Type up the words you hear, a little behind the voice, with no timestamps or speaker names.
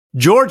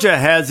Georgia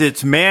has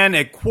its man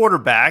at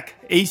quarterback.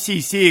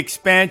 ACC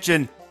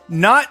expansion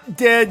not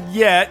dead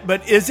yet,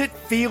 but is it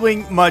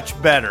feeling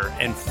much better?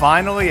 And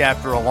finally,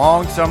 after a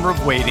long summer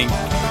of waiting,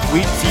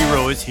 week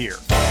 0 is here.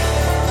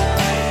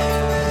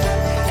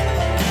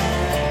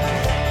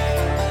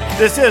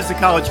 This is the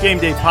College Game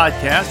Day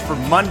podcast for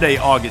Monday,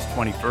 August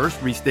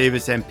 21st. Reese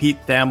Davis and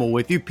Pete Thamel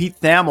with you. Pete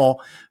Thamel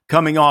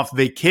coming off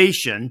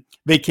vacation,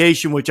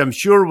 which I'm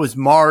sure was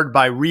marred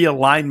by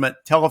realignment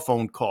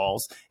telephone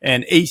calls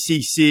and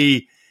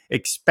ACC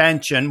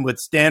expansion with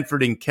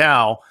Stanford and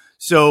Cal.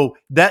 So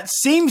that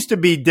seems to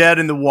be dead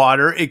in the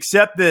water,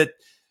 except that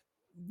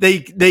they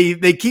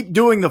keep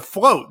doing the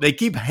float. They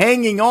keep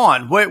hanging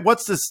on.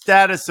 What's the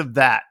status of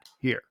that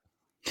here?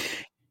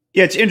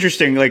 Yeah, it's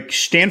interesting. Like,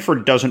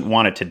 Stanford doesn't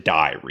want it to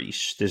die,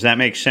 Reese. Does that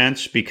make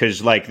sense? Because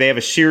they have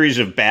a series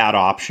of bad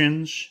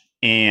options,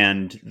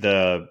 and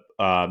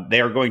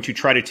they are going to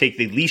try to take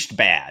the least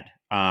bad.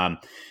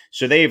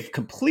 So they've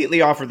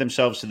completely offered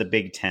themselves to the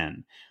Big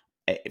Ten.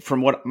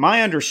 From what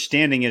my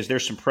understanding is,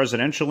 there's some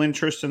presidential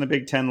interest in the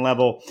Big Ten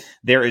level.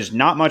 There is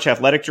not much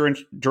athletic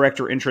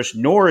director interest,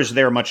 nor is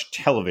there much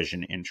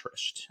television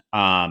interest.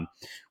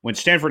 When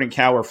Stanford and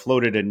Cal were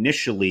floated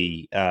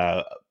initially,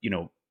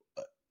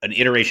 an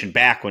iteration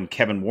back when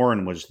Kevin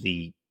Warren was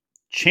the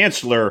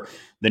chancellor,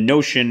 the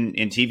notion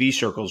in TV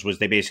circles was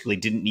they basically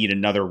didn't need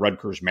another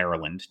Rutgers,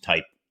 Maryland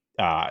type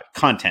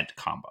content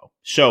combo.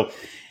 So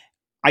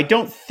I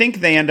don't think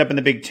they end up in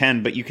the Big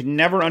Ten, but you can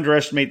never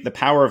underestimate the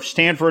power of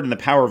Stanford and the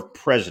power of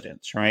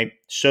presidents, right?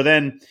 So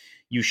then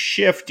you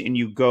shift and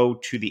you go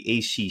to the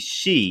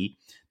ACC.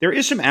 There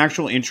is some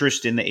actual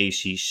interest in the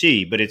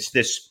ACC, but it's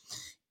this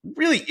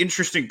really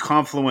interesting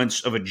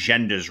confluence of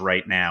agendas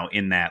right now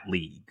in that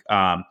league.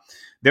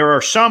 There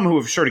are some who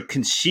have sort of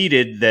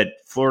conceded that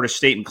Florida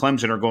State and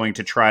Clemson are going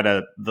to try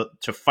to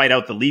fight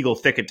out the legal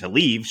thicket to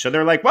leave. So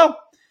they're like, well,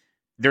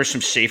 there's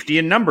some safety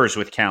in numbers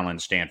with Cal and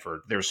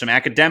Stanford. There's some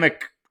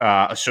academic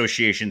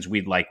associations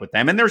we'd like with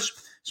them. And there's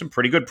some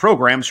pretty good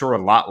programs who are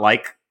a lot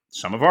like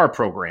some of our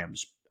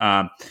programs.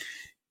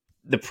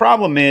 The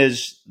problem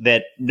is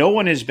that no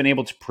one has been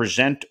able to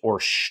present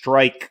or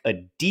strike a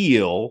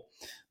deal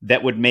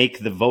that would make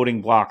the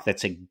voting bloc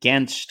that's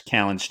against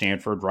Cal and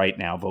Stanford right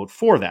now vote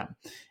for them.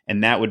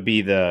 And that would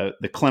be the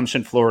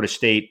Clemson, Florida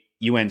State,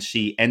 UNC,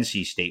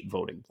 NC State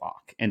voting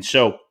bloc. And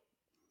so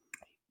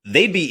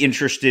they'd be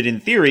interested in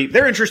theory.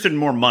 They're interested in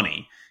more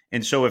money.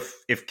 And so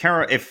if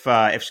Cal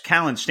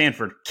and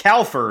Stanford,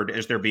 Calford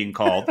as they're being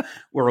called,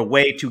 were a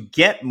way to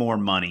get more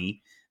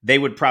money, they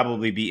would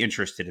probably be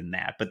interested in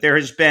that. But there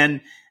has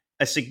been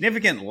a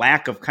significant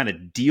lack of kind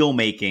of deal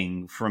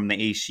making from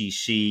the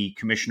ACC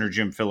Commissioner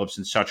Jim Phillips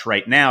and such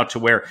right now, to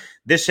where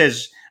this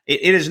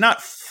it is not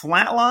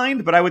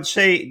flatlined, but I would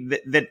say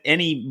that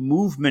any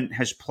movement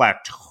has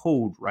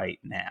plateaued right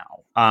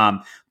now.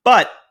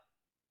 But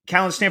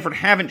Cal and Stanford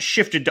haven't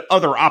shifted to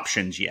other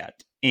options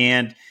yet.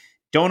 And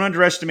don't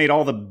underestimate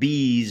all the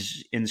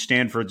B's in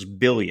Stanford's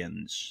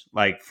billions.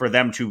 Like, for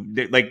them to,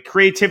 like,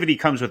 creativity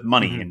comes with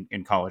money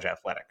in college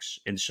athletics.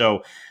 And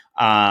so,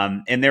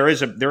 and there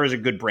is a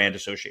good brand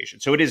association.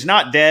 So it is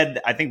not dead.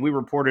 I think we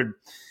reported a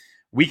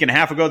week and a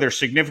half ago there's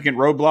significant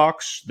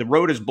roadblocks. The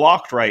road is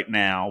blocked right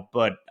now,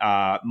 but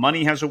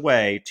money has a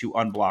way to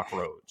unblock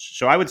roads.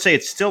 So I would say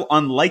it's still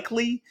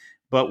unlikely,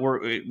 but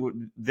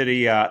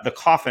the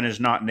coffin is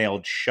not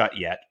nailed shut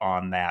yet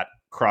on that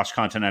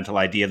cross-continental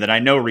idea that I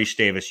know, Reese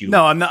Davis, you...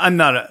 No, I'm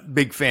not a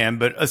big fan,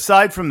 but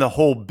aside from the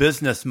whole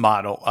business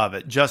model of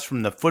it, just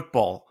from the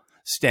football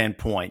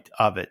standpoint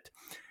of it,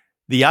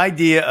 the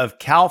idea of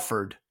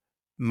Calford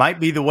might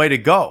be the way to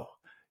go.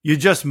 You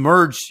just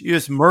merge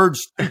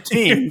two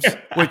teams,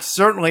 which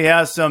certainly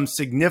has some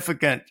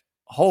significant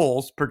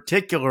holes,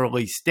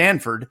 particularly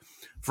Stanford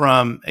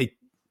from a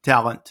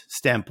talent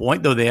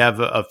standpoint, though they have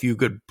a few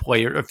good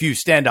players, a few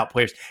standout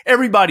players.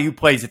 Everybody who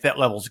plays at that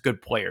level is a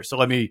good player. So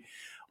let me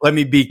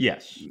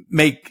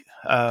make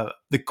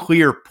the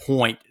clear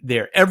point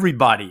there.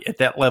 Everybody at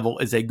that level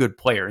is a good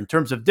player. In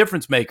terms of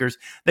difference makers,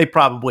 they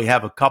probably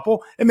have a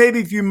couple. And maybe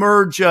if you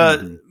merge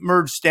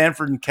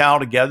Stanford and Cal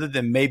together,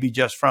 then maybe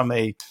just from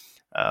a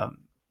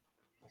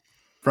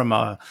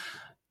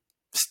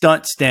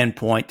stunt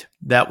standpoint,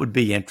 that would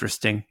be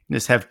interesting.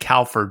 Just have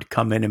Calford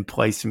come in and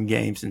play some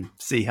games and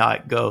see how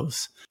it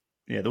goes.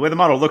 Yeah, the way the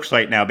model looks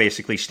right now,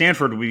 basically,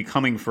 Stanford will be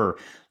coming for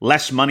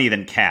less money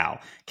than Cal.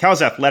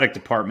 Cal's athletic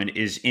department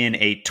is in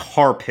a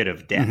tar pit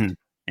of debt.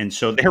 And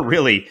so they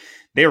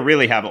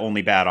really have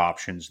only bad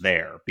options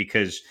there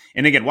because,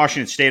 and again,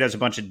 Washington State has a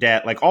bunch of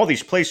debt. Like, all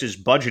these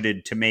places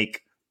budgeted to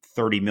make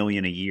 $30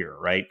 million a year,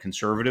 right?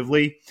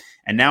 Conservatively.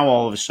 And now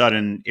all of a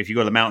sudden, if you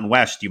go to the Mountain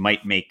West, you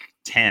might make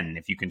 10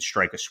 if you can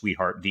strike a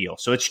sweetheart deal.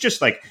 So it's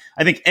just like,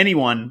 I think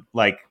anyone,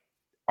 like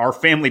our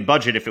family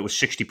budget, if it was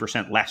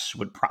 60% less,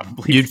 would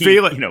probably You'd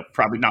feel it.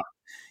 Probably not.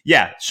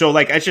 Yeah. So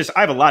like, I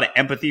have a lot of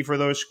empathy for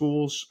those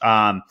schools,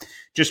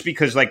 just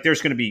because like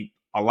there's going to be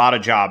a lot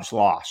of jobs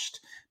lost.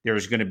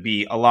 There's going to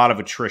be a lot of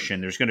attrition.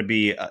 There's going to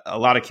be a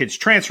lot of kids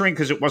transferring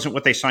because it wasn't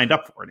what they signed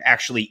up for. It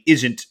actually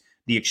isn't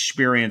the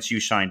experience you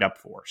signed up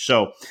for.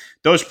 So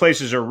those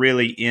places are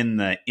really in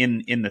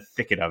the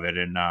thicket of it.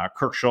 And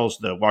Kirk Schulz,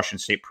 the Washington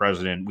State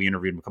president, we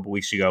interviewed him a couple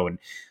weeks ago, and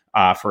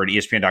for an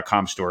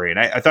ESPN.com story. And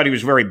I thought he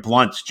was very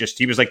blunt.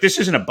 He was like, this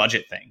isn't a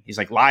budget thing. He's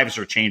like, lives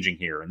are changing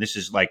here. And this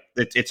is like,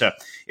 it's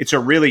a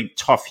really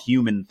tough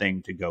human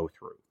thing to go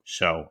through.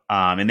 So,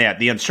 and that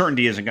the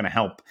uncertainty isn't going to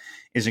help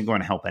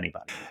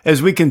anybody.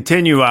 As we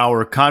continue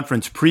our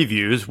conference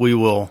previews, we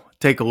will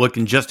take a look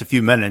in just a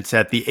few minutes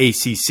at the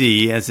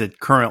ACC as it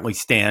currently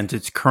stands,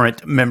 its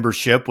current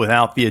membership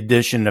without the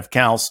addition of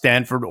Cal,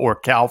 Stanford, or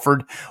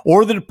Calford,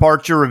 or the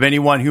departure of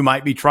anyone who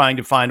might be trying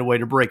to find a way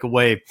to break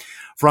away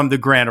from the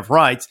grant of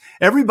rights.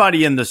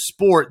 Everybody in the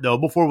sport, though,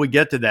 before we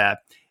get to that,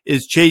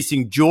 is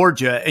chasing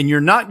Georgia, and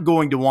you're not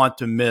going to want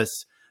to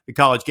miss the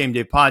College Game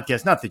Day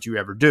podcast. Not that you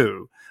ever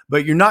do,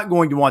 but you're not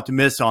going to want to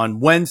miss on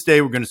Wednesday.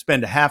 We're going to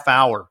spend a half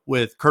hour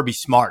with Kirby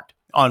Smart.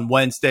 On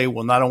Wednesday,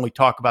 we'll not only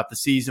talk about the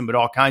season, but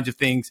all kinds of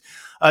things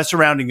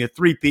surrounding the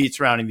three-peat,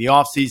 surrounding the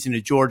offseason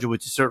at Georgia,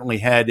 which has certainly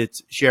had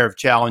its share of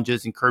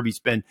challenges. And Kirby's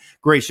been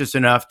gracious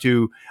enough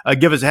to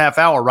give us a half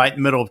hour right in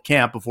the middle of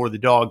camp before the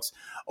Dogs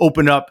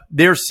open up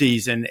their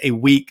season a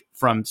week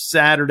from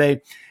Saturday.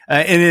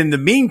 And in the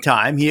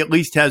meantime, he at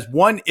least has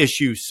one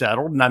issue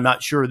settled, and I'm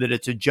not sure that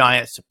it's a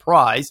giant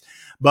surprise,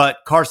 but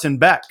Carson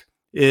Beck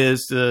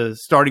is the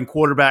starting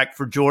quarterback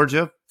for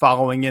Georgia,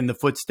 following in the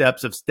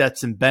footsteps of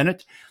Stetson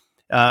Bennett.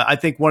 I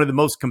think one of the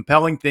most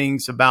compelling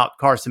things about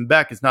Carson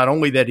Beck is not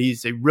only that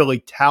he's a really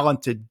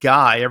talented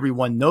guy,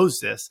 everyone knows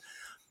this,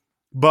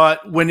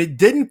 but when it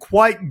didn't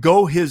quite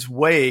go his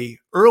way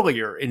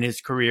earlier in his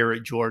career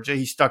at Georgia,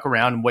 he stuck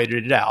around and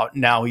waited it out.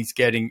 Now he's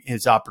getting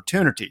his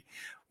opportunity.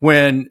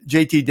 When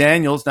JT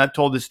Daniels, and I've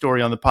told this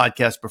story on the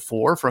podcast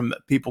before from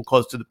people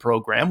close to the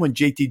program, when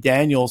JT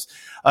Daniels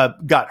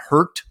got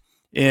hurt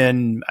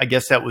in, I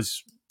guess that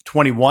was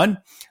 21,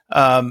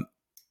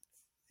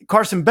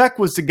 Carson Beck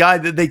was the guy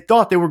that they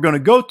thought they were going to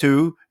go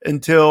to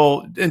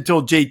until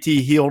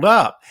JT healed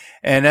up.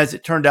 And as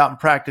it turned out in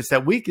practice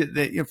that week,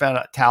 they found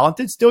out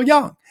talented, still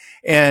young.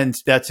 And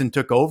Stetson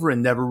took over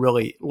and never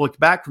really looked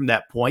back from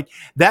that point.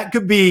 That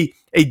could be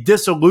a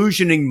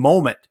disillusioning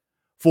moment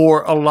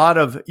for a lot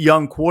of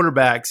young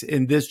quarterbacks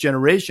in this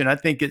generation. I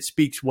think it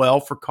speaks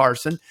well for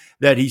Carson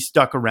that he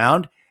stuck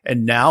around.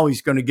 And now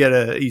he's going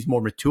to he's more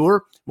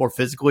mature, more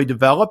physically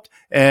developed.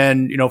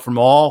 And, from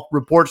all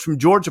reports from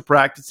Georgia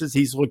practices,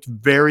 he's looked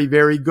very,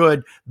 very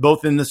good,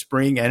 both in the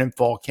spring and in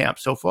fall camp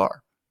so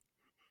far.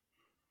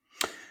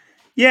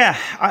 Yeah,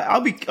 I'll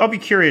be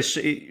curious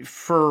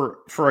for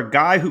a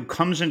guy who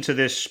comes into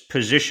this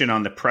position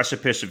on the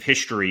precipice of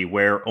history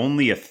where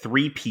only a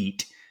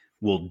three-peat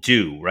will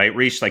do, right,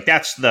 Reese? Like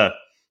that's the...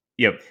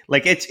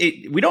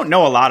 we don't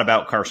know a lot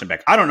about Carson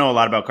Beck. I don't know a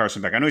lot about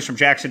Carson Beck. I know he's from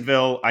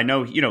Jacksonville. I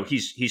know,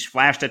 he's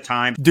flashed at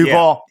times.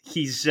 Duval. Yeah,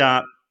 he's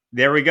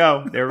there we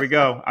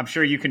go. I'm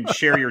sure you can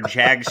share your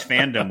Jags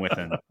fandom with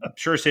him. I'm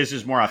sure his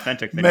is more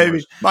authentic than maybe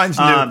yours. Mine's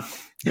new.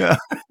 Yeah.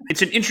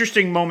 It's an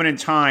interesting moment in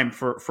time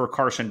for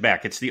Carson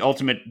Beck. It's the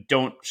ultimate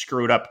don't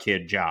screw it up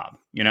kid job.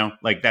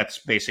 Like that's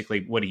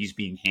basically what he's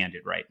being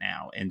handed right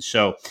now. And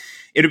so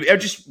I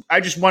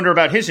just wonder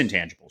about his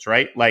intangibles,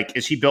 right? Like,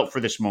 is he built for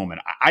this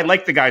moment? I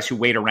like the guys who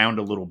wait around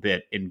a little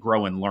bit and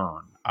grow and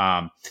learn.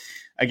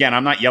 Again,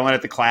 I'm not yelling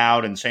at the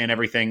cloud and saying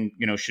everything,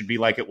 should be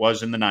like it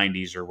was in the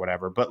 90s or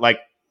whatever, but like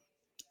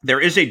there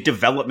is a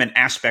development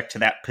aspect to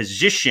that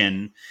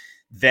position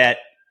that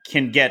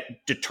can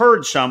get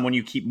deterred some when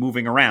you keep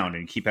moving around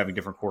and keep having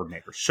different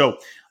coordinators. So,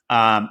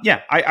 I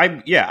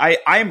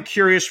am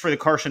curious for the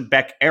Carson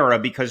Beck era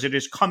because it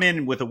has come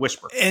in with a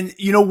whisper. And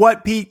you know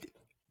what, Pete?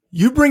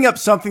 You bring up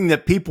something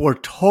that people are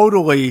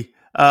totally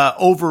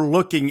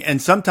overlooking,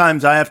 and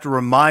sometimes I have to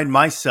remind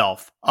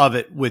myself of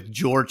it with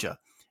Georgia.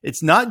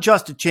 It's not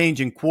just a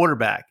change in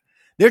quarterback.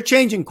 They're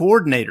changing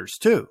coordinators,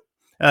 too.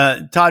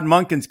 Todd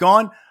Monken's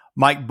gone.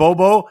 Mike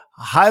Bobo,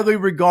 highly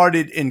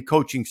regarded in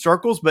coaching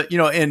circles, but,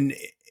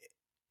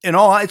 in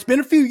all, it's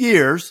been a few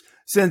years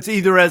since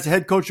either as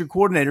head coach or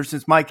coordinator,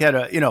 since Mike had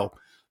a,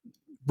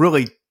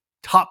 really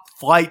top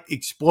flight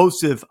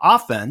explosive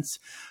offense,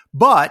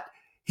 but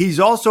he's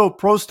also a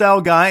pro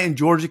style guy and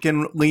Georgia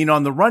can lean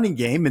on the running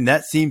game. And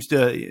that seems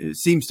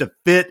to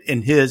fit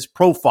in his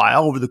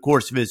profile over the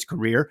course of his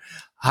career.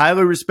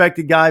 Highly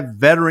respected guy,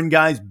 veteran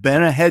guy,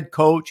 been a head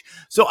coach.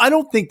 So I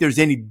don't think there's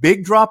any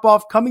big drop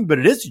off coming, but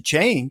it is a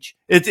change.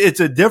 It's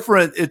a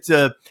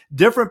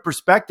different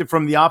perspective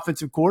from the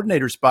offensive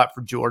coordinator spot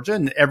for Georgia,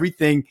 and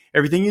everything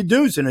you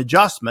do is an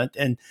adjustment.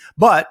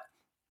 But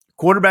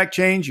quarterback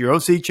change, your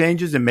OC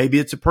changes, and maybe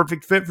it's a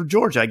perfect fit for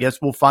Georgia. I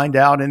guess we'll find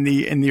out in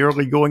the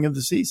early going of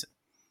the season.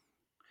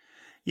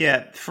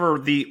 Yeah, for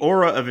the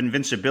aura of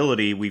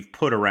invincibility we've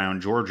put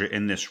around Georgia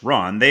in this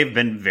run, they've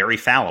been very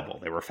fallible.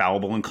 They were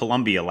fallible in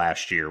Columbia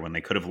last year when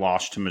they could have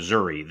lost to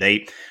Missouri.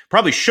 They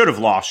probably should have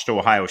lost to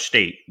Ohio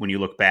State when you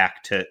look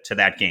back to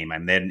that game.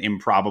 And then an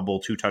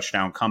improbable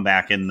 2-touchdown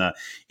comeback in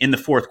the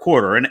fourth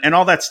quarter. And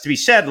all that's to be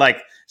said,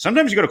 like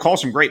sometimes you got to call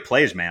some great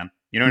plays, man.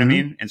 You know what I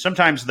mean? And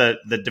sometimes the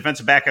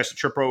defensive back has to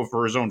trip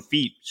over his own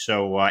feet,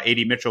 so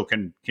A.D. Mitchell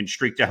can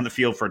streak down the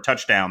field for a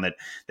touchdown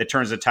that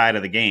turns the tide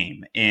of the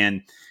game.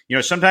 And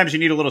sometimes you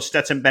need a little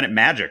Stetson Bennett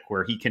magic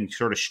where he can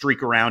sort of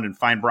streak around and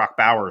find Brock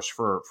Bowers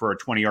for a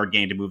 20-yard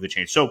gain to move the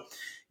chain. So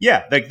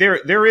yeah, like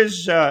there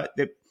is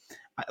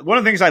one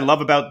of the things I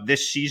love about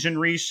this season,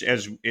 Reese,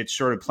 as it's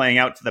sort of playing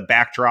out to the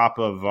backdrop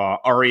of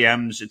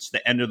REM's "It's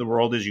the End of the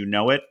World as You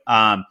Know It."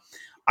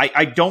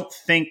 I don't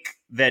think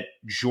that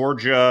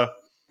Georgia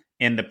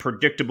and the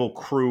predictable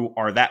crew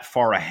are that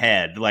far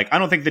ahead. Like, I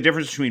don't think the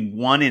difference between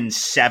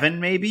 1-7,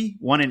 maybe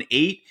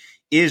 1-8,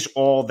 is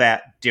all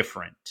that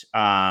different.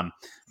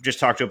 Just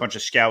talked to a bunch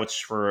of scouts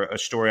for a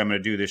story I'm going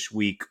to do this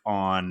week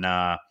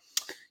on,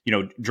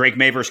 Drake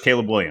May versus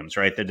Caleb Williams,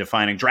 right? The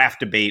defining draft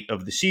debate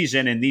of the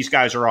season. And these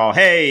guys are all,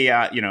 hey,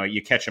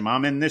 you catch them.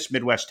 I'm in this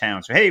Midwest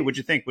town. So, hey, what'd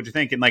you think?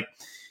 And like,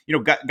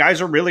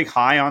 guys are really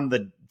high on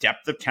the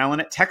depth of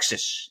talent at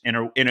Texas in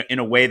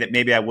a way that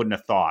maybe I wouldn't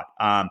have thought.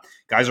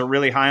 Guys are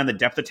really high on the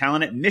depth of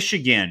talent at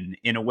Michigan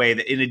in a way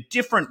that, in a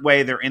different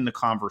way, they're in the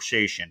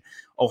conversation.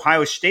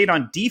 Ohio State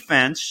on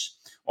defense,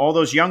 all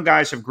those young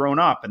guys have grown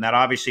up, and that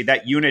obviously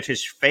that unit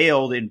has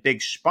failed in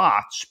big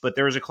spots, but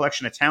there is a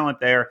collection of talent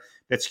there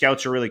that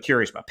scouts are really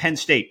curious about. Penn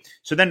State.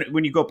 So then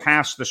when you go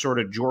past the sort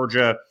of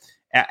Georgia,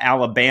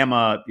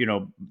 Alabama,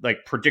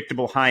 like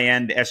predictable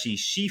high-end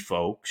SEC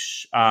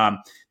folks,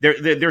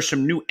 there's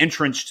some new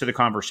entrants to the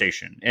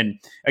conversation. And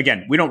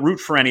again, we don't root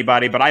for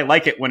anybody, but I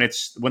like it when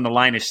the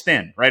line is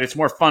thin, right? It's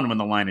more fun when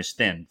the line is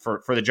thin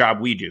for the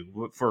job we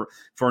do,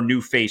 for new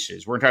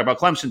faces. We're going to talk about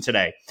Clemson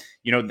today.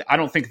 I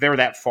don't think they're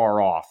that far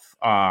off.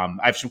 I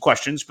have some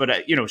questions, but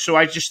so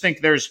I just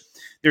think there's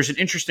an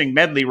interesting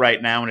medley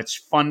right now, and it's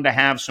fun to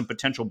have some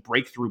potential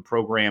breakthrough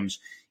programs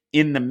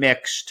in the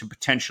mix to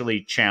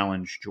potentially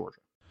challenge Georgia.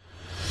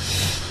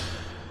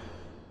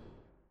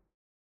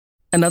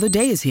 Another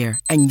day is here,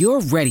 and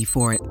you're ready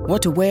for it.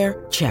 What to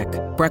wear? Check.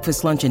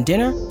 Breakfast, lunch, and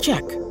dinner?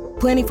 Check.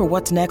 Planning for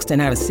what's next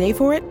and how to save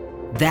for it?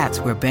 That's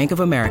where Bank of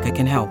America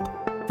can help.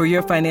 For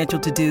your financial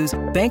to-dos,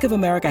 Bank of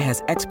America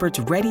has experts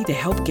ready to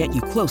help get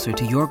you closer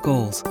to your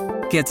goals.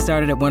 Get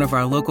started at one of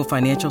our local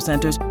financial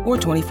centers or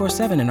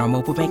 24/7 in our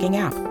mobile banking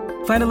app.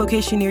 Find a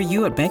location near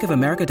you at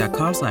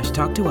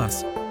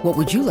bankofamerica.com/talktous. What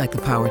would you like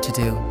the power to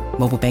do?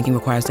 Mobile banking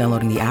requires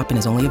downloading the app and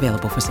is only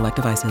available for select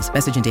devices.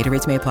 Message and data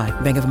rates may apply.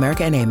 Bank of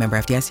America N.A., member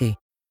FDIC.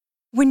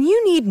 When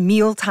you need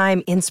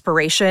mealtime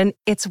inspiration,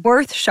 it's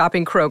worth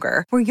shopping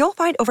Kroger, where you'll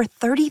find over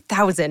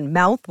 30,000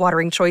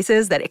 mouth-watering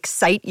choices that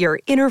excite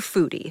your inner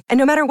foodie. And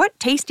no matter what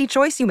tasty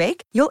choice you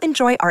make, you'll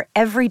enjoy our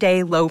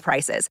everyday low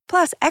prices,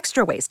 plus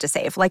extra ways to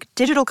save, like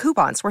digital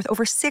coupons worth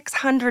over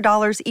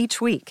 $600 each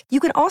week. You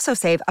can also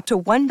save up to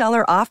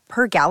 $1 off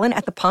per gallon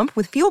at the pump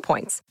with fuel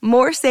points.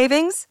 More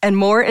savings and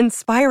more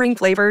inspiring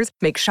flavors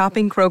make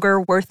shopping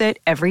Kroger worth it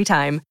every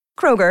time.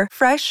 Kroger,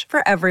 fresh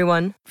for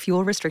everyone.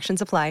 Fuel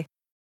restrictions apply.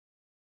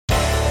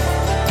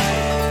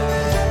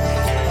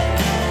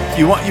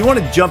 You want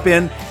to jump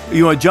in?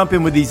 You want to jump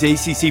in with these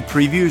ACC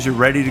previews? You're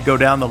ready to go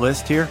down the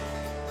list here?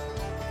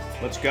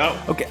 Let's go.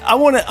 Okay, I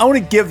want to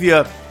give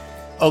you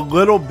a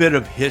little bit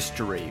of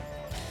history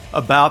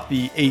about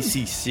the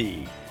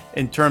ACC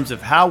in terms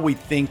of how we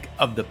think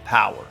of the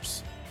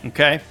powers.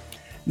 Okay,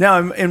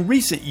 now in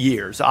recent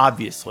years,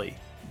 obviously,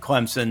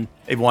 Clemson,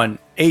 they've won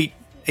 8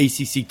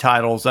 ACC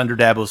titles under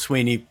Dabo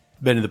Swinney,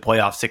 been to the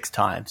playoffs 6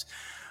 times.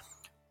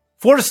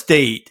 Florida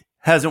State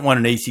hasn't won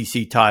an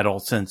ACC title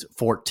since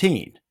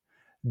 14.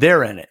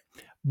 They're in it.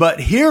 But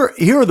here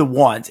are the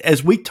ones.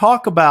 As we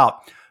talk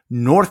about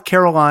North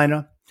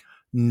Carolina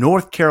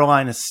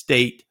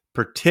State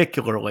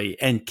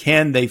particularly, and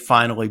can they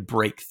finally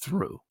break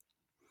through?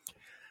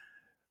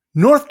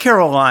 North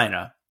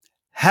Carolina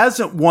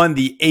hasn't won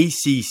the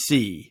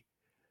ACC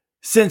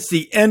since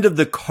the end of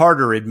the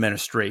Carter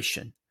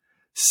administration.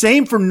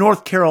 Same for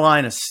North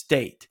Carolina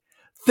State.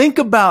 Think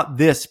about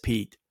this,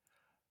 Pete.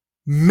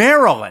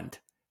 Maryland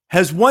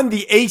has won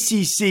the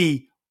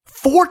ACC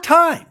 4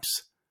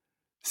 times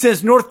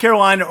since North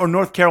Carolina or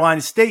North Carolina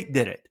State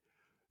did it.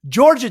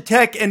 Georgia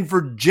Tech and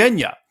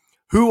Virginia,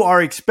 who are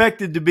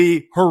expected to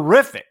be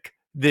horrific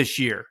this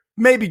year,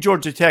 maybe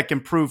Georgia Tech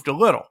improved a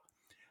little.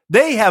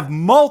 They have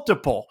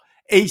multiple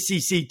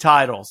ACC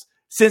titles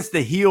since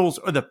the Heels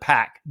or the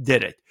Pack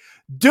did it.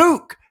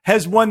 Duke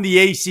has won the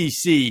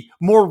ACC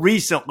more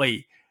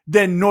recently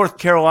than North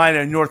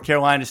Carolina and North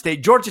Carolina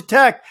State. Georgia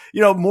Tech,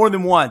 more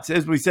than once,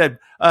 as we said.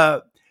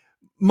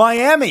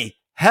 Miami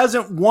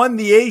hasn't won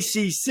the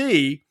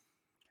ACC,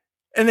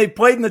 and they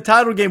played in the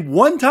title game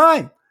 1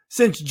 time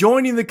since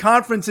joining the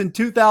conference in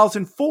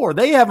 2004.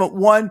 They haven't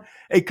won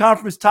a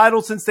conference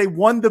title since they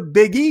won the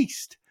Big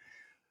East.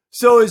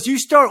 So as you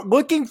start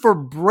looking for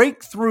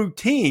breakthrough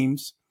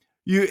teams,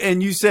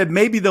 you said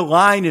maybe the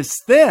line is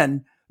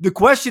thin. The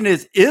question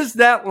is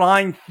that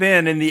line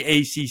thin in the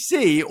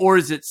ACC, or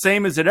is it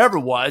same as it ever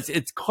was?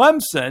 It's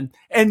Clemson,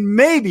 and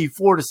maybe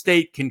Florida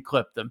State can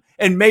clip them.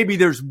 And maybe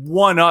there's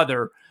one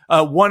other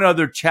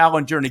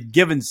challenger in a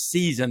given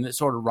season that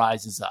sort of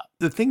rises up.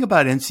 The thing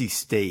about NC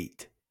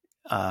State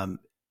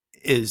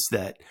is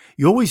that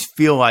you always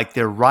feel like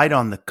they're right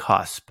on the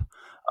cusp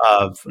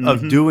of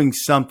doing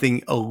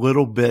something a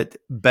little bit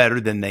better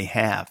than they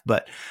have.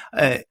 But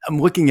I'm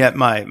looking at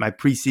my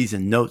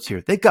preseason notes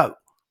here. They've got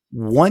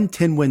one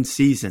 10-win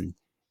season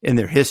in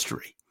their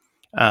history.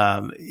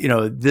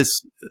 This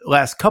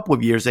last couple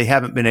of years, they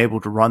haven't been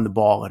able to run the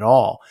ball at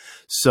all.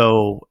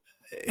 So,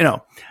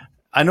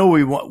 I know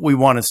we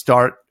want to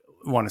start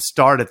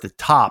at the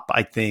top,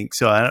 I think.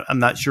 So I'm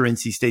not sure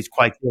NC State's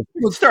quite there.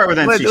 Let's start with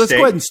NC State. Let's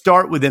go ahead and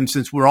start with them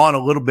since we're on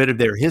a little bit of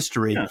their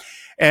history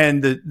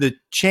and the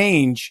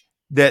change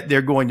that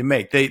they're going to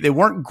make. They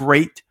weren't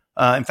great.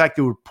 In fact,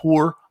 they were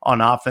poor on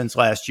offense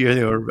last year.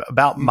 They were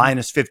about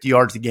minus 50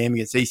 yards a game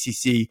against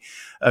ACC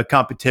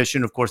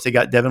competition. Of course, they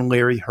got Devin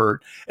Leary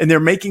hurt. And they're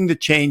making the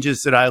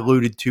changes that I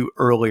alluded to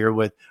earlier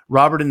with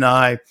Robert and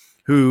I,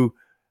 who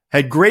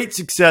had great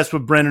success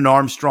with Brennan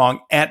Armstrong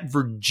at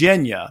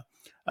Virginia.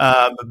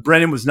 But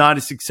Brennan was not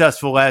as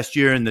successful last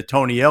year in the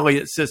Tony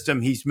Elliott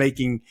system. He's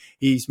making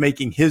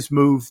his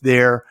move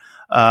there.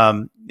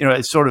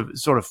 It's sort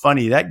of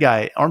funny. That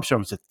guy Armstrong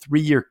was a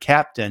 3-year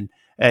captain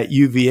at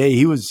UVA.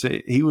 He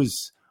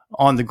was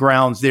on the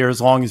grounds there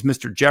as long as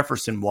Mr.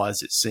 Jefferson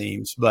was, it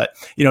seems. But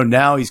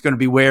now he's going to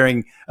be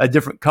wearing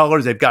different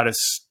colors. They've got a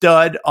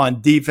stud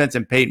on defense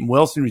and Peyton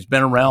Wilson, who's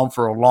been around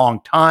for a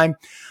long time.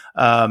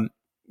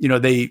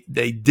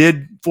 They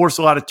did force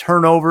a lot of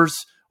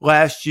turnovers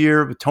last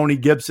year with Tony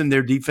Gibson,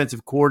 their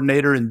defensive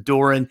coordinator, and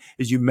Doran,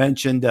 as you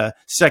mentioned,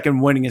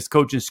 second winningest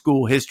coach in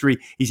school history.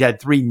 He's had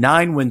 3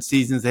 9-win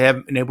seasons. They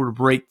haven't been able to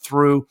break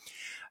through.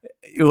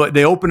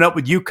 They open up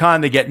with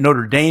UConn. They get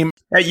Notre Dame.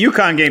 That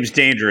UConn game's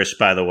dangerous,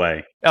 by the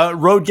way.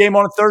 Road game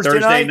on a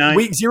Thursday night,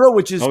 week 0,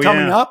 which is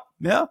coming up.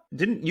 Yeah.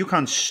 Didn't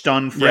UConn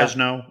stun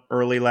Fresno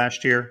early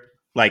last year?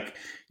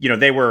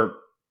 They were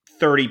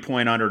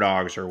 30-point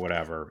underdogs or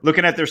whatever.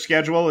 Looking at their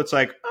schedule, it's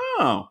like,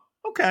 oh,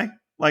 okay.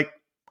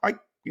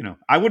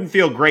 I wouldn't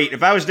feel great.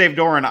 If I was Dave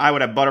Doran, I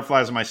would have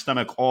butterflies in my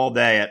stomach all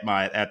day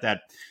at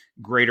that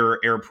Greater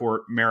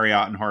Airport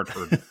Marriott in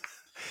Hartford.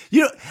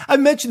 I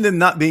mentioned them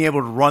not being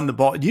able to run the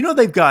ball.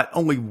 They've got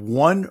only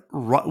one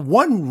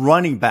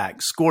running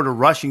back scored a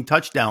rushing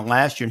touchdown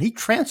last year, and he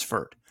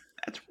transferred.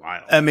 That's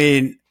wild. I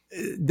mean,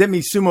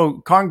 Demi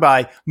Sumo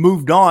Kongbai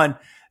moved on.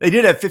 They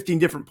did have 15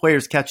 different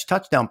players catch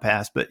touchdown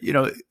pass, but you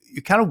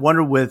kind of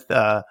wonder with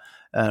an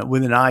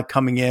eye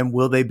coming in,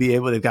 will they be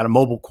able? They've got a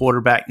mobile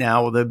quarterback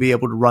now. Will they be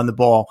able to run the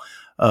ball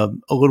a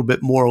little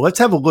bit more? Let's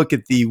have a look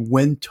at the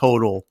win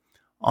total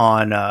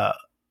on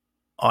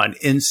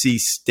NC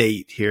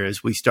State here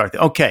as we start.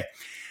 Okay,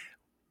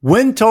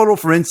 win total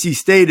for NC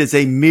State is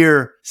a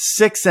mere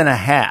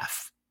 6.5.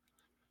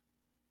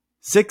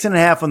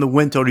 6.5 on the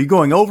win total. Are you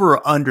going over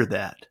or under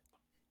that?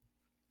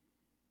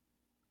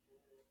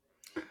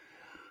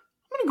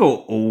 I'm going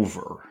to go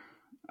over.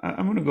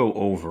 I'm going to go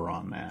over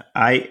on that.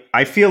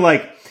 I feel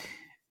like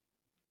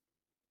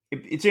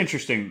it's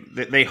interesting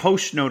that they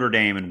host Notre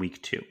Dame in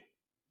week 2,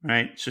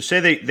 right? So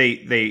say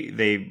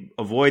they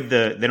avoid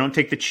they don't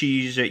take the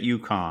cheese at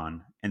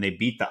UConn and they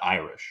beat the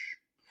Irish.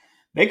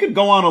 They could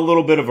go on a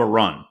little bit of a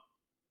run.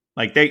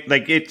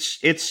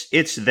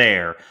 It's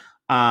there.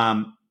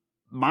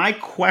 My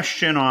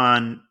question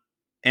on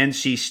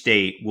NC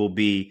State will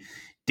be,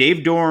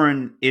 Dave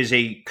Doran is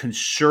a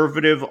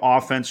conservative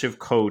offensive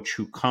coach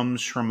who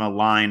comes from a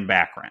line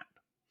background.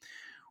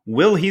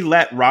 Will he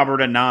let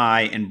Robert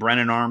Anae and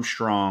Brennan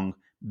Armstrong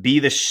be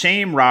the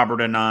same Robert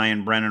Anae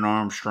and Brennan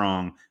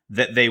Armstrong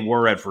that they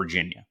were at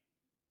Virginia?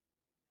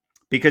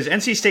 Because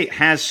NC State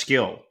has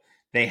skill.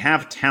 They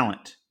have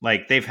talent.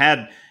 They've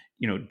had,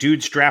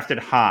 dudes drafted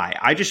high.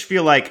 I just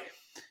feel like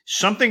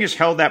something has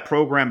held that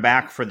program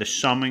back for the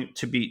sum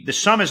to be. The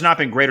sum has not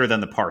been greater than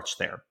the parts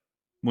there.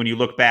 When you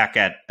look back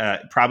at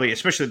probably,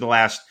 especially the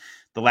last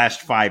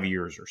 5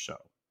 years or so.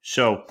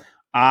 So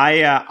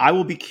I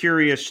will be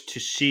curious to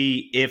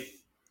see if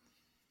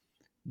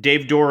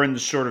Dave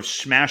Doran's sort of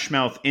smash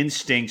mouth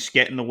instincts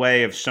get in the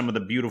way of some of the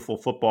beautiful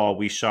football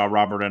we saw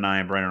Robert and I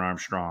and Brennan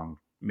Armstrong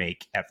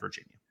make at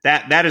Virginia.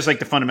 That is the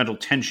fundamental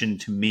tension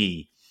to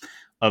me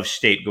of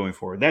State going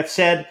forward. That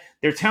said,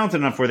 they're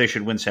talented enough where they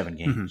should win 7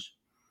 games.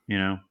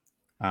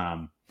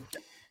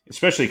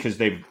 Especially because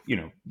they've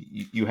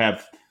you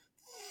have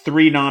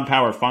 3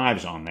 non-power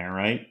 5s on there,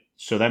 right?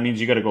 So that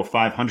means you got to go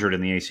 500 in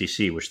the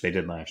ACC, which they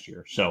did last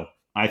year. So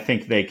I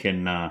think they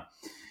can. I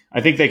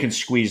think they can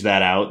squeeze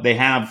that out. They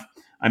have.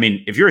 I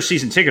mean, if you're a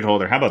season ticket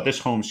holder, how about this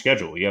home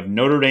schedule? You have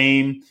Notre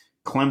Dame,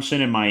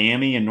 Clemson, and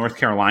Miami, and North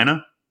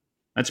Carolina.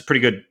 That's a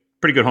pretty good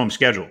home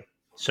schedule.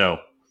 So,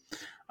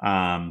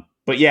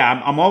 but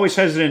yeah, I'm always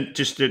hesitant.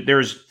 Just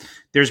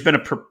there's been a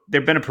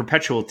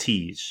perpetual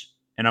tease,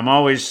 and I'm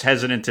always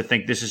hesitant to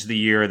think this is the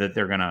year that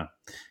they're gonna,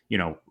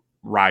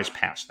 rise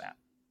past that.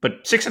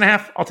 But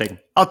 6.5, I'll take them.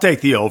 I'll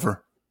take the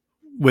over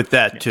with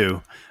that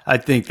too. I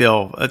think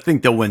they'll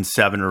win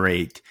 7 or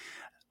 8.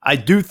 I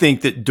do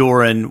think that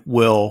Doran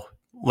will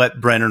let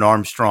Brennan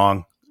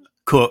Armstrong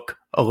cook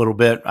a little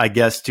bit, I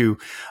guess, to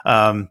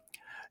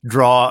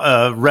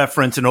draw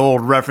an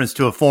old reference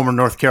to a former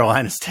North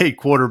Carolina State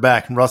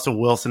quarterback, Russell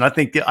Wilson. I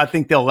think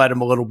they'll let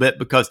him a little bit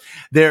because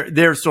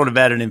they're sort of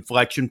at an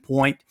inflection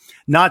point.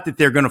 Not that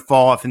they're going to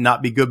fall off and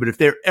not be good, but if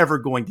they're ever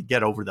going to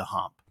get over the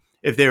hump,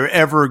 if they're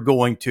ever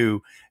going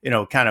to,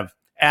 kind of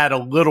add a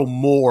little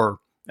more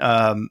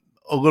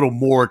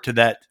to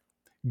that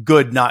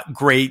good, not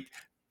great,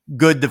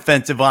 good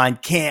defensive line,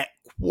 can't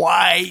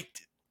quite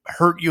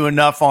hurt you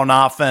enough on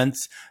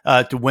offense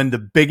to win the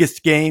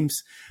biggest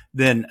games,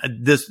 then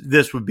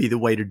this would be the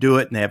way to do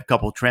it. And they have a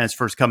couple of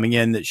transfers coming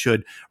in that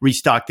should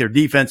restock their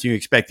defense. And you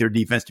expect their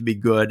defense to be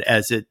good,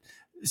 as it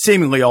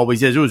seemingly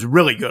always is. It was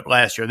really good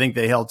last year. I think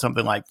they held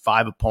something like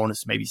 5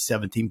 opponents, maybe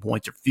 17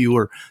 points or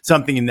fewer,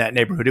 something in that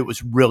neighborhood. It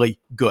was really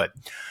good.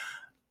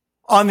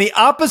 On the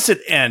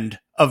opposite end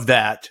of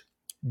that,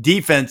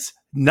 defense,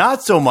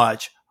 not so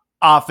much,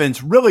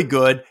 offense, really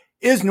good,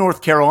 is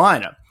North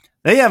Carolina.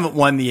 They haven't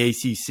won the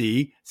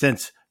ACC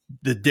since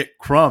the Dick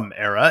Crum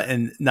era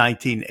in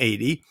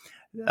 1980.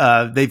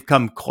 They've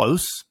come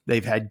close.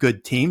 They've had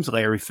good teams.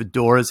 Larry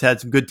Fedora's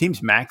had some good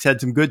teams. Max had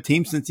some good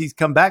teams since he's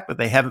come back, but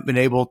they haven't been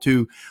able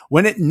to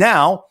win it.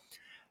 Now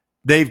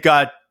they've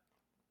got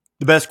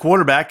the best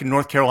quarterback in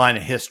North Carolina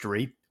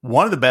history,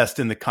 one of the best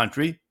in the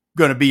country,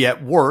 going to be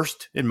at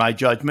worst, in my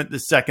judgment, the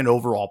second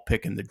overall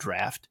pick in the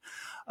draft,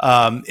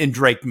 in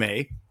Drake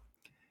May.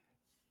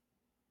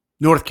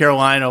 North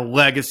Carolina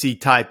legacy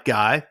type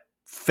guy.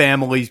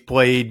 Families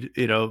played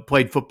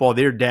football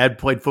there. Dad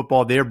played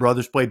football there.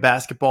 Brothers played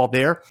basketball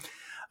there.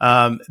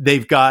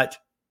 They've got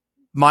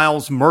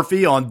Miles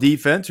Murphy on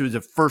defense, who's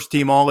a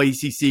first-team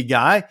All-ACC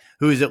guy,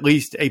 who is at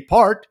least a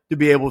part to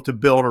be able to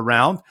build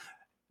around.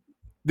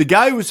 The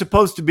guy who was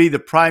supposed to be the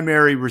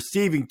primary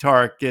receiving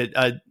target,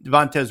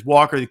 Devontae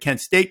Walker, the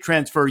Kent State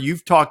transfer.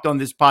 You've talked on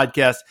this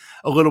podcast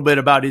a little bit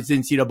about his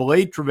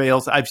NCAA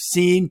travails. I've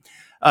seen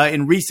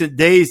in recent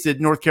days that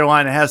North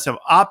Carolina has some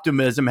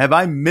optimism. Have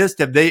I missed?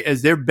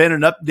 Has there been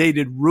an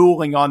updated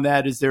ruling on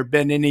that? Has there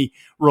been any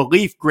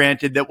relief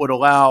granted that would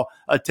allow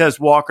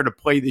Tez Walker to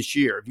play this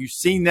year? Have you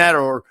seen that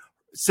or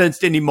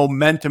sensed any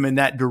momentum in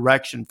that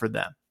direction for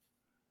them?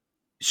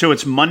 So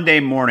it's Monday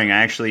morning. I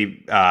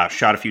actually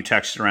shot a few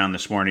texts around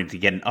this morning to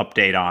get an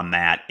update on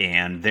that,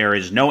 and there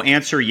is no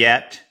answer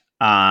yet.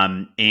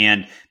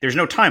 And there's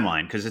no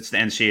timeline because it's the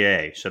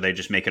NCAA. So they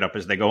just make it up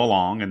as they go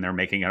along, and they're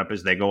making it up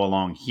as they go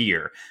along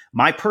here.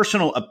 My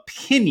personal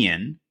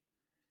opinion,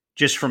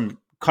 just from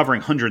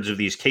covering hundreds of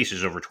these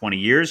cases over 20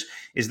 years,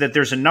 is that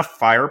there's enough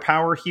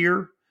firepower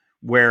here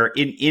where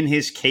in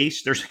his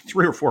case, there's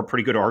 3 or 4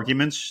 pretty good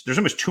arguments. There's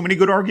almost too many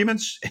good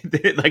arguments.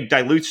 It like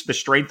dilutes the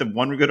strength of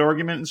one good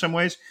argument in some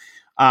ways.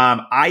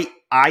 I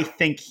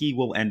think he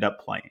will end up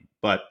playing,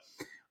 but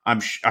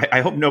I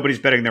hope nobody's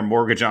betting their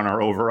mortgage on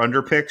our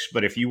over/under picks.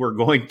 But if you were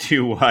going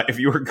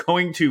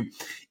to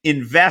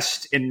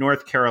invest in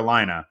North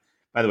Carolina,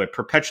 by the way,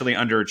 perpetually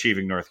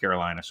underachieving North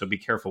Carolina, so be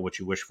careful what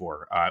you wish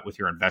for with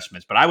your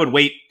investments. But I would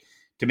wait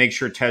to make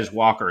sure Tez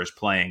Walker is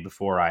playing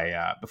before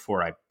I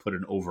put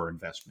an over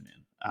investment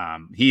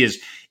in. He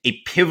is a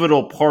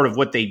pivotal part of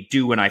what they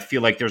do, and I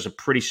feel like there's a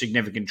pretty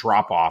significant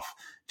drop off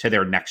to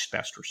their next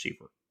best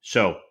receiver.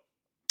 So.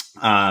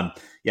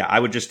 I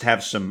would just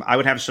have some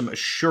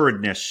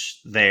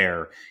assuredness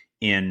there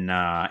in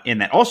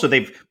that. Also,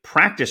 they've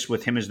practiced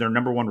with him as their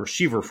number one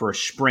receiver for a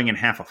spring and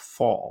half a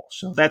fall.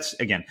 So that's,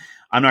 again,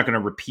 I'm not going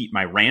to repeat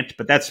my rant,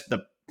 but that's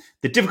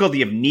the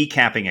difficulty of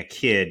kneecapping a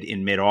kid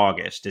in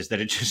mid-August is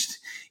that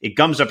it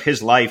gums up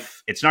his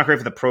life. It's not great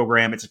for the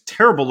program. It's a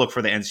terrible look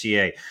for the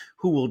NCAA,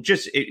 who will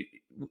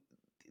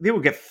they will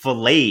get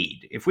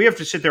filleted. If we have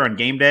to sit there on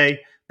game day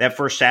that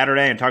first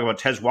Saturday and talk about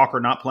Tez Walker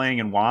not playing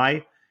and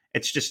why,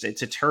 it's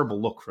a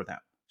terrible look for them.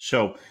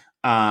 So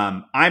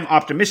I'm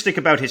optimistic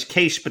about his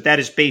case, but that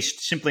is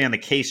based simply on the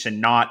case and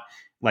not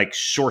like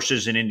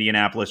sources in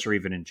Indianapolis or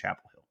even in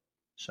Chapel Hill.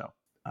 So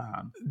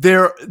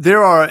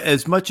there are,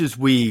 as much as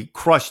we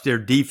crushed their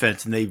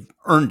defense, and they've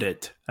earned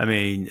it. I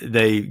mean,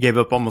 they gave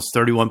up almost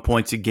 31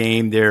 points a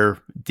game. Their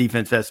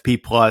defense SP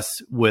plus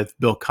with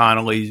Bill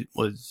Connolly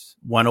was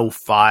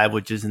 105,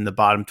 which is in the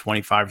bottom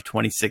 25 or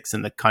 26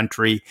 in the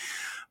country.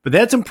 But they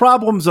had some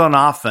problems on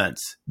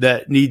offense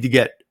that need to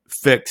get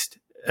fixed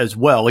as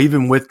well,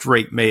 even with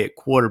Drake May at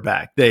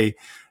quarterback. They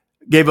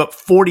gave up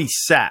 40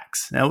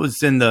 sacks. That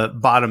was in the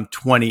bottom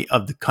 20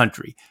 of the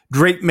country.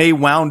 Drake May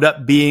wound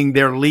up being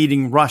their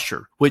leading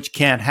rusher, which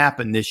can't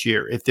happen this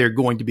year if they're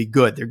going to be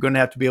good. They're going to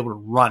have to be able to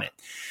run it.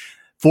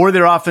 4 of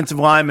their offensive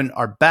linemen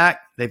are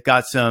back. They've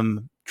got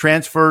some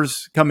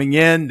transfers coming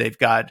in. They've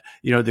got,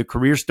 the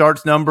career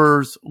starts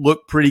numbers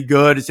look pretty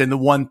good. It's in the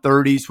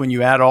 130s when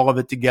you add all of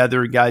it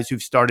together, guys who've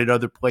started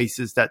other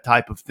places, that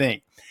type of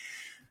thing.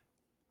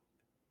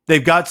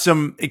 They've got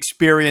some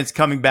experience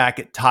coming back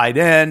at tight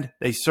end.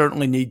 They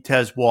certainly need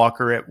Tez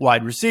Walker at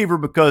wide receiver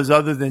because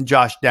other than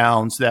Josh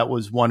Downs, that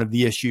was one of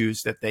the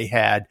issues that they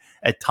had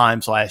at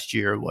times last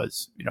year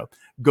was,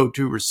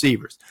 go-to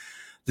receivers.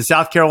 The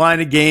South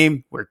Carolina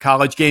game, where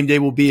College Game Day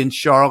will be in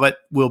Charlotte,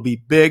 will be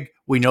big.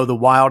 We know the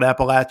wild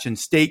Appalachian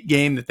State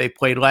game that they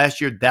played last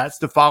year. That's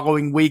the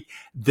following week.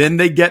 Then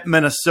they get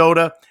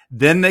Minnesota.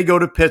 Then they go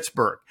to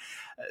Pittsburgh.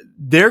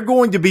 They're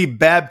going to be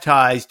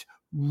baptized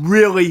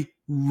really,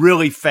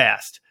 really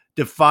fast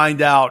to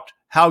find out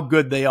how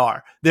good they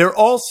are. They're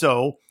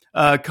also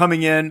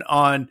coming in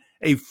on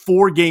a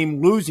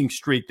 4-game losing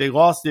streak. They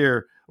lost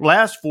their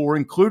last 4,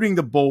 including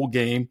the bowl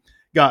game,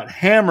 got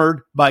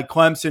hammered by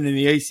Clemson in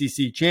the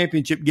ACC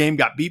championship game,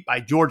 got beat by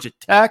Georgia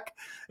Tech.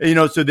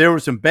 So there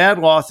were some bad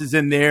losses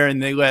in there,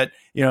 and they let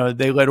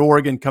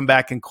Oregon come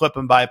back and clip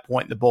them by a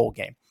point in the bowl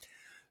game.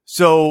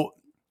 So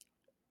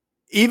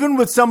even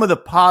with some of the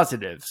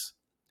positives,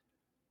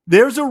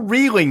 there's a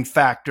reeling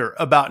factor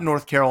about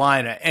North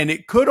Carolina, and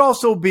it could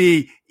also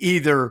be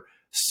either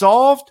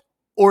solved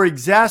or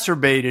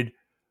exacerbated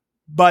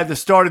by the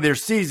start of their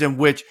season,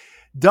 which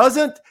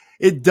doesn't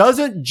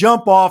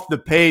jump off the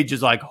page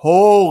as like,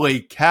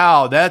 holy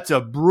cow, that's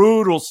a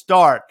brutal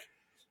start.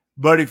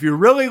 But if you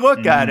really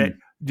look at it,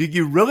 did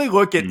you really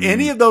look at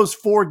any of those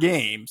 4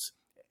 games,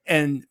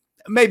 and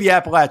maybe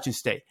Appalachian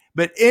State,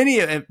 but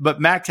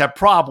Max had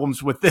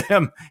problems with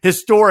them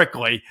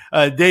historically,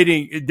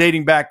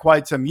 dating back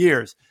quite some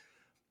years.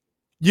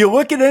 You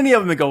look at any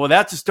of them and go, well,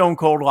 that's a stone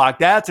cold lock.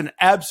 That's an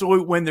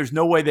absolute win. There's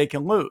no way they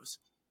can lose.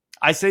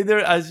 I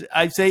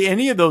say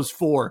any of those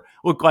 4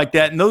 look like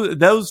that. And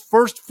those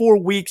first 4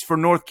 weeks for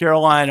North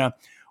Carolina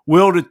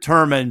will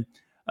determine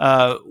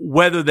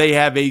whether they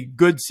have a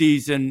good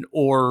season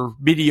or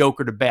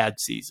mediocre to bad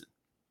season.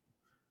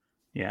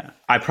 Yeah,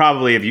 I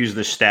probably have used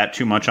this stat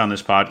too much on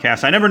this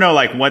podcast. I never know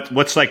like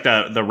what's like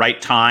the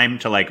right time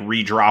to like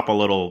redrop a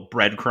little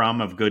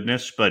breadcrumb of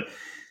goodness, but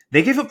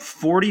they gave up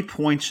 40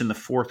 points in the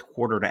fourth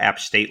quarter to App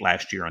State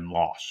last year and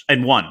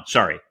won.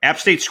 App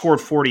State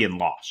scored 40 and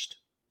lost.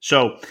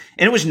 So,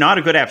 and it was not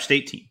a good App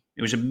State team.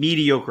 It was a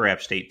mediocre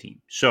App State team.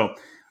 So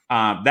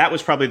that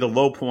was probably the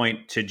low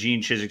point to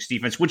Gene Chizik's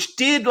defense, which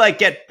did like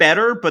get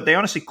better, but they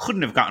honestly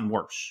couldn't have gotten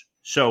worse.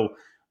 So,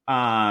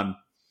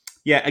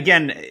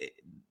 again,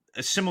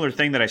 a similar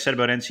thing that I said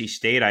about NC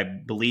State, I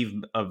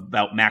believe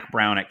about Mac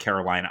Brown at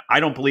Carolina. I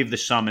don't believe the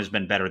sum has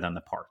been better than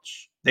the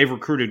parts. They've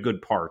recruited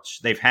good parts.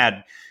 They've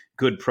had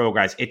good pro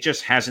guys. It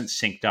just hasn't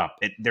synced up.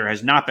 There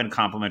has not been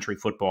complementary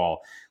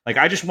football. Like,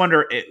 I just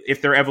wonder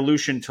if their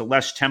evolution to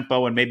less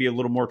tempo and maybe a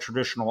little more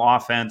traditional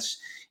offense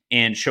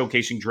and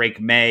showcasing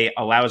Drake May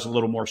allows a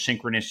little more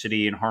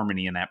synchronicity and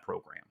harmony in that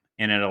program.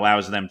 And it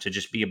allows them to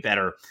just be a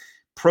better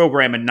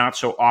program and not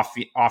so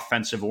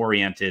offensive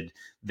oriented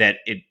that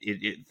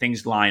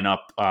things line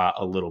up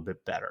a little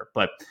bit better.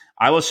 But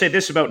I will say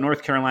this about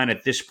North Carolina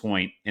at this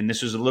point, and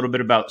this is a little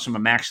bit about some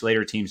of Mac's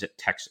later teams at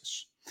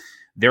Texas.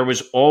 There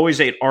was always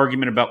an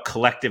argument about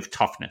collective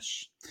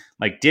toughness.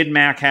 Like, did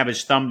Mac have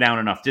his thumb down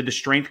enough? Did the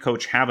strength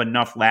coach have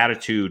enough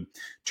latitude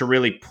to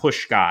really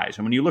push guys?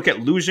 And when you look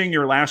at losing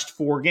your last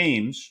 4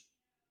 games,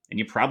 and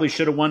you probably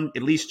should have won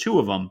at least 2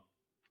 of them,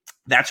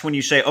 that's when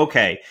you say,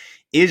 okay,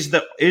 is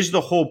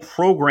the whole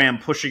program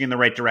pushing in the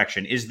right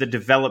direction? Is the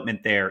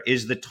development there?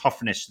 Is the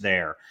toughness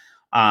there?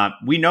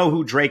 We know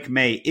who Drake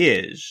May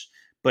is,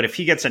 but if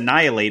he gets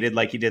annihilated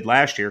like he did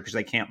last year because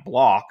they can't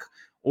block,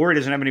 or he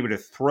doesn't have anybody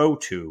to throw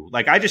to,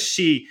 like I just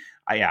see,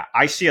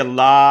 I see a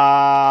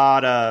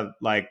lot of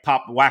like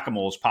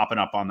whack-a-moles popping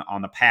up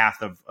on the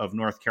path of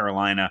North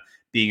Carolina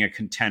being a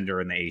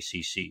contender in the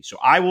ACC. So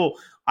I will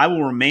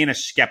remain a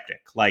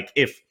skeptic. Like,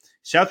 if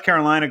South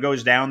Carolina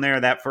goes down there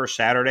that first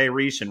Saturday,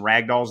 Reese, and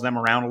ragdolls them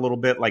around a little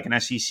bit like an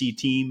SEC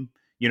team,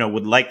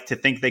 would like to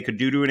think they could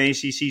do to an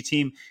ACC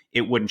team,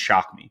 it wouldn't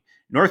shock me.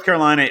 North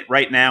Carolina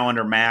right now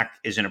under Mac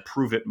is in a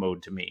prove-it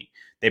mode to me.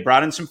 They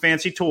brought in some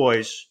fancy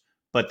toys,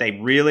 but they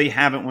really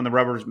haven't, when the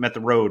rubber's met the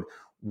road,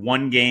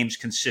 won games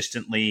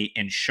consistently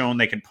and shown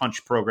they can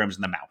punch programs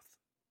in the mouth.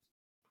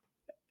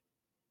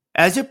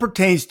 As it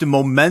pertains to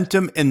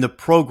momentum in the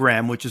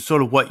program, which is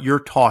sort of what you're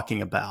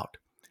talking about,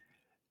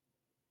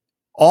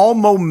 all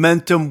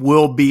momentum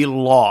will be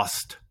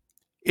lost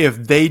if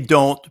they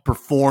don't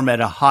perform at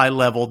a high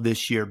level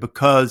this year,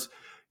 because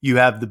you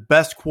have the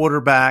best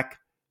quarterback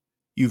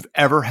you've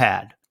ever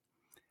had.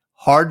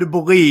 Hard to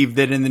believe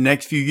that in the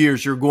next few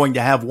years you're going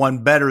to have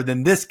one better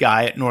than this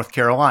guy at North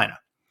Carolina.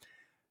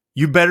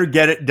 You better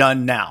get it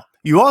done now.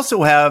 You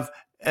also have,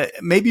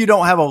 maybe you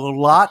don't have a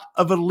lot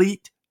of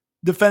elite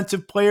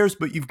defensive players,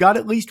 but you've got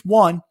at least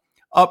one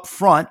up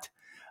front.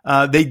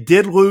 They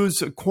did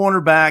lose a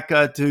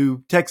cornerback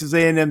to Texas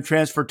A&M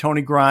transfer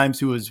Tony Grimes,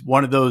 who was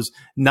one of those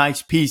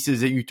nice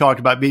pieces that you talked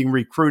about being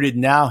recruited.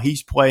 Now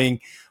he's playing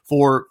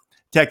for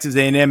Texas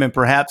A&M, and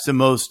perhaps the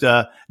most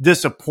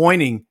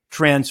disappointing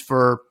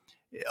transfer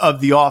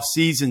of the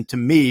offseason to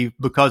me,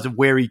 because of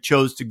where he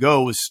chose to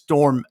go, was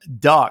Storm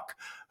Duck,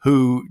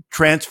 who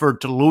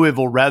transferred to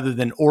Louisville rather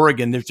than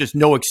Oregon. There's just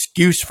no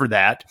excuse for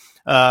that.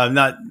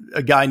 Not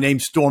a guy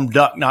named Storm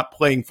Duck not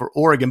playing for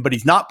Oregon, but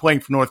he's not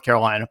playing for North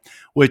Carolina,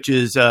 which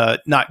is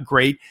not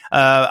great.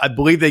 I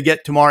believe they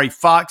get Tamari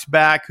Fox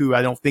back, who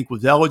I don't think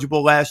was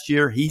eligible last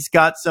year. He's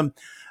got some,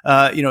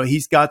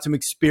 he's got some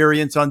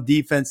experience on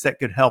defense that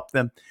could help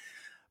them,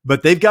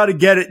 but they've got to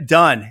get it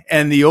done.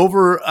 And the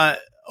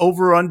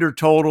over under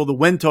total, the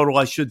win total,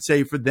 I should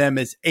say, for them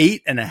is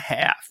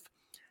 8.5.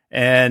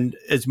 And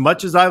as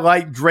much as I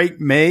like Drake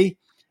May,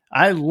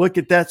 I look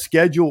at that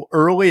schedule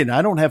early and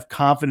I don't have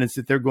confidence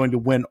that they're going to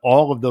win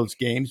all of those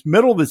games.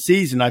 Middle of the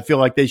season, I feel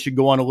like they should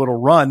go on a little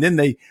run. Then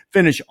they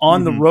finish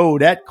on the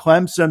road at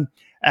Clemson,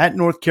 at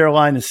North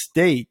Carolina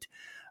State.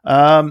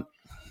 I'm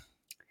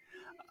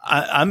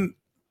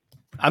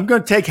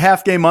going to take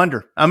half game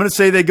under. I'm going to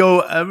say they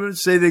go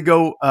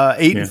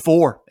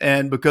 8-4.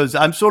 And because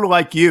I'm sort of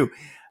like you,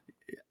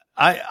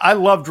 I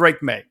love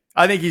Drake May.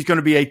 I think he's going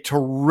to be a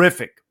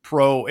terrific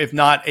pro, if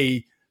not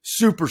a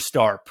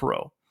superstar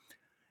pro.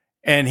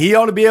 And he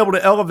ought to be able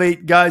to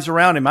elevate guys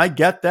around him. I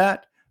get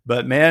that.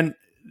 But, man,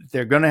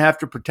 they're going to have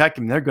to protect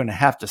him. They're going to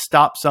have to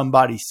stop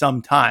somebody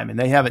sometime, and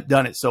they haven't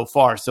done it so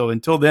far. So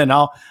until then,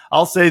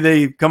 I'll say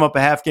they come up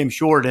a half game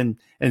short and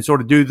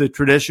sort of do the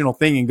traditional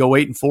thing and go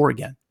 8-4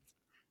 again.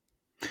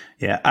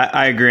 Yeah,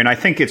 I agree. And I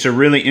think it's a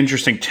really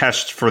interesting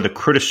test for the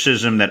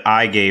criticism that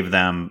I gave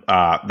them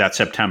that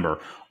September.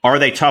 Are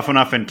they tough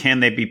enough, and can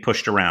they be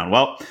pushed around?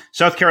 Well,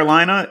 South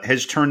Carolina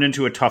has turned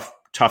into a tough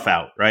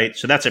out, right?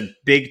 So that's a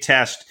big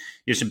test.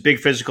 There's some big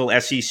physical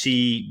SEC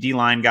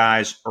D-line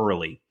guys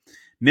early.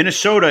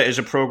 Minnesota is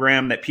a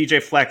program that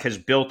PJ Fleck has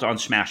built on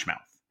smash mouth,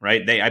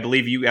 right? I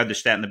believe you had the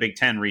stat in the Big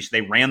Ten, Reese.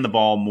 They ran the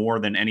ball more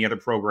than any other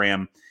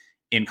program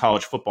in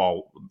college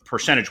football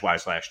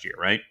percentage-wise last year,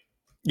 right?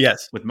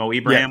 Yes. With Mo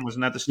Ibrahim,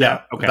 wasn't that the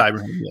stat? Yeah. Okay.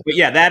 Ibrahim, yeah. But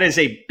yeah, that is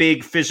a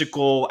big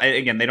physical.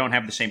 Again, they don't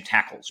have the same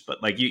tackles,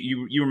 but like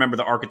you remember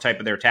the archetype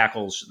of their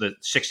tackles, the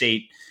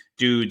 6'8"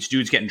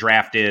 dudes getting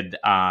drafted.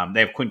 They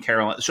have Quinn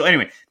Carroll. So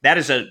anyway, that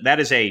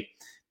is a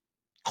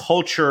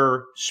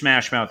culture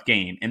smash mouth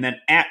game. And then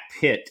at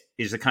Pitt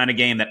is the kind of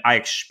game that I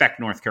expect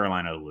North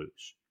Carolina to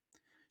lose.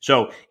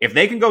 So if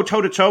they can go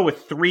toe-to-toe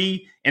with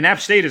three, and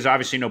App State is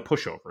obviously no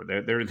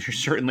pushover. They're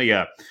certainly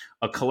a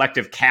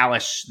collective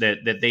callous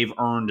that they've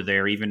earned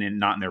there, even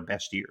not in their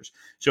best years.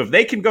 So if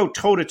they can go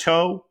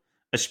toe-to-toe,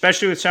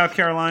 especially with South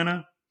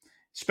Carolina,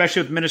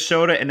 especially with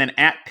Minnesota, and then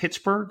at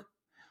Pittsburgh,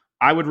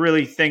 I would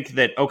really think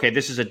that, okay,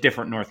 this is a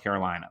different North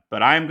Carolina.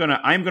 But I'm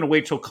gonna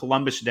wait till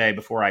Columbus Day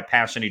before I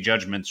pass any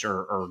judgments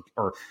or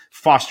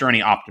foster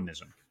any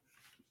optimism.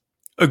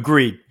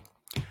 Agreed.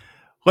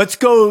 Let's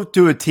go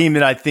to a team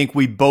that I think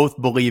we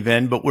both believe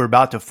in, but we're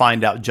about to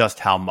find out just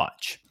how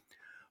much.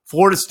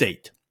 Florida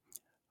State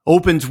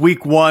opens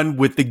week 1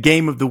 with the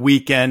game of the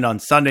weekend on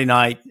Sunday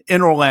night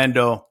in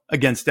Orlando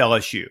against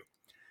LSU.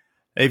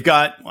 They've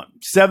got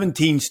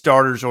 17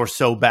 starters or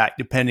so back,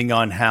 depending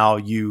on how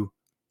you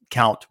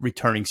count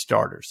returning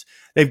starters.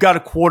 They've got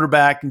a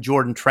quarterback in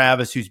Jordan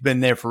Travis who's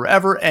been there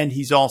forever, and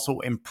he's also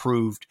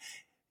improved,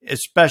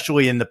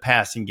 especially in the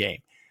passing game.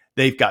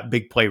 They've got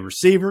big play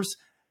receivers.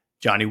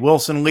 Johnny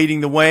Wilson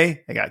leading the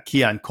way. They got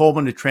Keon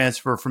Coleman to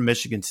transfer from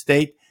Michigan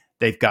State.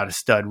 They've got a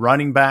stud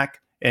running back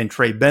and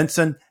Trey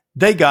Benson.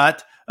 They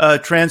got a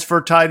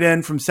transfer tight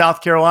end from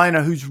South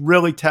Carolina who's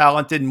really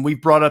talented, and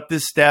we've brought up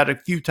this stat a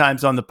few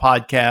times on the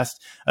podcast,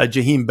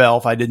 Jaheim Bell,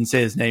 if I didn't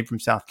say his name, from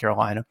South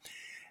Carolina.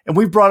 And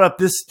we brought up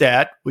this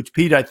stat, which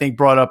Pete, I think,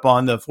 brought up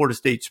on the Florida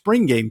State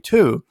spring game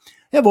too.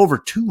 They have over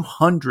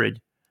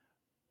 200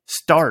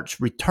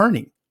 starts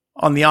returning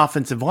on the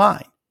offensive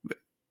line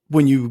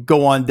when you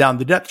go on down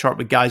the depth chart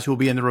with guys who will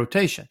be in the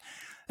rotation.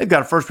 They've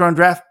got a first-round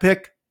draft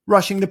pick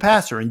rushing the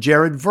passer in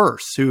Jared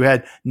Verse, who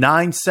had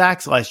 9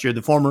 sacks last year,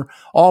 the former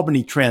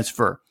Albany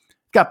transfer.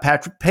 Got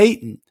Patrick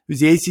Payton, who's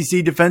the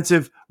ACC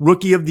Defensive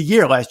Rookie of the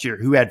Year last year,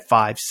 who had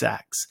 5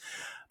 sacks.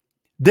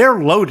 They're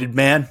loaded,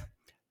 man.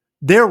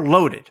 They're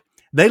loaded.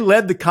 They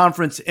led the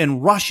conference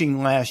in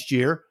rushing last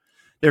year.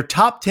 They're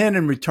top 10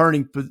 in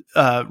returning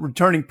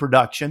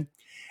production.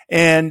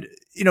 And,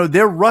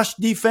 their rush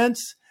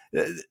defense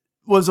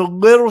was a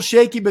little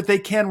shaky, but they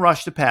can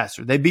rush the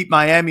passer. They beat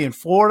Miami and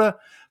Florida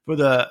for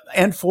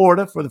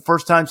the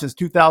first time since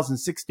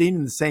 2016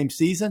 in the same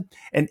season.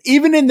 And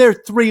even in their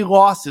 3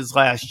 losses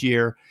last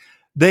year,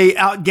 they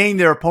outgained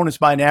their opponents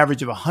by an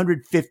average of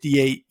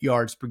 158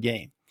 yards per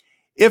game.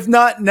 If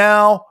not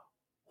now,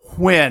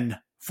 when,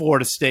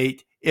 Florida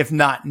State? If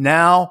not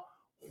now,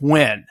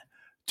 when?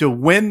 To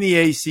win the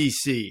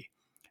ACC.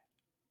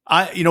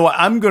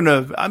 I'm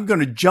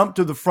gonna jump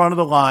to the front of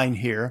the line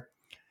here.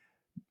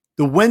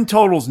 The win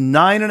total's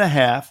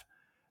 9.5.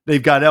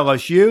 They've got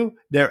LSU.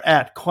 They're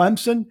at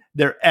Clemson.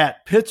 They're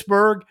at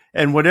Pittsburgh.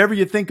 And whatever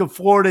you think of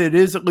Florida, it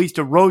is at least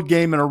a road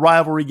game and a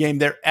rivalry game.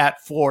 They're at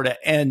Florida.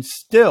 And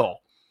still,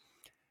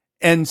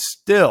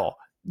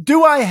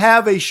 do I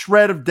have a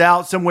shred of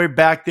doubt somewhere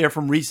back there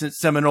from recent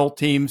Seminole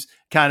teams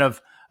kind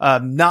of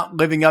not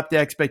living up to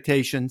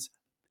expectations?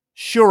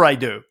 Sure I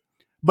do.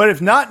 But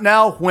if not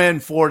now, when,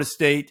 Florida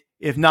State?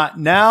 If not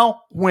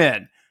now,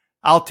 when?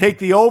 I'll take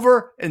the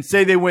over and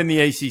say they win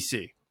the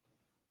ACC.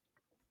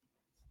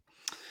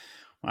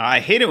 Well,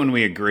 I hate it when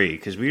we agree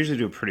because we usually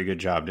do a pretty good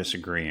job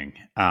disagreeing.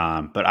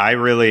 But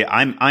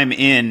I'm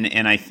in,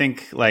 and I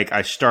think like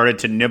I started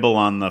to nibble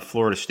on the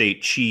Florida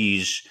State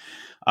cheese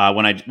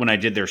when I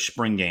did their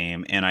spring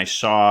game, and I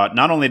saw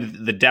not only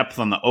the depth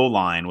on the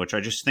O-line, which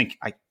I just think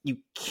you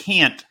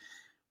can't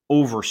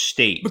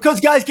overstate.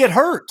 Because guys get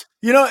hurt,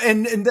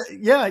 and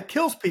it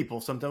kills people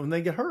sometimes when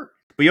they get hurt.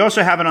 But you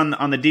also have it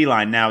on the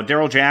D-line. Now,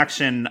 Darrell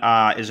Jackson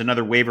is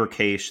another waiver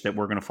case that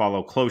we're going to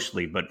follow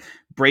closely. But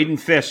Braden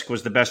Fisk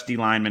was the best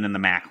D-lineman in the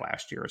MAC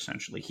last year,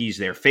 essentially. He's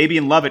there.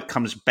 Fabian Lovett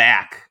comes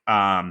back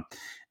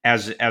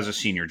as a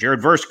senior.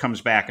 Jared Verse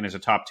comes back and is a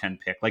top 10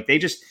 pick. Like they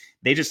just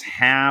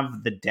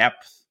have the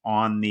depth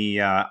on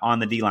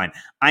the D-line.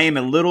 I am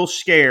a little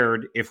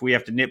scared if we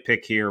have to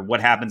nitpick here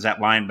what happens at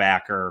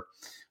linebacker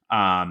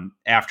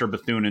after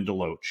Bethune and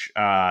Deloach.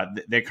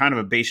 They're kind of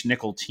a base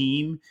nickel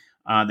team.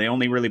 They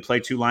only really play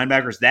two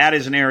linebackers. That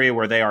is an area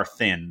where they are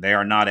thin. They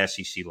are not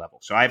SEC level.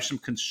 So I have some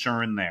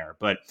concern there.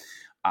 But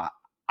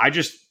I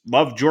just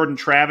love Jordan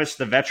Travis,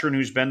 the veteran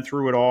who's been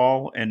through it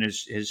all and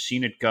has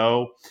seen it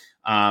go.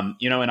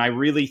 And I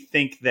really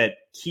think that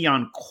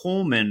Keon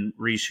Coleman,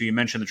 Reese, who you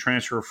mentioned, the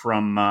transfer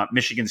from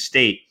Michigan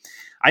State,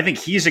 I think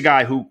he's a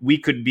guy who we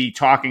could be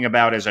talking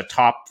about as a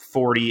top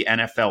 40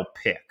 NFL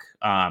pick.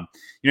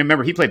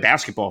 Remember, he played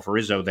basketball for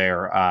Izzo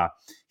there.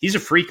 He's a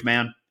freak,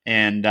 man.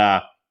 And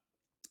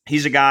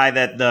he's a guy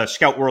that the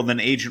scout world and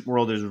agent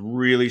world has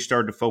really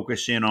started to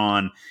focus in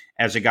on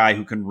as a guy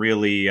who could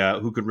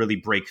really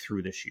break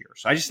through this year.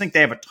 So I just think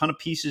they have a ton of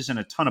pieces in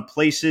a ton of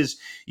places.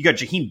 You got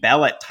Jaheim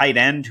Bell at tight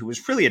end, who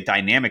was really a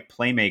dynamic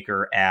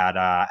playmaker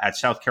at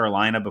South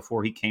Carolina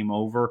before he came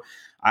over.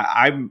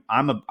 I'm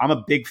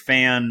a big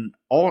fan,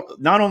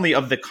 not only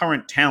of the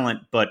current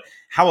talent, but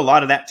how a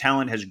lot of that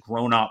talent has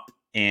grown up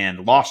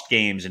and lost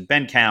games, and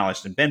Ben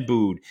Callis and Ben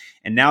Bood,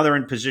 and now they're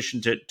in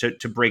position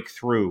to break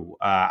through.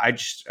 I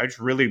just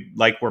really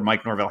like where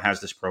Mike Norvell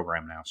has this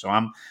program now. So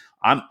I'm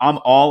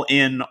all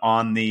in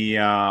on the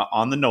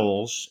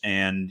Noles,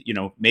 and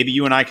maybe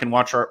you and I can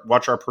watch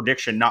our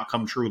prediction not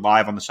come true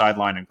live on the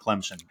sideline in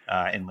Clemson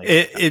in late.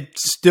 It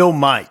still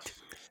might.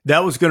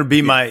 That was going to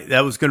be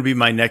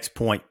my next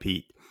point,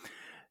 Pete.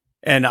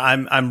 And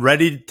I'm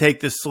ready to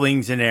take the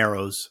slings and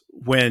arrows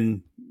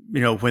when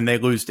they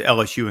lose to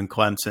LSU and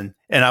Clemson.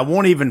 And I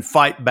won't even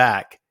fight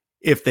back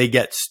if they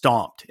get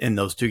stomped in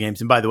those two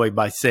games. And by the way,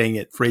 by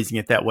phrasing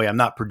it that way, I'm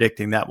not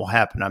predicting that will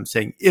happen. I'm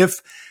saying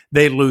if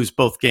they lose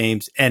both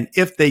games and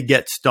if they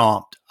get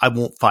stomped, I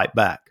won't fight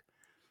back.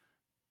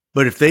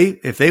 But if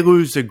they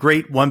lose a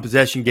great one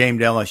possession game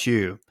to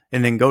LSU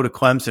and then go to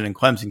Clemson and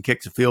Clemson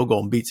kicks a field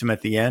goal and beats them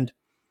at the end,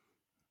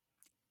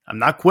 I'm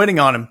not quitting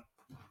on them.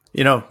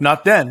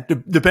 Not then,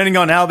 depending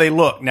on how they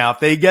look. Now, if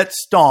they get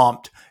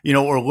stomped,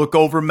 or look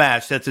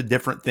overmatched, that's a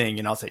different thing.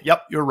 And I'll say,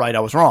 yep, you're right. I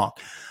was wrong.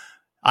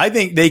 I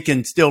think they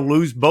can still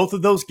lose both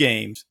of those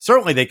games.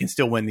 Certainly they can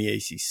still win the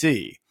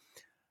ACC.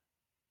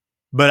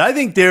 But I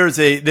think there's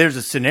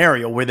a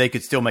scenario where they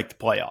could still make the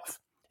playoff.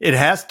 They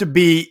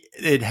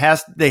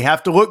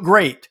have to look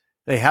great.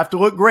 They have to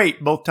look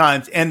great both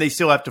times, and they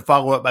still have to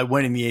follow up by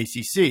winning the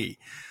ACC.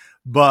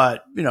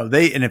 But,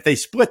 if they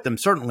split them,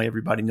 certainly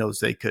everybody knows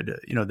they could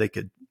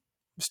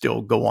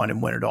still go on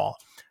and win it all.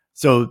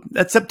 So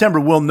that September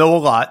we'll know a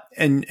lot,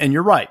 and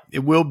you're right.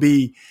 It will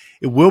be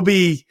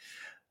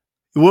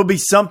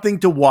something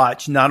to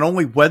watch, not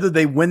only whether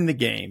they win the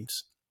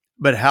games,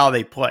 but how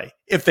they play.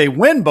 If they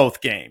win both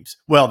games,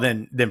 well,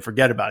 then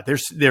forget about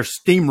it. They're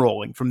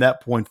steamrolling from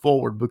that point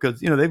forward because,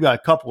 they've got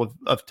a couple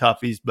of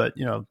toughies, but,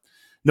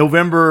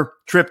 November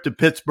trip to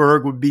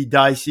Pittsburgh would be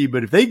dicey.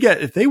 But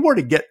if they were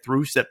to get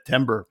through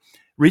September,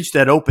 reach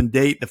that open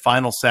date, the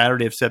final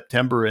Saturday of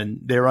September,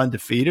 and they're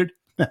undefeated,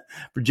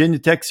 Virginia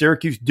Tech,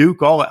 Syracuse,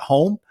 Duke, all at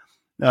home.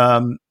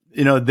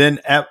 Then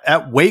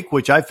at Wake,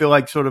 which I feel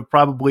like sort of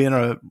probably in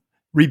a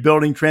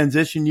rebuilding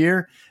transition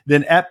year,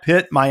 then at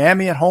Pitt,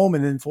 Miami at home,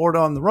 and then Florida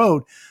on the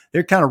road,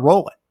 they're kind of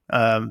rolling.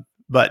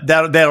 But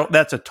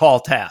that's a tall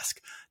task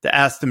to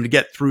ask them to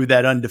get through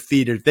that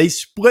undefeated. If they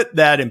split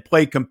that and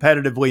play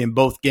competitively in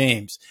both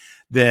games,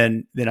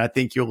 then I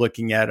think you're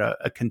looking at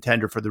a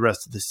contender for the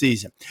rest of the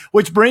season.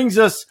 Which brings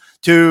us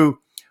to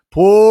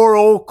poor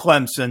old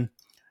Clemson.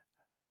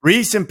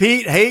 Reese and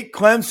Pete hate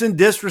Clemson,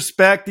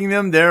 disrespecting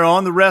them. They're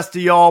on the rest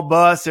of y'all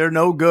bus. They're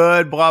no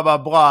good, blah, blah,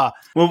 blah.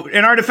 Well,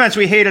 in our defense,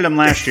 we hated them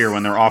last year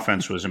when their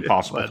offense was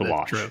impossible to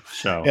watch. True.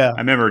 So yeah. I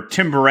remember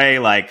Tim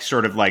Beret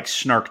sort of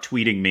snark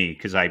tweeting me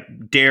because I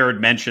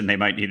dared mention they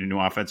might need a new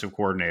offensive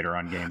coordinator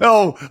on game.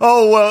 How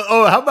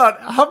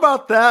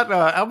about that?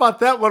 How about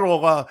that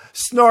little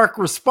snark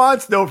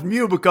response though from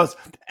you? Because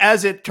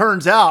as it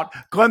turns out,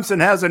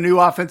 Clemson has a new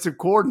offensive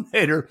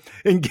coordinator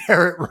in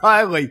Garrett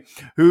Riley,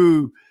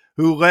 who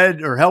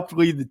led or helped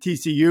lead the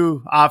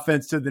TCU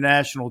offense to the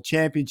national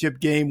championship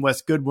game.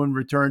 Wes Goodwin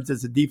returns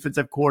as a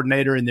defensive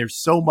coordinator, and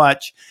there's so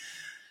much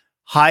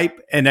hype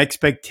and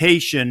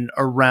expectation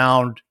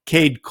around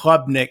Cade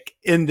Klubnik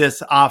in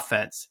this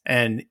offense.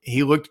 And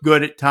he looked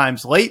good at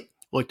times late,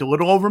 looked a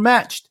little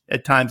overmatched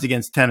at times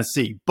against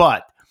Tennessee,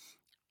 but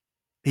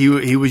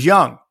he was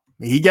young.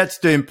 He gets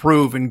to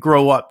improve and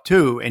grow up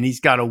too, and he's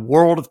got a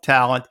world of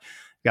talent.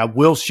 Got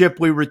Will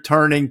Shipley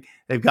returning.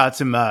 They've got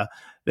some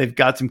They've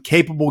got some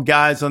capable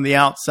guys on the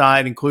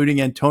outside,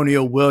 including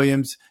Antonio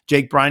Williams.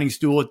 Jake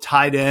Briningstool at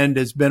tight end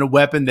has been a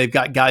weapon. They've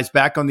got guys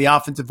back on the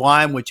offensive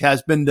line, which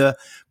has been the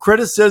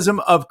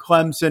criticism of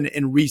Clemson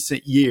in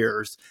recent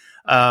years.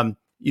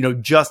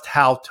 Just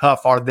how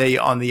tough are they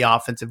on the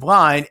offensive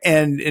line?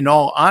 And in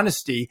all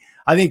honesty,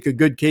 I think a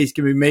good case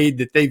can be made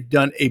that they've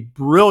done a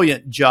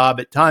brilliant job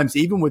at times,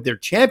 even with their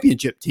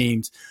championship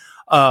teams,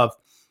 of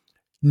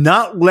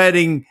not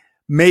letting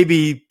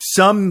maybe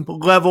some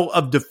level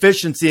of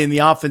deficiency in the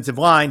offensive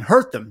line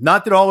hurt them.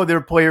 Not that all of their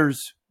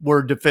players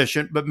were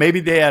deficient, but maybe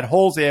they had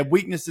holes, they had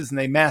weaknesses, and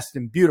they masked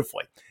them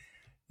beautifully.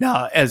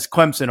 Now, as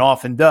Clemson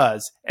often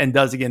does, and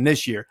does again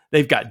this year,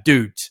 they've got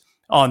dudes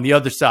on the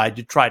other side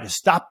to try to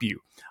stop you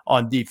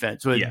on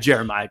defense with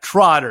Jeremiah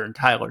Trotter and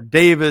Tyler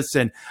Davis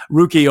and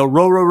Ruki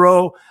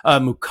Orororo,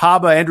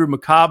 Andrew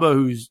Mukaba,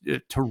 who's a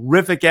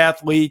terrific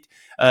athlete.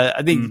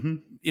 I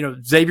think,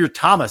 Xavier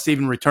Thomas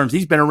even returns.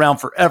 He's been around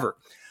forever.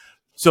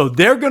 So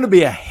they're going to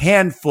be a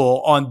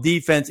handful on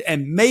defense,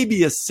 and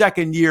maybe a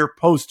second year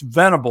post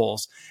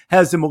Venables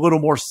has them a little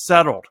more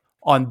settled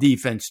on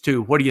defense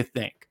too. What do you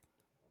think?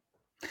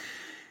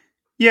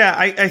 Yeah,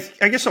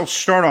 I guess I'll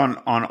start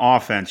on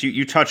offense.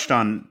 You touched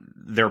on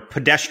their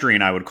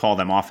pedestrian, I would call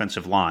them,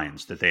 offensive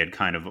lines that they had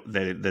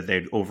that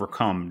they'd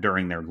overcome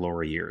during their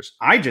glory years.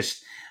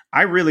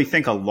 I really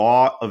think a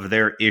lot of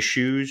their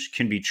issues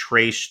can be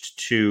traced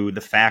to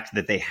the fact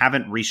that they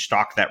haven't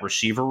restocked that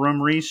receiver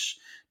room, Reese,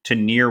 to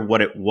near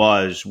what it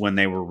was when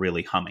they were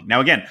really humming.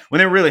 Now, again, when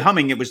they were really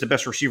humming, it was the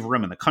best receiver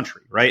room in the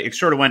country, right? It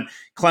sort of went,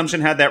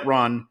 Clemson had that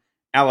run,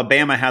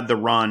 Alabama had the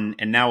run,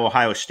 and now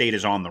Ohio State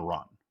is on the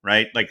run,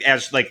 right?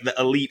 As the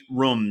elite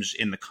rooms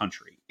in the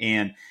country.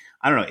 And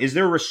I don't know, is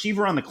there a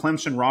receiver on the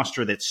Clemson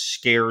roster that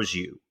scares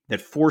you,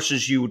 that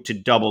forces you to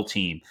double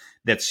team,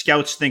 that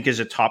scouts think is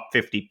a top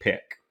 50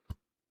 pick?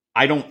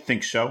 I don't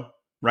think so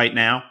right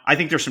now. I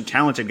think there's some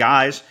talented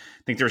guys.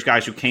 I think there's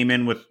guys who came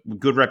in with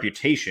good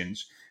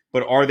reputations.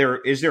 But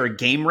is there a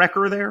game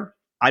wrecker there?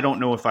 I don't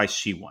know if I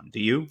see one. Do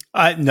you?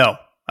 No,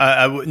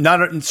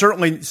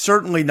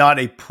 certainly not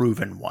a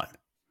proven one.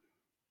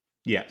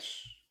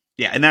 Yes,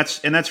 yeah, and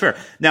that's fair.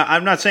 Now,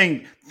 I'm not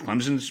saying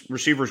Clemson's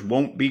receivers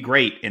won't be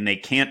great and they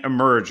can't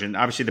emerge. And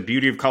obviously, the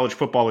beauty of college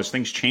football is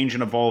things change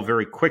and evolve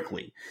very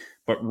quickly.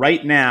 But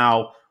right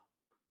now,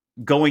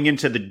 going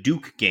into the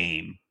Duke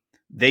game,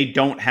 they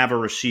don't have a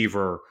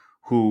receiver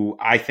who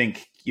I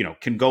think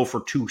can go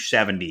for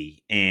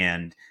 270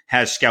 and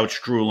has scouts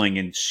drooling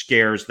and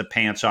scares the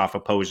pants off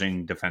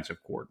opposing defensive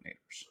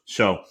coordinators.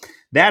 So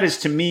that is,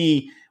 to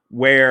me,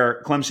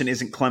 where Clemson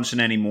isn't Clemson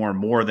anymore,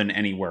 more than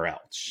anywhere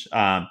else.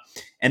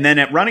 And then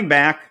at running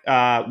back,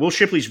 Will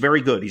Shipley's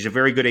very good. He's a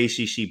very good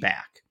ACC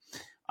back.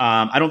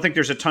 I don't think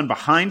there's a ton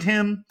behind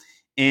him,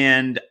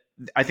 and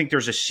I think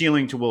there's a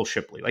ceiling to Will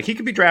Shipley. He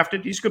could be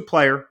drafted. He's a good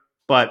player,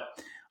 but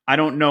I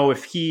don't know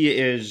if he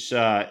is,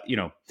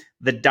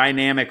 the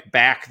dynamic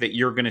back that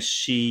you're going to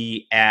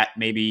see at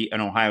maybe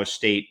an Ohio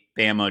State,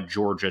 Bama,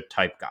 Georgia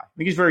type guy. I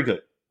think he's very good.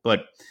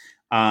 But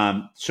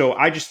so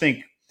I just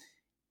think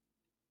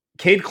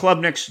Cade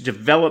Klubnik's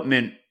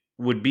development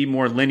would be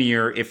more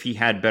linear if he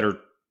had better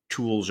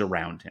tools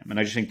around him. And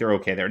I just think they're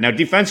okay there. Now,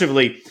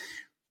 defensively,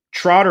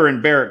 Trotter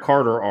and Barrett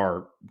Carter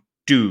are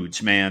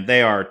dudes, man.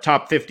 They are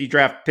top 50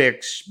 draft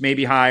picks,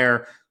 maybe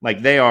higher.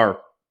 They are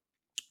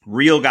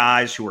real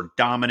guys who are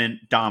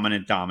dominant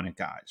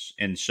guys.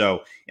 And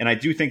I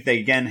do think they,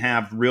 again,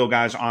 have real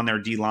guys on their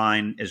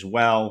D-line as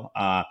well.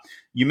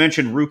 You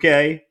mentioned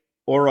Ruke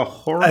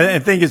Orahoro. I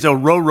think it's a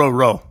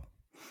row.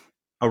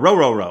 A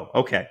row.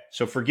 Okay.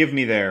 So forgive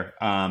me there.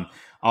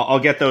 I'll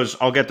get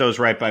those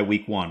right by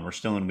week 1. We're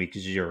still in week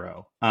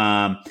 0.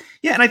 And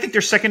I think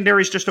their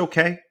secondary is just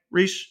okay,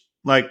 Reese.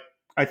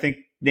 I think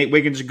Nate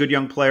Wiggins is a good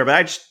young player,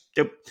 but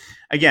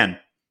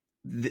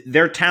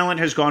their talent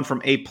has gone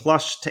from A+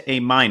 to A-,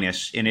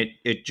 and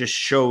it just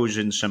shows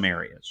in some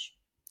areas.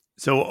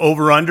 So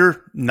over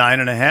under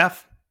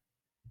 9.5,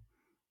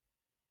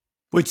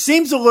 which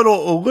seems a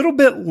little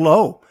bit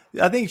low.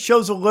 I think it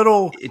shows a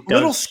little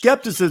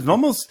skepticism.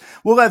 Almost,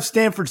 we'll have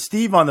Stanford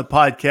Steve on the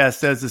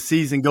podcast as the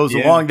season goes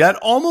along. That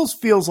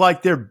almost feels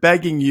like they're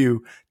begging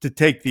you to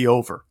take the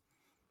over.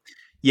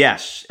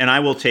 Yes, and I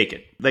will take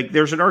it.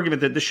 There's an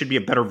argument that this should be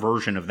a better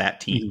version of that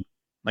team.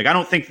 I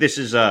don't think this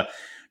is a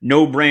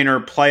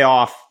no-brainer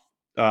playoff,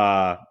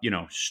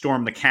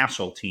 storm the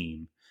castle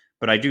team.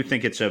 But I do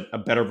think it's a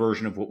better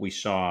version of what we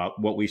saw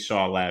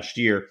last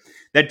year.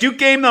 That Duke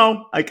game,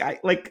 though,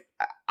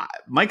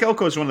 Mike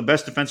Elko is one of the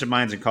best defensive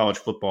minds in college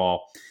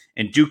football,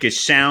 and Duke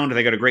is sound.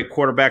 They got a great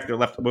quarterback. They're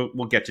left.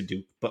 We'll get to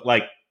Duke, but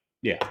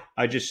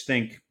I just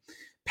think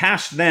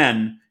past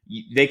then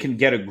they can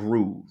get a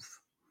groove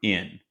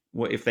in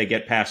if they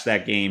get past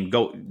that game.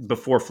 Go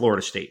before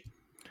Florida State.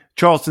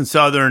 Charleston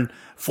Southern,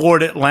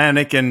 Florida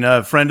Atlantic, and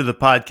a friend of the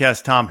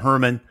podcast, Tom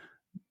Herman,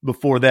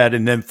 before that,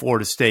 and then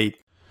Florida State.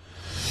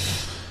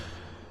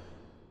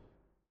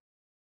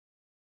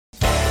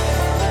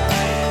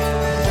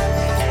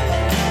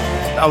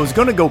 I was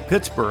going to go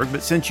Pittsburgh,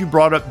 but since you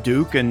brought up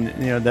Duke, and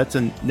that's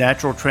a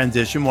natural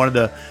transition, one of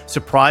the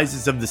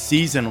surprises of the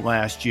season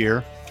last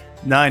year,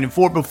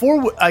 9-4.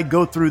 Before I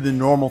go through the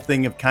normal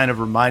thing of kind of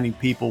reminding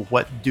people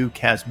what Duke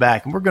has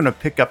back, and we're going to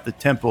pick up the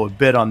tempo a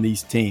bit on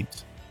these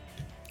teams.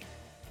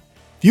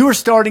 If you were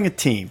starting a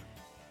team,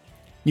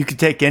 you could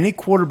take any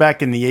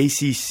quarterback in the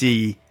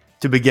ACC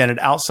to begin it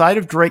outside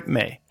of Drake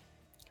May.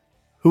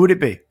 Who would it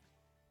be?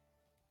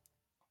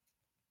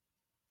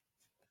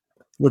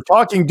 We're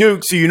talking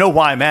Duke, so you know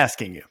why I'm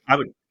asking you. I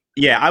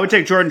would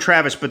take Jordan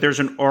Travis, but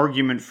there's an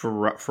argument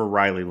for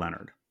Riley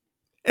Leonard.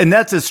 And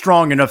that's a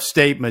strong enough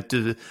statement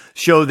to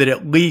show that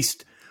at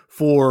least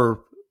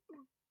for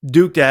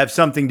Duke to have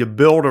something to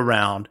build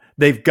around,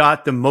 they've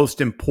got the most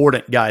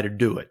important guy to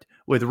do it.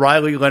 With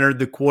Riley Leonard,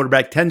 the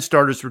quarterback, 10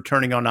 starters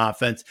returning on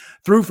offense,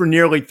 threw for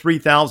nearly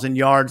 3,000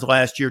 yards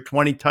last year,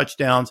 20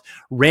 touchdowns,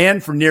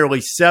 ran for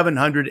nearly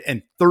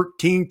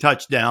 713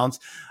 touchdowns.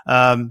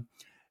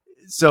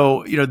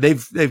 So,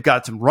 they've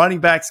got some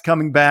running backs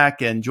coming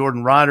back, and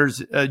Jordan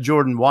Waters and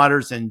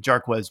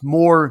Jarquez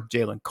Moore,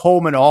 Jalen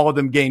Coleman, all of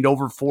them gained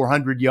over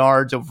 400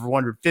 yards, over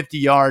 450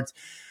 yards.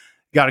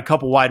 Got a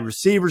couple wide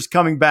receivers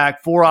coming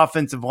back, 4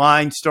 offensive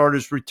line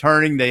starters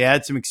returning. They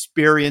had some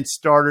experienced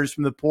starters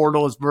from the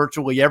portal, as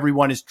virtually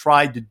everyone has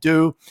tried to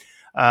do.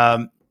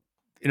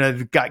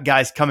 They've got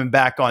guys coming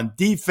back on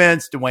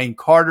defense, Dwayne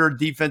Carter,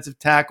 defensive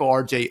tackle,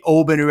 RJ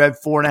Oben, who had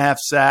 4.5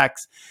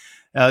 sacks.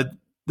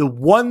 The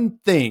one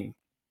thing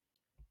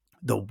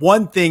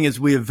as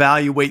we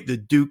evaluate the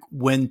Duke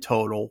win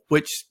total,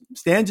 which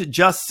stands at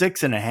just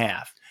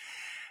 6.5,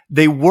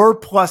 they were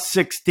plus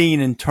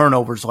 16 in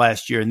turnovers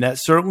last year, and that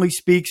certainly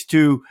speaks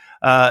to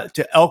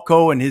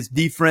Elko and his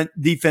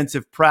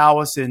defensive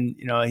prowess. And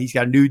he's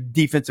got a new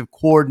defensive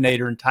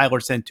coordinator in Tyler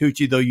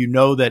Santucci,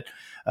 though that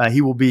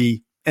he will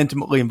be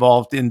intimately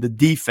involved in the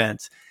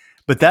defense.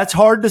 But that's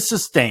hard to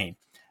sustain,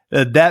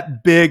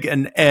 that big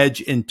an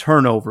edge in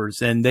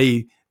turnovers, and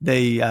they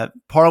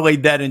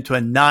parlayed that into a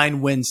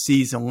 9-win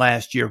season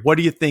last year. What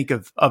do you think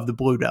of the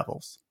Blue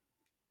Devils?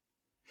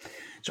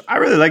 So I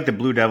really like the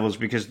Blue Devils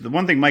because the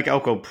one thing Mike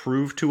Elko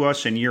proved to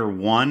us in year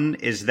one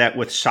is that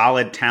with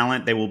solid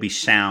talent, they will be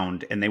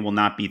sound and they will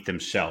not beat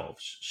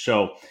themselves.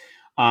 So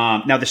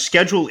now the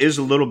schedule is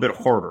a little bit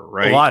harder,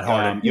 right? A lot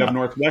harder. You have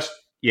Northwest.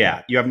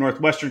 Yeah, you have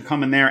Northwestern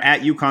coming there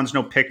at UConn's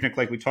no picnic,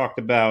 like we talked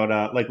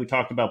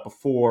about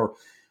before.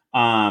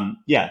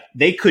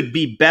 They could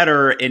be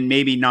better and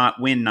maybe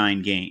not win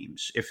 9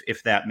 games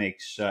if that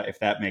makes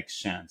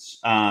sense.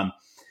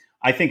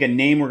 I think a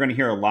name we're going to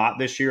hear a lot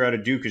this year out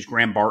of Duke is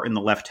Graham Barton,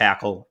 the left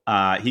tackle.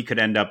 He could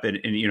end up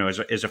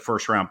as a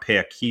first round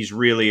pick. He's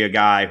really a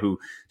guy who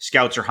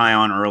scouts are high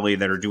on early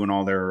that are doing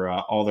all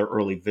their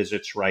early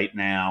visits right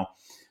now.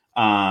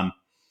 But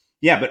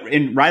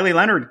in Riley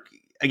Leonard,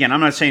 again, I'm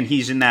not saying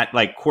he's in that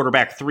like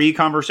quarterback 3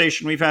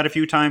 conversation we've had a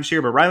few times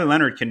here, but Riley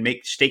Leonard can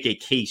stake a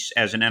case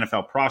as an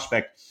NFL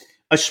prospect,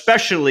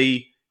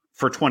 especially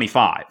for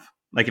 25.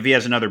 Like if he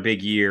has another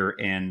big year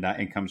and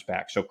comes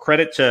back. So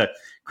credit to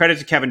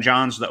Kevin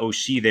Johns, the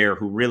OC there,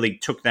 who really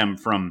took them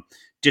from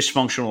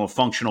dysfunctional to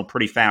functional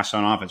pretty fast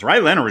on offense.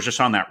 Riley Leonard was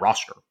just on that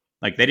roster.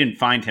 Like they didn't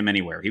find him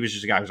anywhere. He was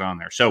just a guy who was on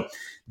there. So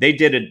they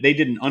did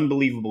an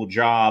unbelievable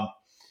job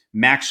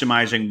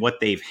maximizing what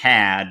they've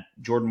had.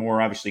 Jordan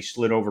Moore obviously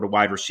slid over to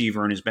wide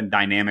receiver and has been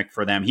dynamic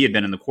for them. He had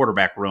been in the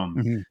quarterback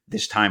room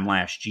this time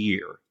last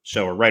year.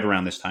 Or right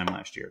around this time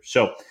last year.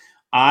 So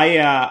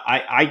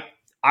I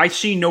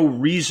see no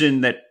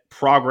reason that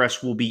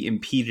progress will be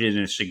impeded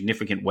in a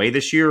significant way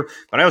this year,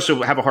 but I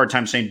also have a hard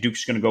time saying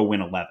Duke's going to go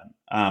win 11.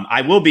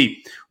 I will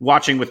be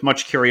watching with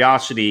much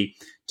curiosity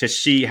to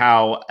see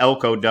how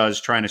Elko does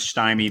trying to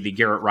stymie the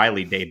Garrett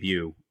Riley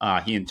debut.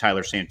 He and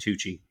Tyler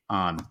Santucci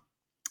on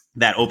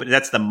that open.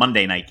 That's the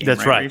Monday night game.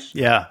 That's right.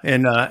 Yeah.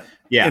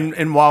 And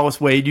in Wallace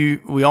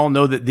Wade, we all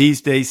know that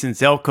these days,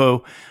 since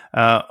Elko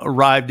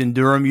arrived in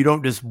Durham, you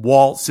don't just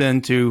waltz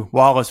into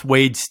Wallace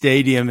Wade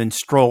Stadium and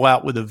stroll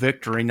out with a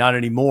victory. Not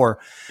anymore.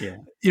 Yeah.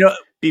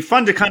 Be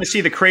fun to kind of see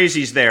the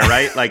crazies there,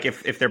 right? Like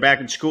if they're back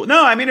in school.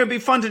 No, I mean, it'd be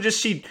fun to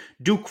just see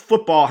Duke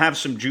football have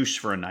some juice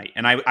for a night.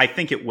 And I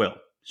think it will.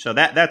 So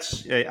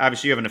that's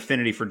obviously you have an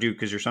affinity for Duke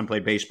because your son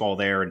played baseball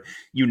there and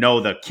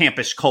the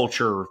campus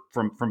culture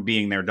from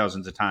being there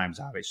dozens of times,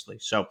 obviously.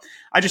 So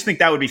I just think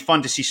that would be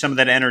fun to see some of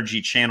that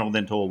energy channeled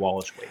into a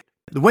Wallace Wade.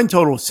 The win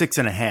total is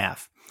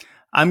 6.5.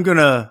 I'm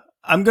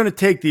gonna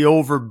take the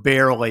over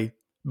barely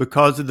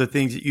because of the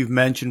things that you've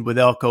mentioned with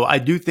Elko. I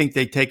do think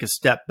they take a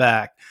step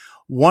back.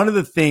 One of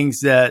the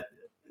things that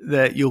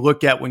you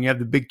look at when you have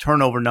the big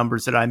turnover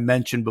numbers that I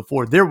mentioned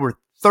before, there were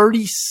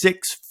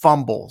 36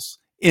 fumbles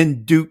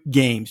in Duke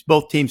games,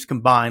 both teams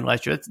combined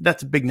last year.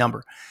 That's a big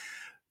number.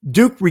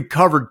 Duke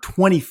recovered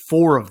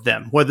 24 of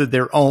them, whether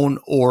their own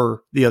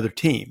or the other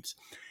teams.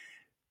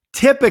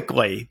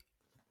 Typically,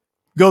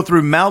 go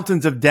through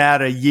mountains of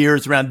data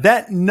years around.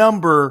 That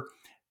number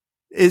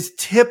is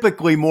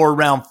typically more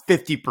around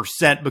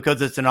 50%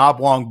 because it's an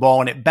oblong ball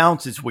and it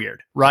bounces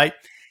weird, right?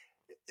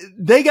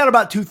 They got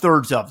about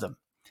 2/3 of them.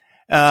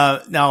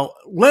 Now,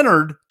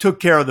 Leonard took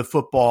care of the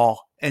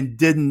football and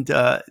didn't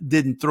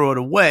throw it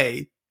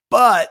away.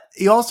 But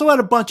he also had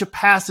a bunch of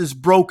passes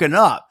broken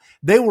up.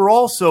 They were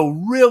also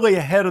really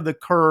ahead of the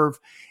curve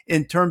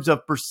in terms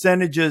of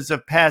percentages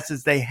of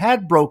passes they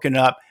had broken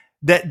up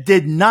that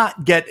did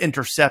not get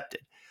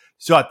intercepted.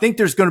 So I think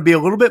there's going to be a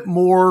little bit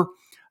more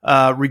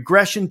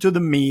regression to the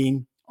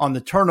mean on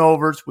the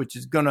turnovers, which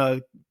is going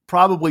to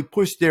probably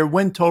push their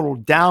win total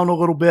down a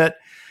little bit.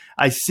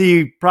 I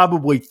see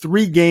probably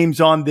 3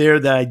 games on there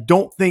that I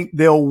don't think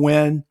they'll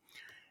win,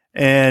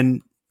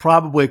 and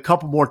probably a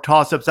couple more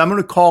toss-ups. I'm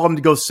going to call them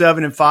to go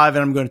 7-5, and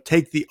I'm going to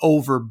take the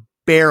over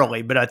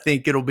barely, but I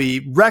think it'll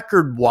be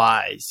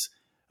record-wise,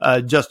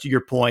 just to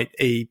your point,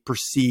 a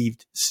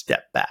perceived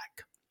step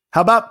back.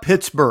 How about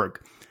Pittsburgh?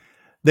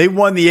 They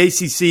won the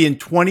ACC in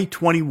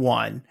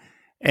 2021,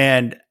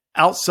 and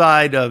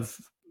outside of,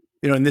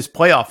 in this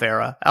playoff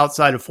era,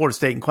 outside of Florida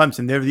State and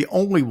Clemson, they're the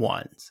only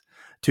ones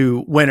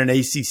to win an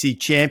ACC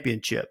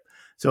championship.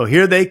 So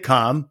here they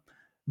come,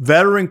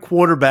 veteran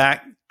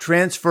quarterback,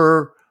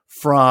 transfer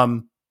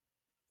from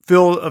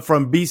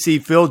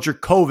BC, Phil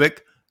Jurkovec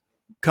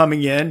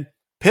coming in,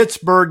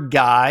 Pittsburgh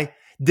guy,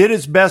 did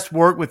his best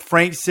work with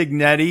Frank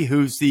Signetti,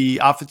 who's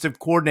the offensive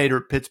coordinator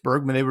at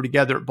Pittsburgh when they were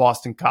together at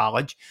Boston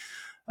College.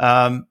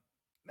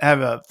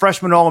 Have a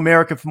freshman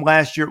All-American from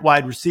last year at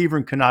wide receiver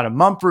in Kanata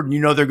Mumford,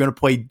 and they're going to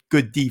play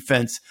good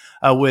defense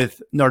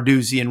with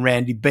Narduzzi and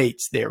Randy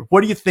Bates there.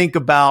 What do you think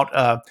about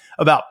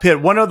Pitt?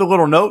 One other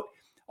little note,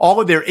 all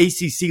of their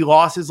ACC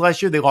losses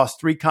last year, they lost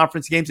 3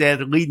 conference games. They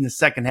had a lead in the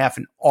second half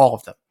in all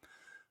of them.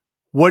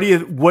 What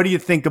do you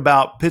think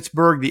about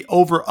Pittsburgh? The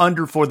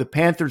over-under for the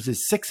Panthers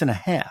is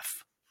 6.5.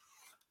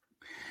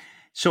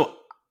 So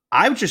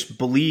I just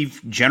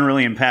believe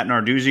generally in Pat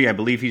Narduzzi. I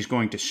believe he's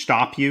going to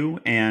stop you.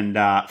 And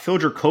Phil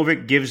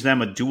Jurkovec gives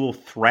them a dual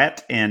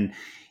threat, and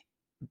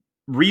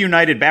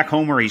reunited back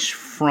home where he's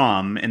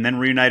from, and then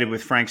reunited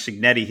with Frank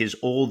Signetti, his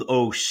old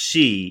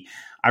OC.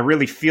 I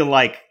really feel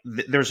like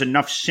there's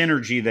enough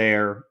synergy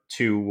there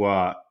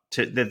to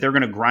that they're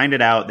going to grind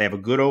it out. They have a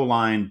good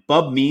O-line.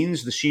 Bub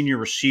Means, the senior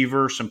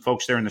receiver, some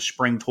folks there in the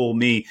spring told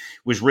me,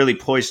 was really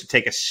poised to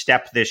take a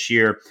step this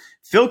year.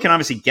 Phil can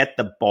obviously get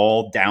the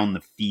ball down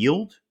the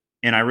field,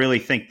 and I really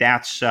think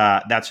that's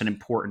an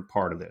important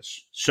part of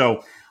this.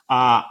 So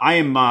I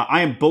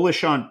am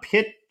bullish on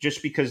Pitt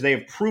just because they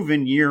have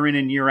proven year in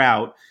and year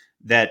out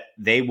that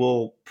they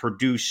will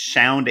produce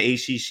sound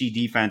ACC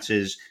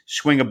defenses,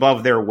 swing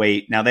above their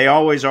weight. Now they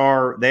always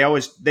are.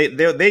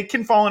 They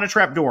can fall in a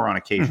trap door on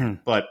occasion,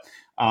 but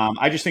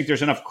I just think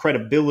there's enough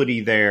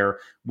credibility there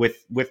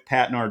with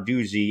Pat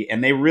Narduzzi,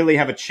 and they really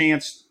have a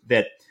chance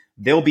that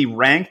they'll be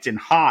ranked and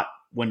hot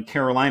when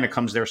Carolina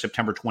comes there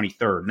September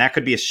 23rd. And that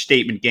could be a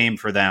statement game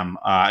for them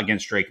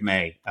against Drake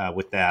May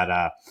with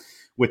that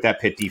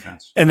Pitt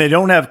defense. And they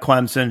don't have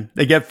Clemson.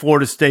 They get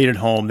Florida State at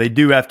home. They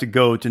do have to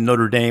go to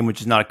Notre Dame,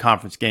 which is not a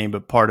conference game,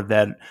 but part of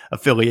that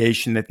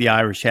affiliation that the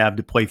Irish have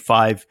to play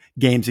 5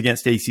 games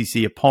against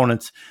ACC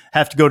opponents.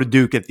 Have to go to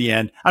Duke at the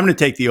end. I'm going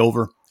to take the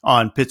over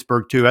on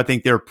Pittsburgh too. I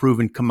think they're a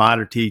proven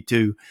commodity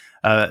to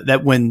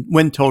that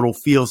win total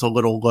feels a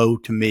little low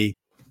to me.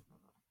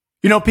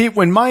 Pete,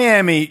 when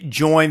Miami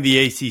joined the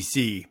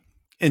ACC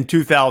in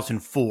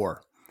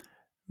 2004,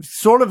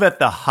 sort of at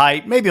the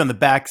height, maybe on the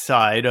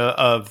backside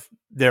of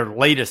their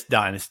latest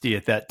dynasty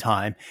at that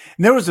time,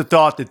 and there was a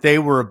thought that they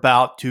were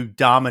about to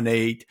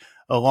dominate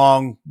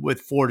along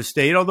with Florida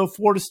State, although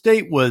Florida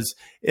State was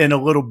in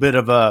a little bit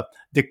of a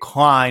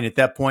decline at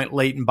that point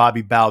late in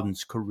Bobby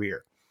Bowden's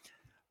career.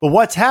 But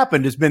what's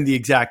happened has been the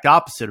exact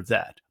opposite of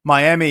that.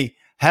 Miami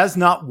has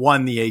not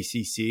won the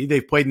ACC.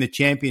 They've played in the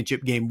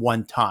championship game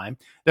one time.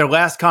 Their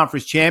last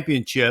conference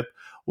championship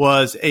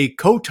was a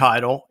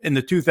co-title in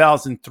the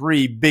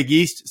 2003 Big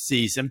East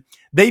season.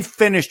 They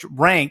finished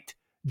ranked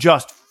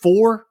just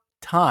 4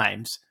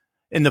 times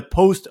in the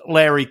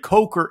post-Larry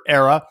Coker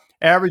era,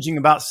 averaging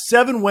about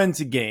 7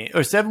 wins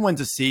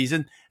a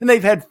season. And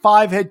they've had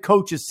 5 head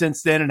coaches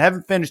since then and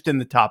haven't finished in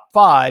the top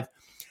 5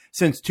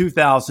 since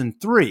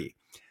 2003.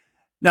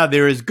 Now,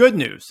 there is good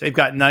news. They've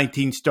got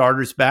 19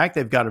 starters back.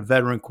 They've got a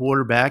veteran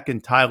quarterback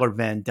in Tyler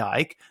Van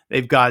Dyke.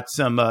 They've got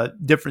some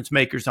difference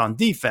makers on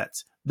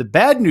defense. The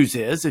bad news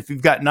is if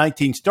you've got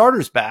 19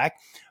 starters back,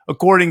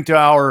 according to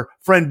our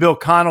friend Bill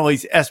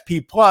Connolly's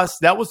SP+,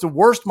 that was the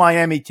worst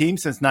Miami team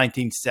since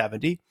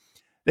 1970.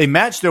 They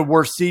matched their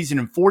worst season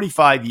in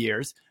 45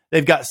 years.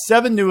 They've got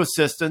 7 new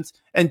assistants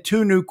and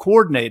 2 new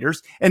coordinators.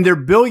 And their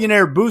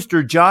billionaire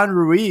booster, John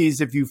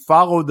Ruiz, if you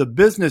follow the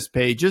business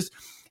pages,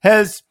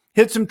 has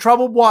hit some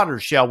troubled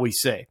waters, shall we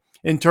say,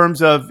 in terms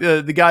of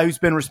the guy who's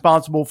been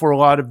responsible for a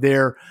lot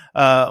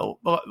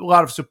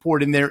of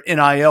support in their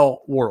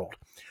NIL world.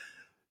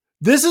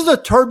 This is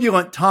a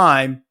turbulent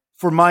time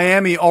for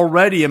Miami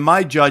already, in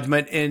my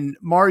judgment, in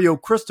Mario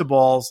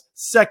Cristobal's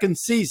second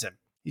season.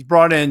 He's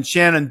brought in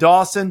Shannon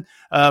Dawson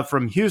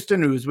from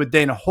Houston, who was with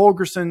Dana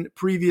Holgorsen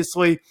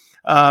previously.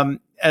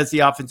 as the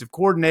offensive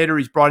coordinator.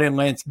 He's brought in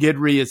Lance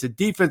Guidry as a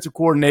defensive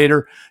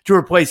coordinator to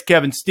replace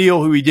Kevin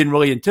Steele, who he didn't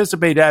really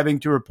anticipate having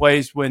to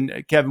replace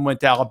when Kevin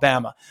went to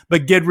Alabama.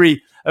 But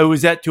Guidry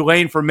was at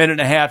Tulane for a minute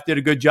and a half, did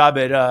a good job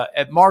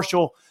at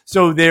Marshall.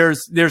 So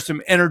there's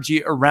some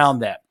energy around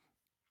that.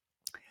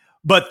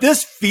 But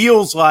this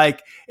feels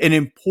like an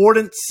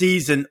important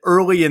season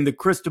early in the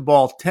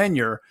Cristobal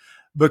tenure,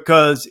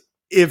 because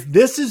if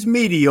this is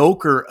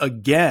mediocre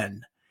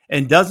again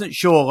and doesn't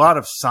show a lot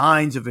of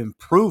signs of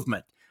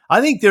improvement, I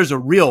think there's a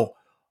real,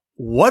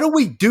 what do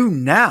we do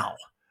now,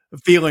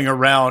 feeling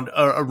around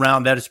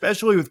that,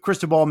 especially with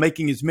Cristobal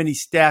making as many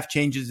staff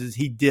changes as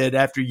he did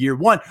after year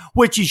one,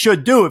 which he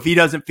should do if he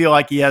doesn't feel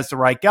like he has the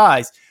right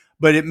guys.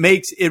 But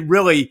it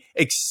really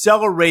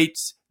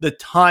accelerates the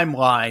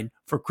timeline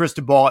for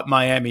Cristobal at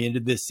Miami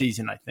into this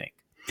season, I think.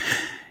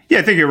 Yeah,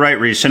 I think you're right,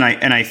 Reese. And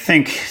I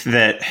think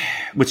that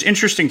what's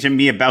interesting to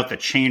me about the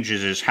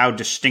changes is how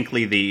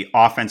distinctly the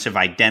offensive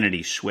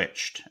identity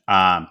switched.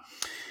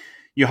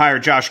 You hire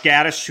Josh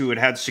Gaddis, who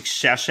had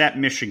success at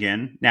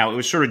Michigan. Now, it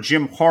was sort of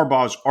Jim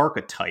Harbaugh's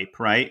archetype,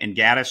 right? And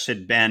Gaddis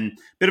had been a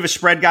bit of a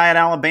spread guy at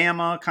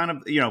Alabama, kind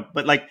of,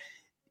 but like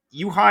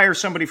you hire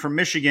somebody from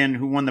Michigan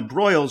who won the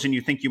Broyles and you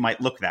think you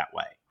might look that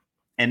way.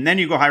 And then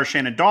you go hire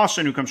Shannon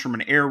Dawson, who comes from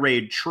an air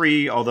raid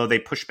tree, although they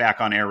push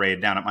back on air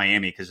raid down at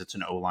Miami because it's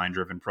an O-line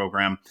driven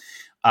program.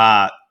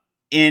 And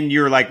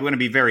you're like going to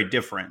be very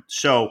different.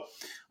 So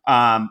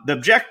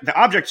the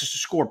object is to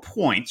score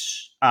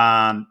points.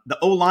 The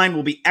O-line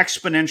will be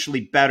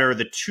exponentially better.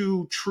 The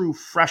two true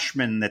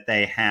freshmen that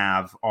they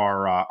have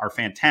are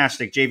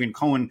fantastic. Javion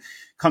Cohen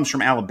comes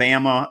from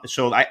Alabama.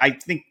 So I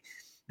think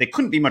they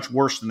couldn't be much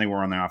worse than they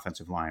were on the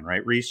offensive line,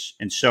 right, Reese?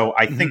 And so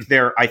I think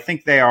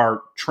they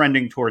are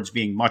trending towards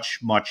being much,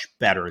 much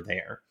better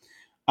there.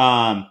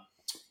 And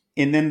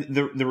then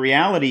the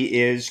reality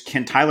is,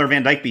 can Tyler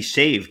Van Dyke be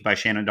saved by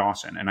Shannon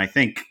Dawson? And I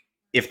think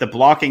if the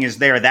blocking is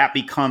there, that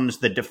becomes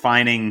the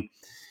defining,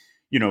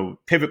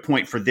 pivot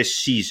point for this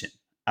season.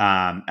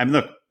 I mean,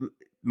 look,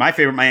 my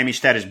favorite Miami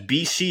stat is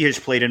BC has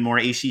played in more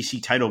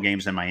ACC title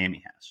games than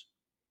Miami has.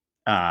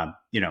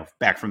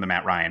 Back from the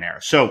Matt Ryan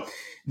era. So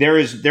there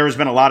has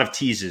been a lot of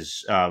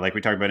teases, like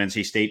we talked about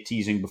NC State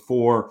teasing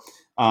before.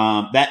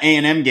 That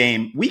A&M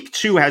game, week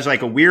 2 has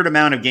like a weird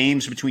amount of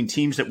games between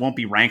teams that won't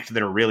be ranked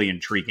that are really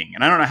intriguing.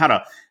 And I don't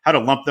know how to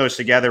lump those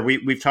together.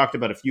 We've talked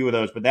about a few of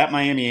those, but that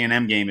Miami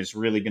A&M game is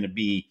really going to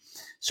be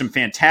some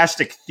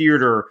fantastic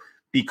theater,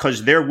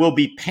 because there will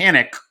be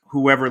panic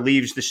whoever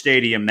leaves the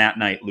stadium that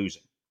night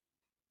losing.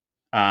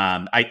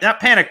 Not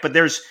panic, but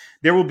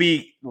there will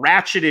be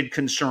ratcheted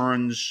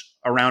concerns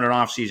around an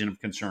offseason of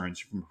concerns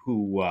from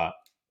who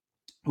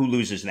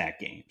loses that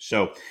game.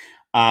 So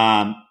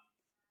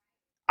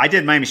I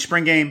did Miami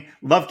spring game.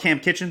 Love Cam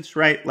Kitchens,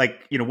 right?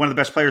 Like, one of the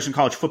best players in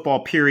college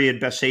football,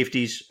 period, best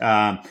safeties.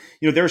 There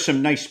are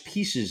some nice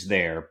pieces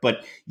there,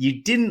 but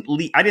I didn't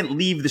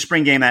leave the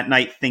spring game that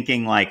night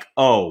thinking like,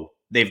 oh,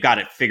 they've got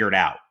it figured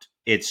out.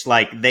 It's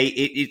like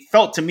it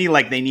felt to me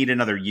like they need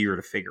another year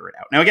to figure it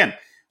out. Now, again, a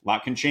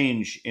lot can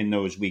change in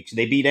those weeks.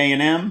 They beat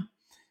A&M, and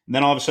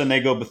then all of a sudden they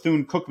go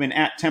Bethune-Cookman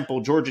at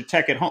Temple, Georgia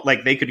Tech at home.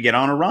 Like, they could get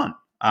on a run.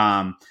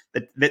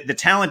 The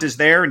talent is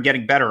there and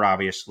getting better,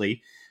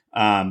 obviously.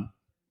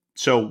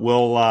 So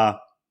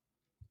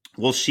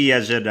we'll see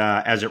as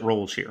it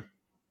rolls here.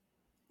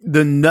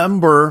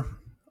 The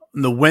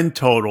win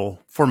total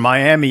for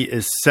Miami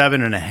is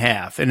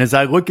 7.5. And as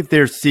I look at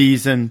their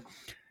season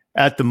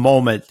at the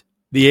moment,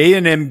 the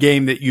A&M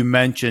game that you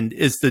mentioned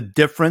is the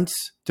difference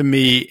to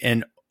me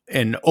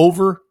in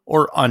over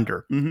or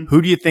under. Mm-hmm.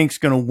 Who do you think is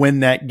going to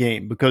win that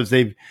game? Because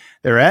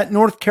they're at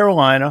North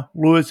Carolina,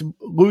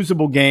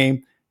 losable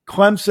game.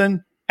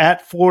 Clemson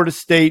at Florida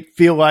State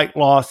feel like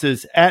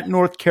losses. At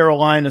North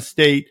Carolina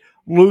State,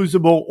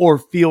 losable or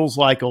feels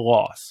like a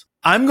loss.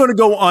 I'm going to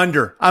go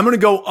under. I'm going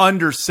to go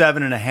under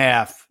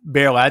 7.5.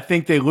 Barely. I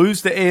think they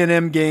lose the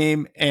A&M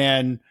game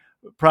and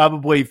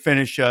probably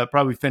finish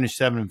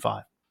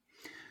 7-5.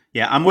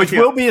 Yeah, I'm with you.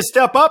 Which will be a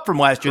step up from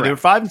last year.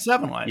 Correct. They were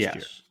 5-7 last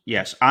year.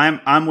 Yes,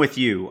 I'm with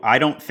you. I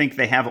don't think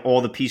they have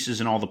all the pieces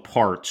and all the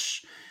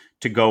parts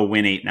to go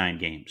win 8-9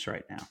 games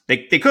right now.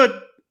 They could,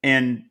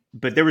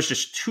 but there was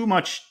just too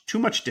much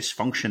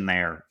dysfunction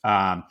there.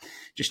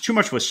 Just too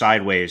much was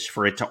sideways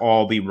for it to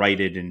all be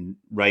righted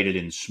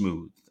and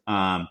smooth.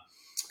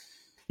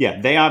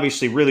 They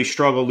obviously really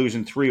struggled,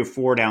 losing 3 or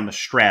 4 down the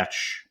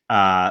stretch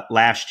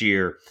last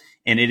year.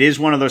 And it is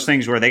one of those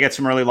things where they get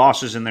some early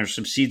losses and there's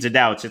some seeds of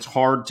doubts. It's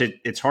hard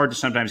to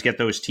sometimes get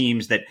those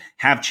teams that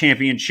have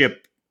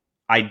championship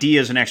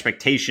ideas and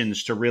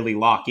expectations to really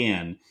lock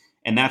in.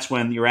 And that's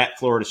when you're at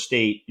Florida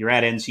State, you're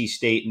at NC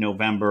State in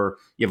November.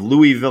 You have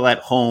Louisville at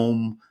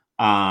home,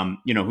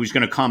 who's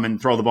going to come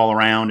and throw the ball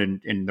around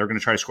and they're going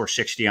to try to score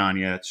 60 on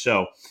you.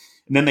 So,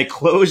 and then they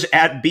close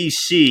at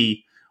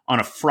BC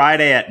on a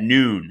Friday at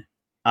noon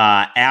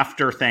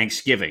after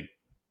Thanksgiving.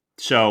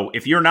 So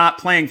if you're not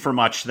playing for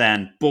much,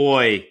 then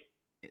boy,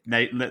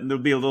 there'll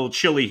be a little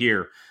chilly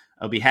here.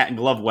 It'll be hat and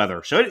glove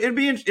weather. So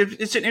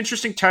it's an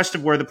interesting test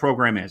of where the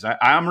program is.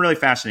 I'm really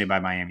fascinated by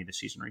Miami this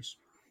season, Reese.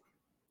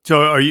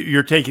 So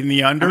you're taking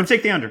the under? I'm going to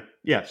take the under.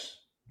 Yes.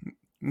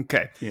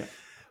 Okay. Yeah.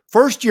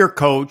 First-year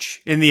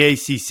coach in the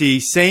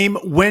ACC, same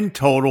win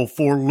total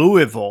for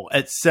Louisville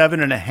at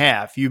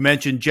 7.5. You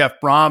mentioned Jeff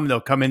Brom.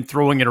 They'll come in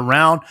throwing it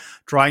around,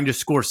 trying to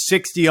score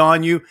 60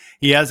 on you.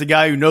 He has a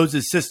guy who knows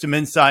his system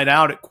inside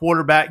out at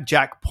quarterback,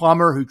 Jack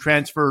Plummer, who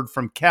transferred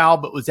from Cal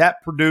but was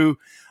at Purdue.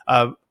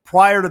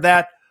 Prior to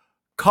that,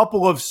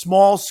 couple of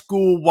small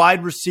school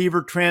wide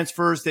receiver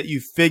transfers that you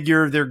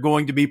figure they're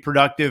going to be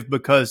productive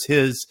because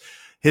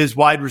his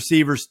wide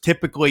receivers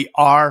typically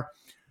are.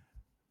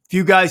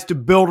 Few guys to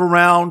build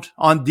around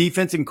on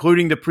defense,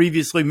 including the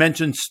previously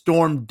mentioned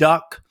Storm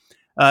Duck.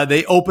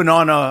 They open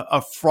on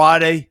a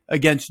Friday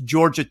against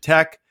Georgia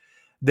Tech.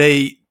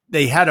 They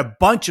had a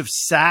bunch of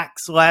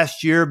sacks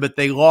last year, but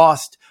they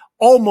lost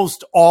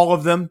almost all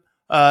of them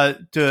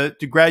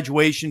to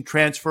graduation,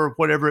 transfer,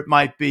 whatever it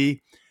might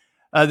be.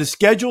 The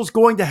schedule is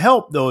going to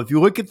help, though. If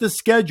you look at the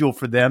schedule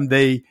for them,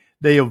 they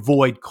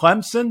avoid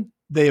Clemson.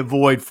 They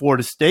avoid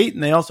Florida State,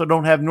 and they also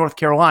don't have North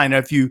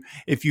Carolina.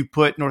 If you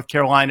put North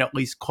Carolina at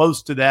least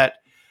close to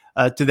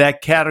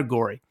that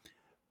category,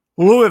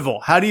 Louisville.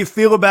 How do you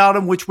feel about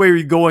them? Which way are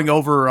you going,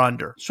 over or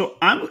under? So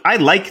I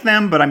like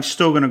them, but I'm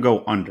still going to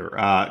go under.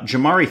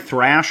 Jamari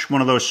Thrash,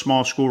 one of those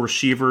small school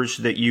receivers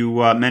that you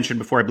mentioned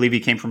before, I believe he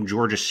came from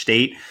Georgia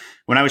State.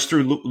 When I was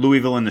through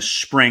Louisville in the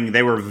spring,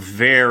 they were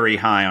very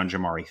high on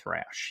Jamari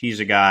Thrash. He's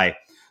a guy.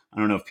 I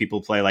don't know if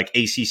people play like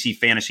ACC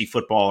fantasy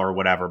football or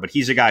whatever, but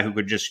he's a guy who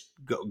could just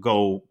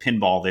go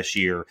pinball this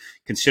year,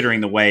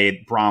 considering the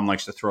way Brom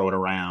likes to throw it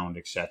around,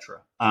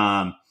 etc.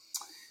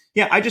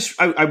 Yeah,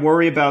 I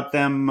worry about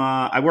them.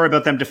 I worry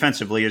about them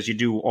defensively, as you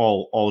do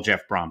all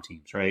Jeff Brom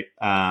teams, right?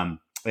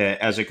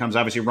 As it comes,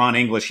 obviously, Ron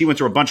English, he went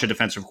through a bunch of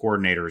defensive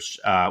coordinators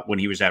when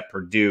he was at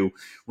Purdue.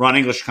 Ron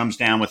English comes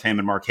down with him,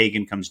 and Mark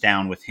Hagan comes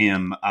down with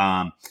him.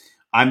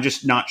 I'm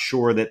just not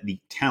sure that the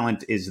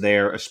talent is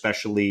there,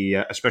 especially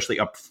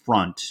up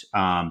front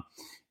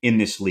in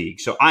this league.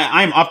 So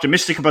I'm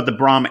optimistic about the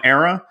Brom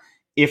era.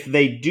 If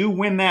they do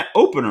win that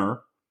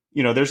opener,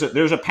 there's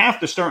a path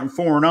to starting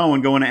 4-0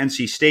 and going to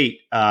NC State,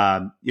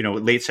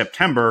 late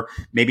September,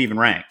 maybe even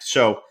ranked.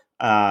 So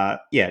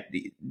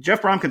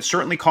Jeff Brom can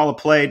certainly call a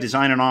play,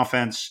 design an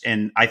offense,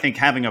 and I think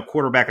having a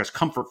quarterback as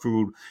comfort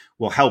food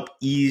will help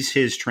ease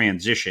his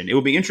transition. It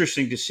will be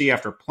interesting to see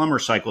after Plummer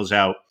cycles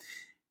out.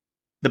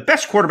 The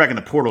best quarterback in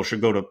the portal should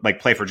go to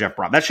play for Jeff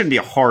Brom. That shouldn't be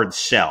a hard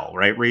sell,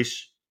 right,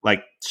 Reese?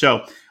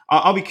 So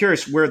I'll be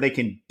curious where they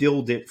can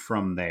build it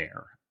from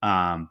there.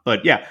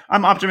 But yeah,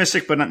 I'm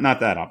optimistic, but not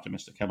that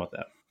optimistic. How about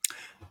that?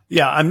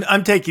 Yeah,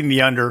 I'm taking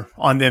the under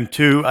on them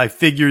too. I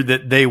figure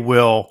that they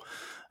will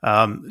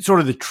sort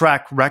of the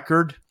track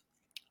record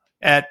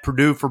at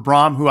Purdue for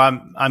Brom, who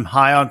I'm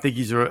high on, think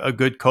he's a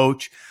good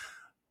coach,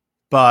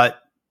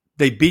 but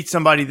they beat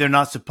somebody they're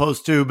not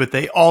supposed to, but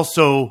they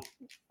also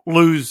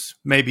lose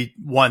maybe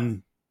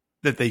one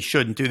that they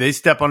shouldn't do. They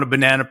step on a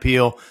banana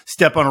peel,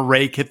 step on a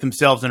rake, hit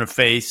themselves in the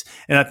face.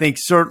 And I think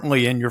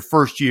certainly in your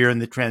first year in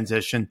the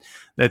transition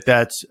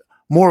that's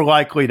more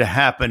likely to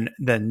happen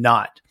than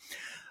not.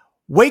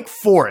 Wake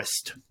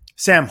Forest.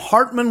 Sam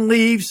Hartman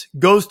leaves,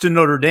 goes to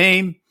Notre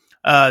Dame.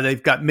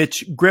 They've got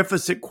Mitch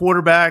Griffiths at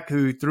quarterback,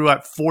 who threw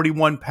out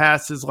 41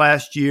 passes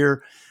last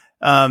year.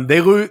 They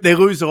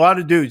lose a lot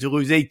of dudes. They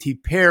lose A.T.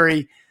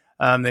 Perry.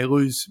 They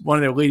lose one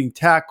of their leading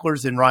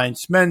tacklers in Ryan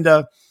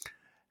Smenda.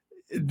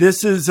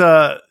 This is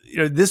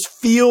this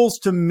feels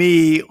to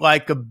me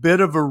like a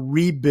bit of a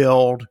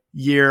rebuild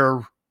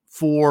year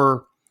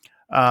for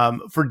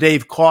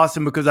Dave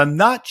Clawson, because I'm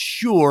not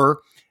sure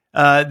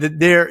that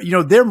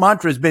their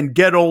mantra has been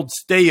get old,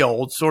 stay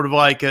old, sort of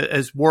like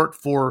has worked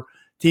for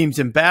teams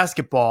in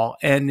basketball.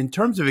 And in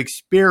terms of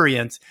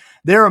experience,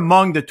 they're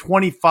among the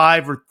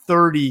 25 or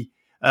 30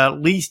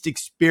 least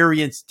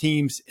experienced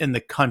teams in the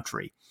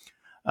country.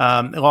 They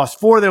lost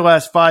 4 of their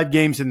last 5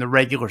 games in the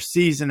regular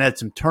season, had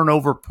some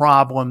turnover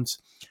problems,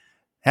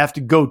 have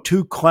to go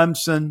to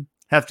Clemson,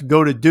 have to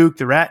go to Duke.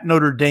 They're at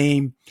Notre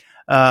Dame.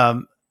 I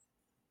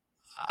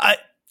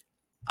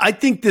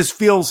think this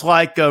feels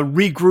like a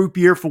regroup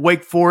year for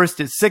Wake Forest.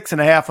 It's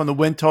 6.5 on the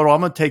win total. I'm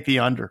going to take the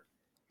under.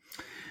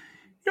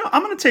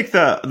 I'm going to take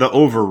the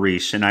over,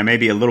 Reese, and I may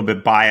be a little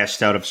bit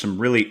biased out of some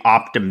really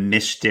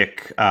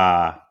optimistic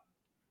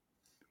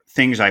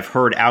things I've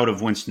heard out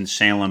of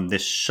Winston-Salem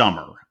this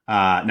summer.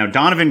 Now,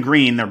 Donovan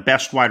Green, their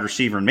best wide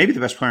receiver and maybe the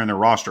best player in their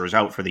roster, is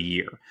out for the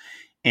year.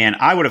 And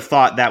I would have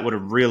thought that would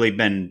have really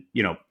been,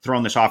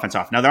 thrown this offense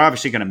off. Now, they're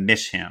obviously going to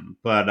miss him,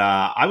 but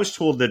I was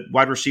told that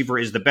wide receiver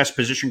is the best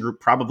position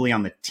group probably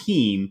on the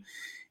team.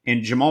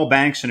 And Jamal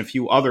Banks and a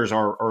few others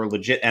are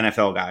legit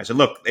NFL guys. And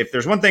look, if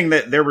there's one thing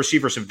that their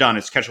receivers have done,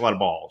 it's catch a lot of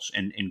balls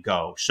and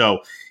go. So,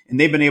 and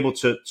they've been able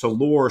to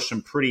lure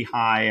some pretty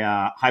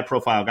high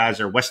profile guys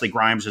there. Wesley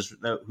Grimes,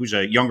 who's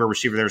a younger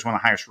receiver there, is one of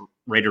the highest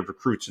rated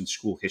recruits in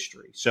school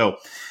history. So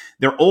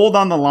they're old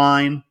on the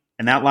line,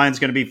 and that line's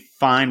going to be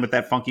fine with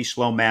that funky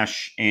slow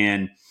mesh.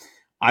 And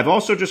I've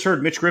also just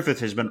heard Mitch Griffith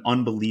has been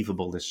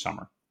unbelievable this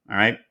summer. All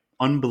right.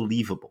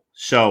 Unbelievable.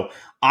 So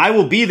I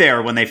will be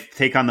there when they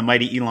take on the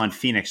mighty Elon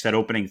Phoenix that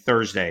opening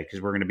Thursday,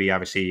 because we're going to be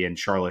obviously in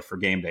Charlotte for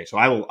game day. So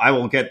I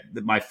will get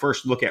my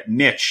first look at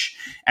Mitch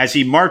as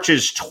he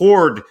marches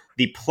toward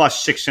the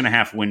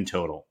 +6.5 win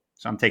total.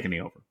 So I'm taking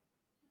the over.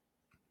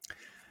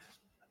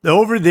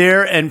 Over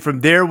there, and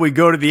from there we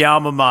go to the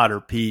alma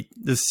mater, Pete,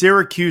 the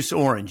Syracuse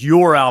Orange,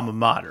 your alma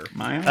mater.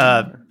 My alma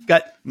mater.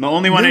 Got I'm the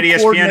only one at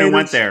ESPN who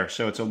went there,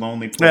 so it's a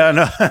lonely place. Yeah,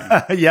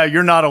 no, yeah,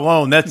 you're not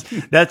alone.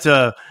 That's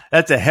a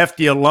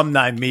hefty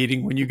alumni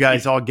meeting when you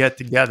guys all get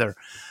together.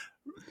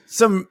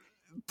 Some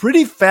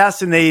pretty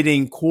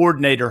fascinating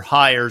coordinator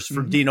hires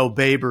for Dino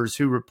Babers,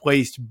 who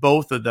replaced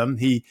both of them.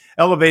 He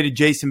elevated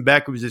Jason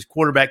Beck, who was his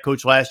quarterback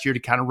coach last year, to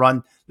kind of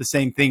run the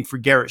same thing for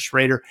Garrett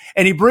Schrader.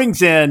 And he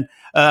brings in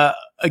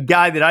a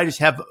guy that I just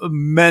have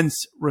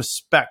immense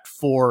respect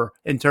for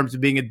in terms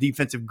of being a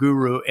defensive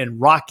guru, and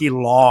Rocky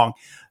Long,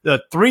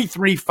 the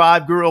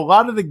 3-3-5 guru. A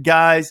lot of the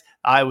guys,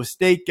 Iowa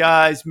State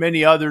guys,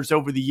 many others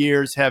over the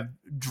years have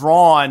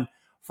drawn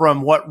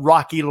from what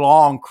Rocky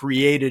Long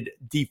created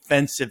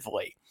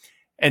defensively.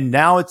 And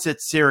now it's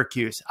at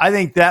Syracuse. I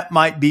think that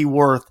might be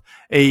worth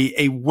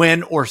a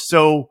win or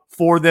so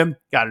for them.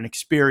 Got an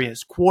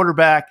experienced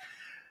quarterback.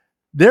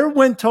 Their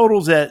win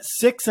total's at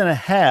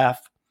 6.5.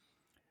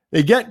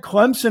 They get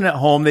Clemson at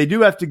home. They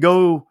do have to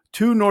go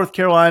to North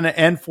Carolina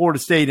and Florida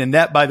State. And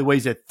that, by the way,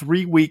 is a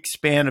 3-week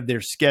span of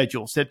their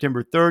schedule.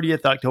 September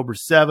 30th, October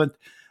 7th,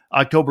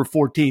 October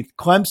 14th.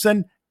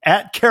 Clemson,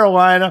 at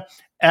Carolina,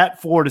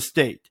 at Florida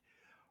State.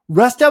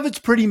 Rest of it's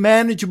pretty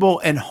manageable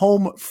and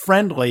home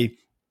friendly.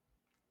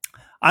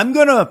 I'm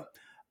gonna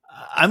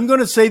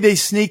say they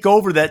sneak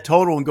over that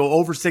total and go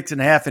over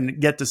 6.5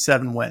 and get to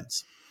 7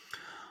 wins.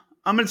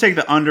 I'm going to take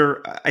the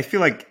under. I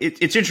feel like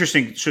it's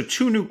interesting. So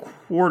 2 new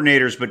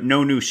coordinators, but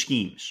no new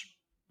schemes,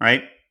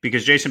 right?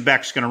 Because Jason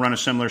Beck's going to run a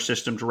similar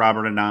system to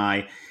Robert and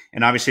I.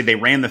 And obviously they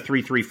ran the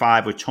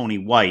 3-3-5 with Tony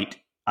White,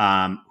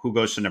 who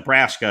goes to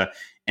Nebraska.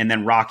 And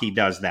then Rocky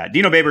does that.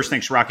 Dino Babers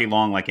thinks Rocky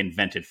Long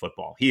invented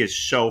football. He is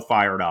so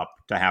fired up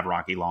to have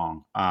Rocky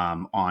Long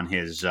on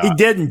his. He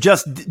didn't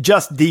just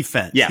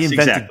defense. Yes, he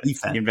invented exactly.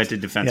 defense. He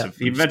invented defensive.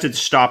 Yeah. He invented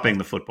stopping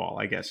the football,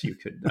 I guess you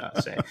could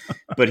say.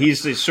 But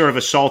he's sort of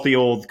a salty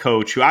old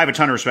coach who I have a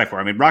ton of respect for.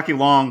 I mean, Rocky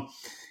Long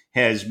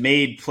has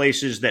made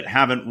places that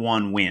haven't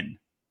win,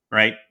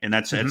 right? And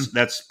that's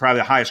probably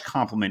the highest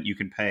compliment you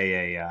can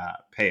pay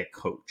a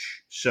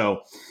coach.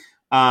 So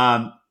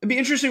it'd be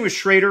interesting with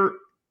Schrader.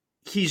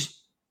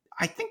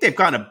 I think they've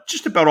gotten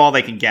just about all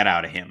they can get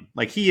out of him.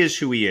 Like, he is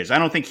who he is. I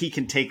don't think he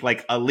can take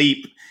like a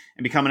leap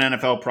and become an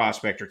NFL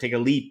prospect, or take a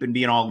leap and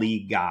be an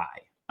all-league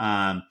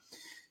guy.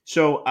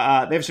 So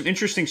they have some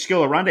interesting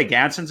skill. Rondé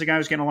Gadsden's a guy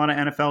who's getting a lot of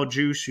NFL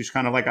juice, who's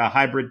kind of like a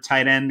hybrid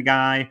tight end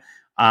guy.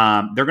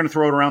 They're going to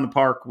throw it around the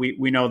park.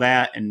 We know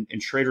that, and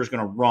Schrader's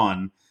going to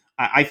run.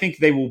 I think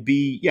they will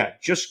be,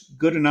 just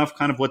good enough,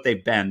 kind of what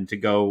they've been to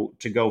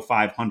go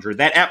 500.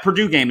 That at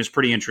Purdue game is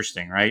pretty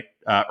interesting, right?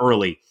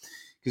 Early.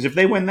 Because if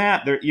they win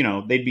that,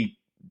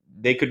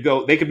 they could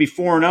be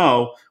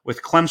 4-0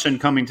 with Clemson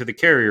coming to the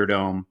Carrier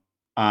Dome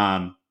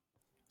at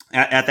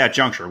that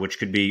juncture, which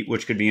could be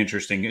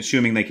interesting,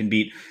 assuming they can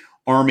beat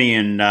Army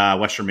and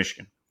Western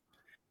Michigan.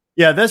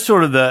 Yeah, that's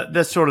sort of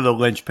the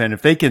linchpin.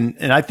 If they can,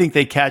 and I think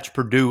they catch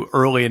Purdue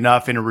early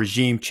enough in a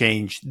regime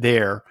change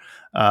there.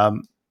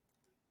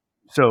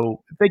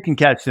 So if they can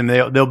catch them,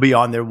 they'll be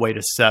on their way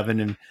to 7,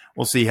 and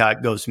we'll see how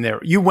it goes from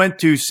there. You went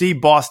to see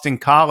Boston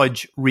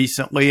College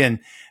recently, and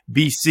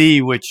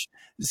BC, which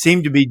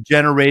seemed to be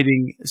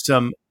generating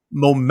some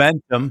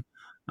momentum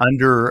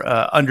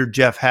under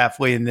Jeff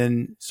Hafley, and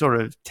then sort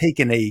of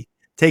taking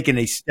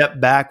a step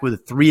back with a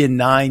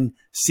 3-9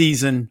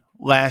 season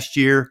last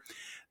year.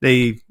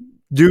 They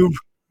do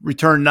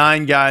return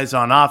 9 guys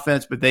on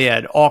offense, but they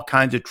had all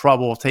kinds of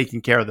trouble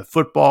taking care of the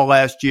football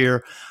last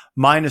year.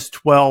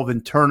 -12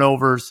 in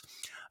turnovers.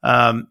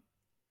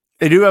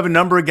 They do have a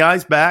number of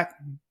guys back.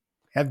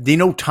 Have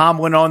Dino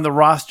Tomlin on the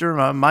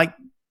roster, Mike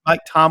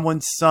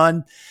Tomlin's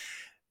son.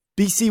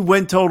 BC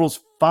win totals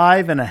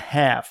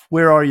 5.5.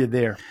 Where are you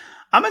there?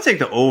 I'm going to take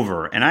the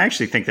over, and I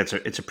actually think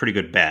it's a pretty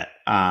good bet.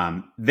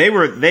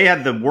 They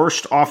had the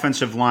worst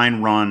offensive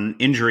line run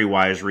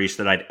injury-wise, Reese,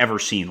 that I'd ever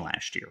seen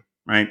last year.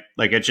 Right?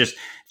 Like, it just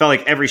felt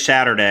like every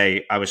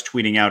Saturday I was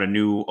tweeting out a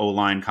new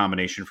O-line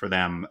combination for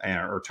them,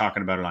 or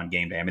talking about it on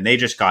game day. I mean,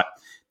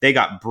 they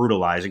got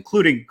brutalized,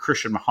 including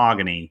Christian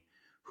Mahogany,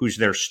 who's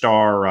their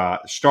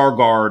star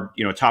guard,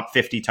 top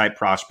 50 type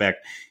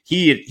prospect.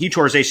 He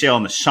tore his ACL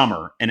in the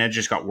summer, and it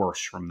just got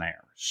worse from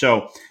there.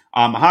 So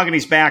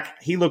Mahogany's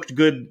back. He looked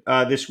good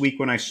this week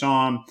when I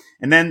saw him.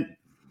 And then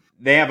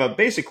they have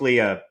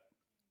basically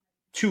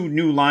 2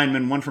 new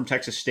linemen, one from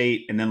Texas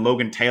State, and then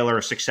Logan Taylor,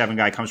 a 6'7"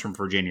 guy, comes from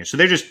Virginia. So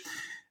they're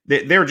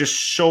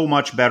just so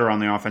much better on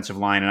the offensive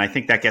line, and I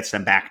think that gets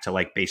them back to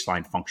like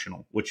baseline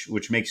functional,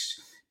 which makes,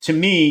 to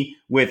me,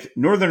 with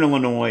Northern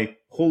Illinois,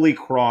 Holy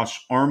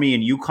Cross, Army,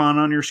 and UConn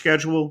on your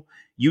schedule,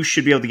 you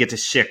should be able to get to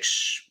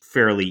 6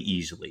 fairly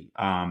easily.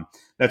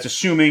 That's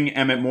assuming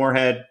Emmett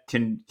Morehead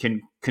can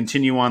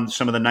continue on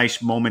some of the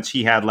nice moments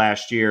he had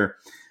last year.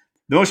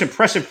 the most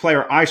impressive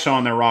player I saw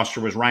on their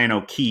roster was Ryan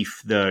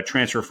O'Keefe, the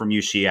transfer from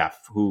UCF,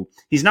 who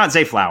he's not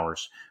Zay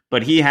Flowers,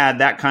 but he had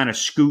that kind of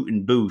scoot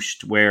and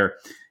boost where,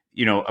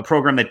 a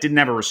program that didn't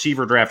have a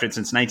receiver drafted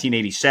since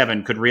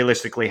 1987 could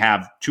realistically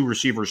have 2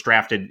 receivers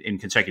drafted in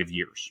consecutive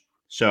years.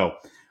 So,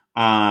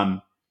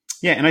 and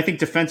I think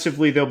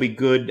defensively they'll be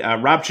good.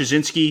 Rob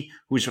Chaszynski,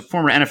 who's a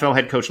former NFL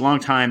head coach,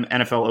 longtime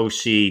NFL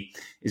OC,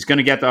 is going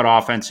to get that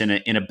offense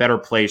in a better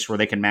place where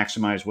they can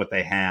maximize what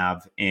they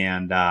have.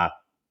 And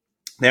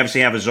they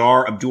obviously have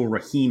Azar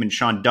Abdul-Rahim and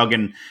Sean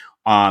Duggan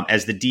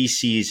as the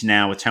DCs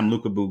now with Tem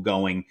Lukabu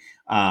going.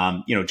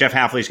 Jeff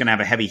Hafley is going to have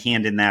a heavy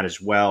hand in that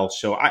as well.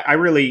 So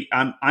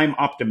I'm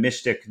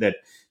optimistic that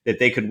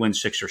they could win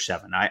 6 or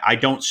 7. I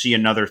don't see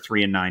another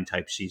 3-9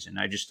 type season.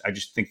 I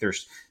just think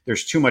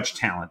there's too much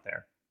talent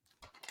there.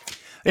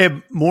 They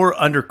have more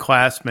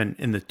underclassmen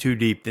in the 2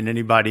 deep than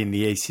anybody in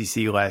the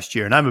ACC last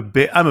year, and I'm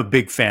a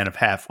big fan of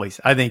Hafley's.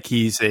 I think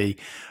he's a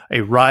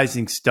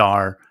rising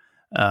star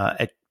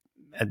at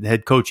the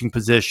head coaching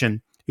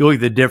position. You look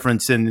at the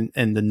difference in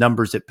the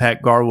numbers that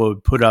Pat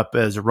Garwood put up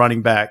as a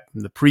running back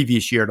from the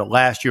previous year to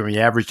last year, when he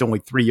averaged only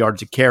 3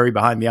 yards a carry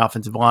behind the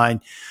offensive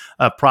line.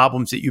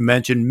 Problems that you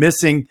mentioned,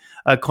 missing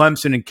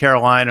Clemson and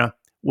Carolina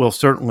will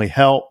certainly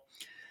help.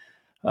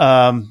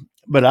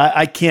 But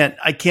I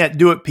can't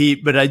do it,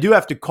 Pete. But I do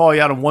have to call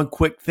you out on one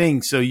quick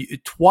thing. So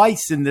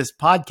twice in this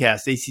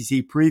podcast,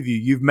 ACC Preview,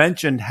 you've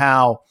mentioned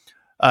how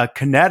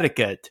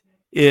Connecticut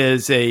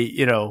is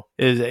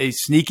a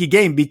sneaky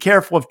game. Be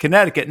careful of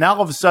Connecticut. Now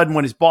all of a sudden,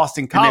 when it's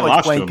Boston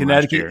College playing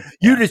Connecticut,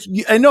 you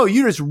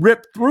just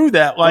rip through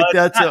that like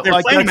that's an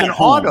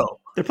auto.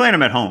 They're playing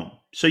them at home,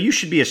 so you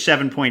should be a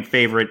 7-point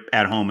favorite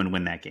at home and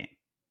win that game.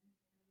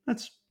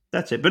 That's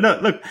it. But no,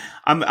 look,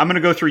 I'm going to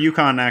go through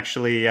UConn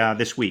actually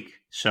this week.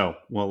 So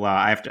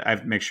I have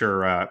to make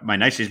sure my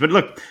niceties. But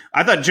look,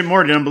 I thought Jim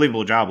Moore did an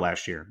unbelievable job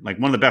last year, like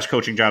one of the best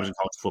coaching jobs in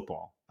college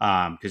football,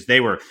 because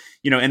they were,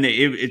 and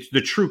it's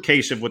the true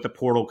case of what the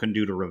portal can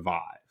do to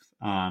revive.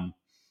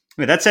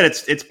 That said,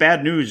 it's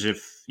bad news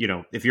if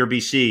you're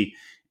BC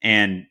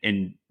and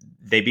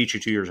they beat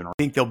you 2 years in a row.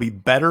 I think they'll be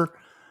better,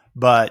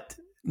 but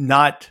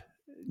not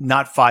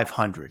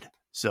 500.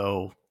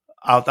 So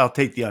I'll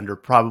take the under,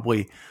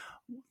 probably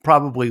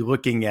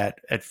looking at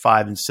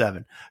 5-7.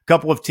 A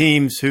couple of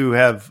teams who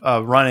have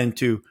run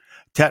into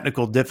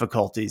technical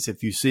difficulties,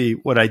 if you see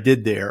what I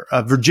did there.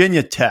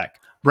 Virginia Tech,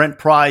 Brent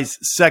Pry's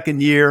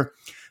second year,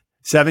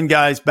 7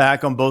 guys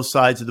back on both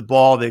sides of the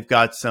ball. They've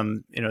got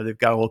they've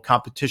got a little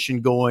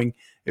competition going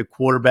at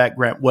quarterback.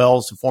 Grant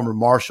Wells, the former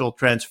Marshall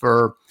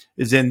transfer,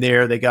 is in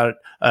there. They got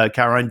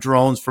Kyron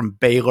Drones from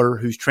Baylor,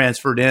 who's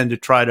transferred in to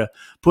try to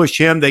push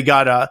him. They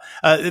got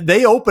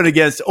they open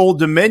against Old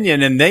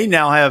Dominion, and they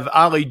now have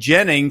Ali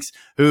Jennings,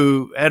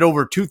 who had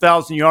over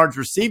 2,000 yards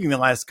receiving the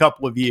last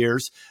couple of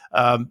years,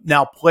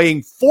 now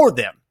playing for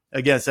them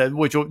against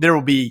which there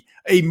will be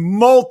a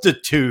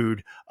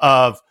multitude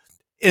of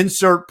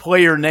insert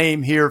player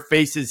name here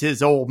faces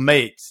his old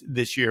mates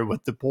this year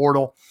with the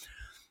portal.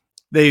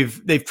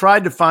 They've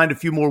tried to find a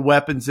few more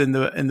weapons in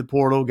the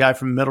portal. A guy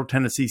from Middle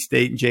Tennessee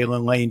State and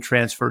Jalen Lane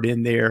transferred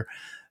in there.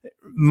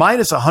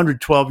 Minus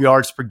 112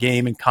 yards per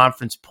game in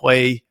conference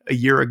play a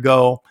year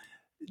ago.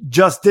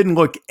 Just didn't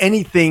look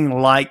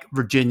anything like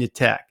Virginia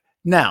Tech.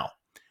 Now,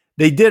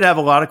 they did have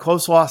a lot of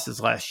close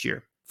losses last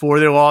year. 4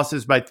 of their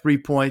losses by 3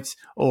 points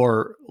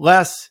or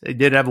less. They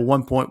did have a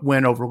 1-point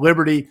win over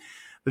Liberty.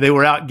 But they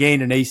were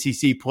outgained in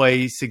ACC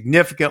play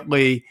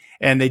significantly,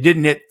 and they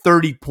didn't hit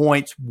 30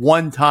 points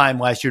one time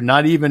last year,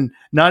 not even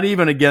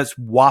against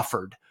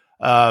Wofford.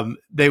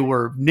 They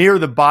were near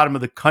the bottom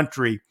of the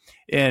country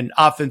in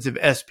offensive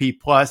SP+,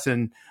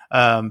 and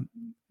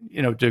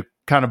to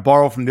kind of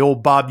borrow from the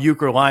old Bob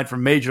Uecker line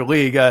from Major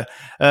League,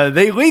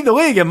 they lead the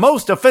league in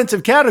most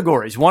offensive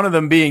categories, one of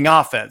them being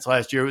offense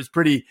last year. It was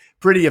pretty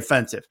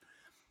offensive.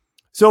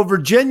 So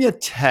Virginia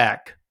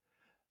Tech,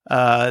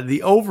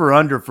 the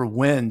over-under for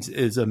wins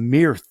is a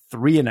mere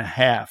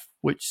 3.5,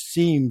 which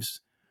seems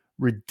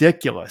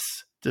ridiculous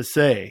to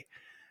say,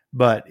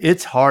 but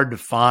it's hard to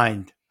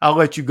find. I'll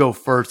let you go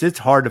first. It's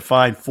hard to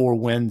find 4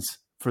 wins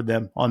for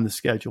them on the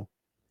schedule.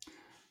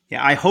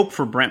 Yeah, I hope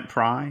for Brent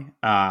Pry,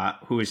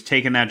 who has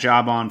taken that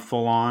job on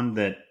full on,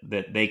 that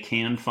they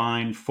can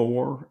find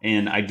 4.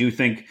 And I do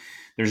think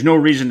there's no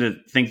reason to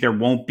think there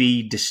won't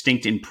be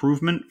distinct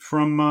improvement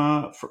from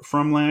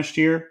last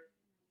year.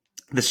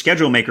 The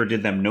schedule maker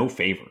did them no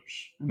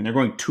favors. I mean, they're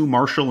going 2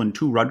 Marshall and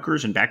 2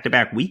 Rutgers in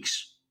back-to-back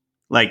weeks.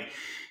 Like,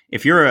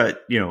 if you're an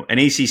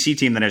ACC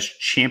team that has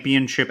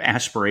championship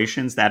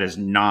aspirations, that is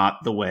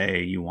not the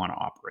way you want to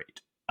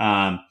operate.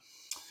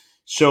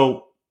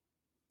 So,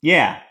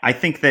 yeah, I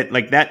think that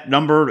that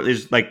number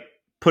is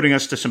putting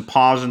us to some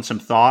pause and some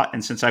thought.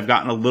 And since I've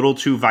gotten a little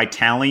too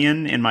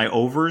Vitalian in my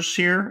overs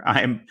here,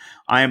 I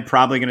am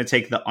probably going to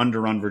take the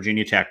under on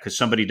Virginia Tech, because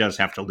somebody does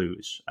have to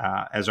lose,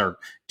 as our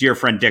dear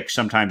friend Dick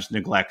sometimes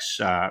neglects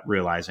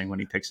realizing when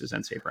he picks his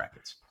NCAA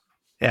brackets.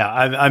 Yeah,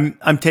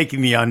 I'm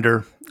taking the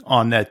under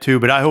on that too,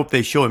 but I hope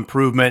they show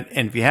improvement.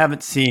 And if you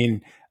haven't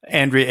seen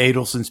Andrea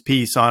Adelson's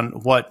piece on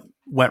what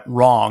went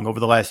wrong over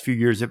the last few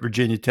years at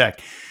Virginia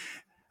Tech.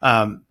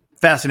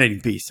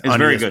 Fascinating piece it's on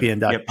very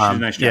ESPN.com. good. Yep, she did a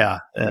nice job.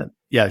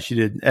 Yeah, she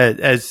did,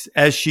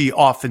 as she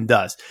often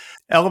does.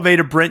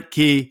 Elevator Brent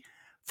Key,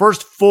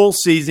 first full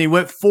season. He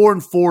went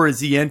 4-4 as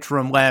the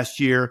interim last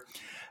year.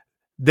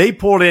 They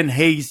pulled in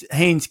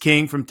Haynes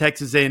King from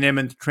Texas A&M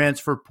in the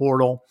transfer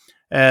portal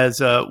as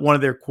one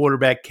of their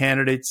quarterback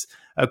candidates.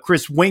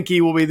 Chris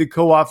Winkie will be the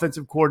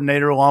co-offensive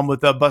coordinator, along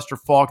with Buster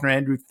Faulkner,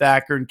 Andrew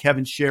Thacker, and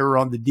Kevin Scherer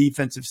on the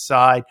defensive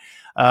side.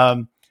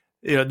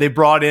 They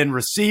brought in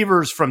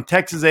receivers from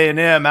Texas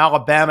A&M,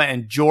 Alabama,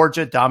 and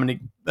Georgia. Dominic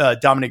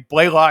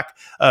Blaylock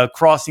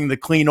crossing the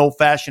clean,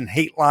 old-fashioned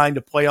hate line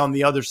to play on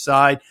the other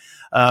side.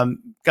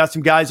 Got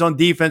some guys on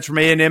defense from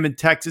A&M and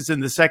Texas in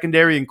the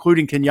secondary,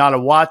 including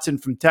Kenyatta Watson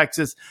from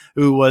Texas,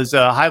 who was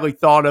highly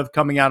thought of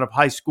coming out of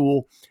high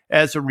school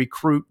as a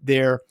recruit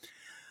there.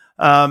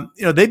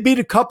 They beat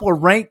a couple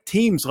of ranked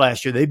teams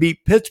last year. They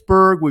beat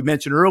Pittsburgh. We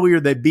mentioned earlier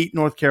they beat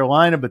North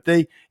Carolina, but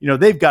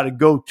they've got to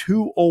go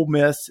to Ole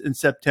Miss in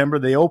September.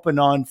 They open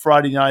on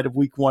Friday night of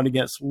week 1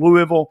 against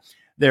Louisville.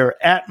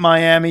 They're at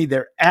Miami.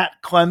 They're at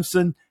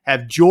Clemson,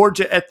 have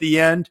Georgia at the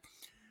end.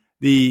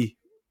 The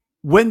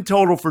win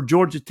total for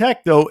Georgia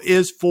Tech, though,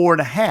 is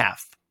 4.5.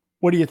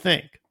 What do you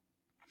think?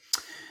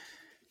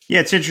 Yeah,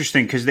 it's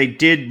interesting because they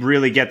did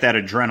really get that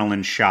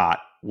adrenaline shot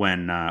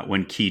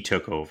when Key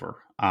took over.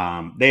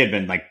 They had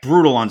been like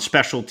brutal on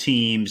special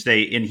teams.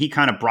 He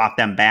kind of brought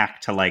them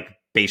back to like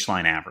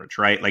baseline average,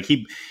 right? Like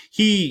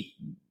he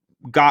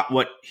got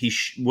what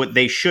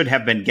they should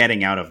have been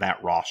getting out of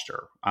that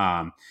roster.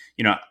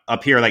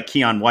 Up here, like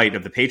Keon White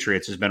of the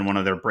Patriots has been one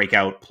of their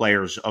breakout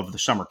players of the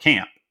summer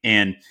camp.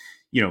 And,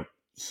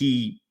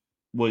 he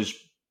was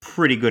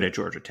pretty good at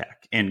Georgia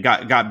Tech and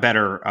got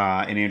better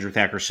in Andrew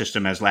Thacker's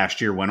system as last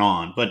year went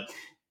on. But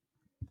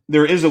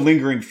there is a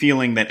lingering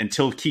feeling that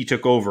until Key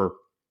took over,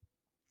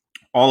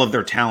 all of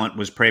their talent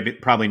was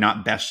probably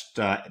not best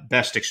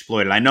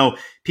exploited. I know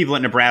people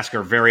at Nebraska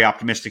are very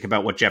optimistic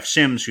about what Jeff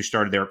Sims, who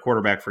started their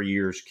quarterback for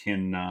years,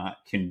 can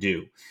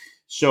do.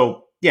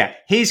 So yeah,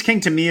 Hayes King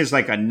to me is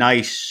like a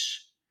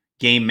nice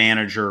game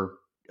manager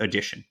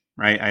addition,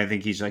 right? I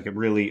think he's like a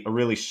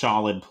really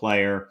solid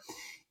player.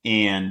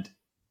 And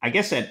I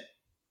guess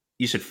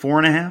you said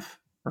 4.5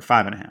 or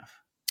 5.5?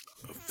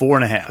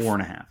 4.5.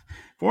 4.5.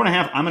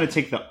 4.5. I'm going to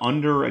take the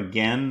under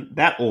again.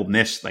 That Ole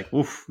Miss, like,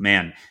 oof,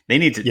 man, they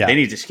need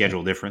to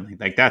schedule differently.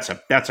 Like that's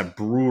a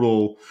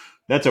brutal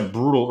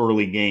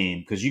early game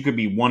because you could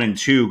be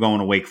 1-2 going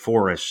to Wake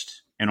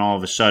Forest, and all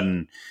of a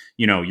sudden,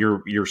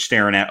 you're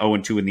staring at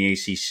 0-2 in the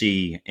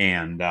ACC,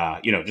 and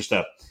just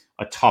a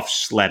tough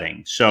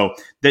sledding. So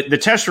the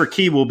test for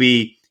Key will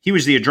be, he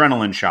was the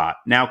adrenaline shot.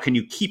 Now, can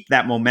you keep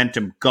that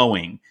momentum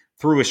going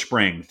through a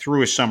spring,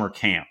 through a summer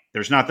camp?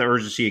 There's not the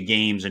urgency of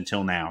games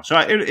until now, so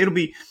it'll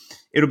be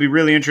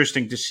really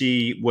interesting to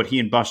see what he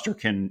and Buster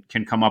can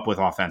come up with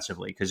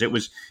offensively, because it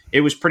was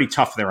pretty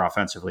tough there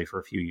offensively for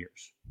a few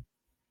years.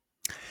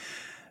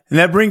 And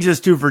that brings us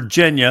to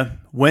Virginia,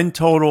 win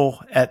total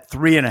at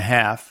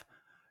 3.5.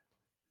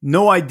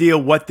 No idea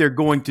what they're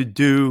going to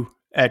do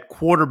at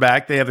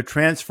quarterback. They have a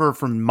transfer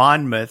from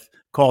Monmouth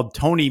called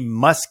Tony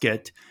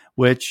Muskett,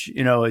 which,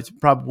 it's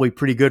probably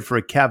pretty good for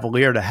a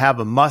Cavalier to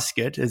have a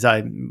musket, as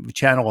I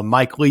channel a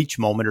Mike Leach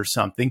moment or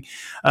something.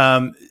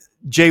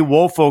 Jay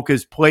Woolfolk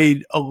has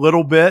played a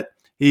little bit.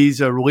 He's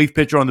a relief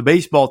pitcher on the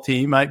baseball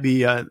team, might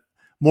be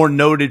more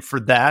noted for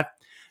that.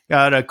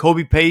 Got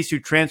Kobe Pace, who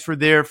transferred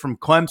there from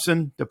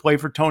Clemson to play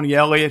for Tony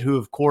Elliott, who,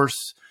 of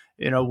course,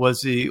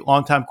 was the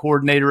longtime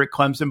coordinator at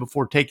Clemson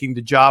before taking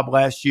the job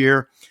last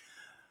year.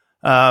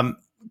 A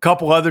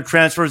couple other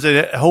transfers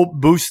that hope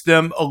boost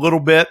them a little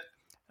bit.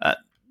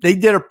 They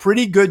did a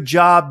pretty good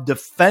job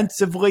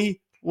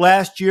defensively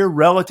last year,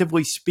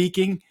 relatively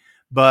speaking,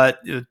 but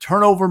the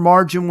turnover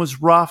margin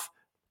was rough.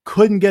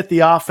 Couldn't get the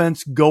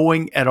offense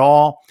going at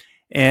all.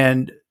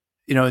 And,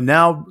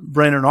 now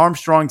Brennan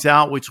Armstrong's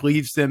out, which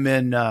leaves them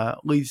in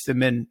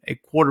a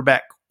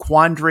quarterback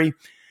quandary.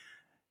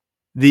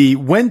 The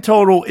win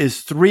total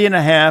is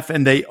 3.5,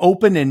 and they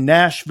open in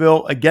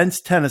Nashville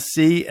against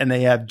Tennessee, and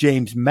they have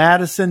James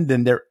Madison.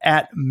 Then they're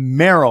at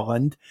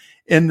Maryland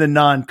in the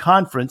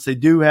non-conference. They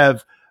do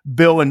have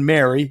Bill and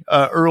Mary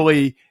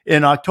early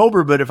in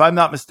October, but if I'm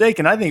not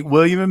mistaken, I think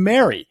William and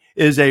Mary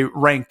is a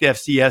ranked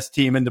FCS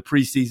team in the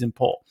preseason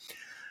poll.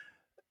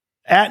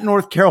 At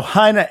North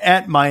Carolina,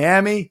 at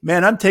Miami,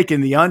 man, I'm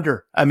taking the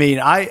under. I mean,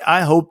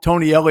 I hope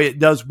Tony Elliott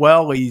does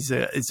well. He's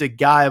a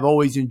guy I've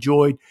always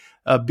enjoyed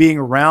being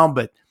around,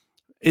 but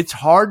it's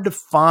hard to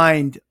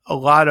find a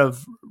lot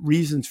of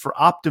reasons for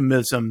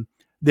optimism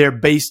there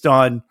based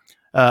on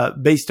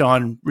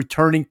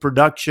returning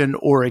production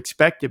or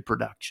expected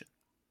production.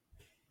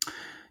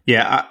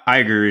 Yeah, I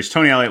agree. It's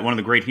Tony Elliott, one of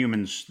the great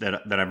humans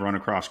that I've run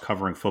across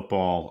covering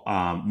football.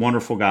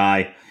 Wonderful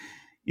guy.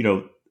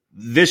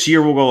 This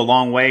year will go a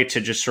long way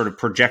to just sort of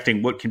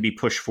projecting what can be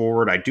pushed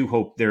forward. I do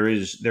hope there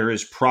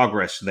is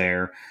progress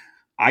there.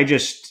 I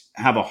just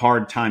have a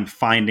hard time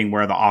finding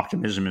where the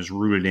optimism is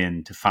rooted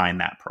in to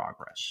find that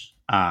progress.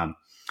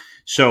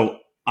 So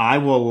I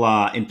will,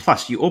 and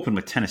plus you open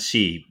with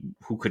Tennessee,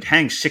 who could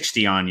hang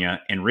 60 on you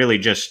and really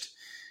just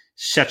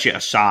set you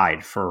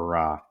aside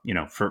for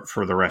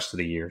the rest of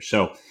the year.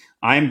 So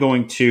I'm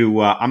going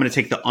to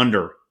take the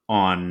under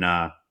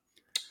on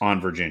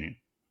Virginia.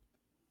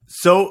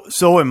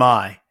 So am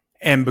I.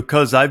 And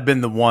because I've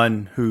been the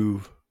one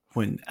who,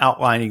 when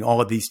outlining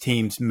all of these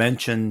teams,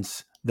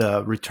 mentions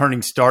the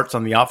returning starts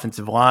on the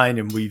offensive line,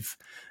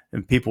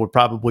 and people are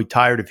probably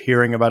tired of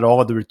hearing about all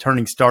of the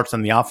returning starts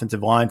on the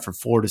offensive line for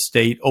Florida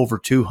State, over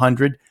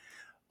 200.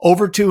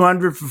 Over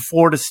 200 for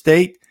Florida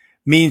State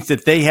means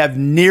that they have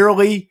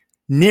nearly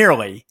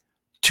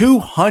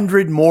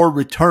 200 more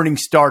returning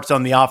starts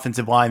on the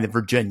offensive line than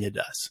Virginia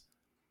does.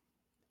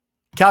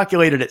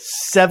 Calculated at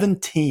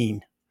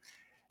 17.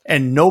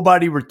 And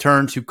nobody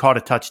returns who caught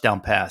a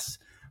touchdown pass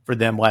for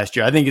them last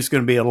year. I think it's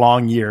going to be a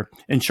long year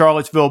in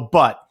Charlottesville,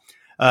 but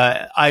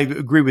I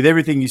agree with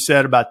everything you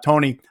said about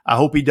Tony. I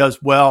hope he does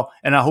well,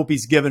 and I hope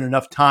he's given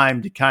enough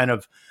time to kind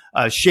of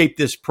shape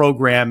this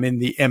program in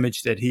the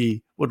image that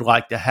he would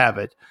like to have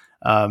it.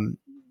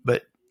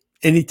 But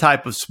any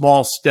type of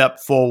small step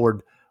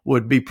forward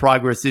would be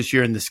progress this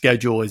year, and the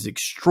schedule is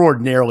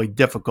extraordinarily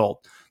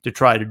difficult to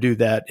try to do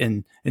that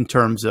in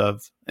terms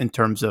of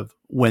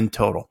win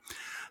total.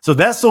 So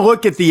that's the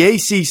look at the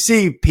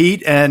ACC,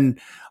 Pete.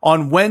 And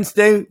on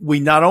Wednesday, we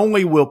not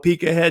only will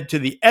peek ahead to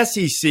the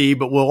SEC,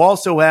 but we'll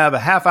also have a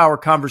half-hour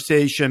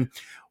conversation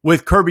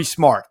with Kirby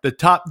Smart, the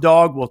top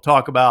dog. We'll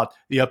talk about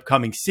the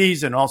upcoming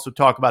season, also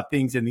talk about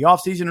things in the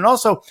offseason. And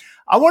also,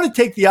 I want to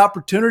take the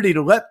opportunity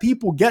to let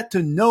people get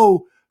to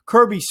know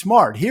Kirby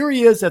Smart. Here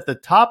he is at the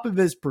top of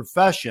his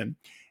profession,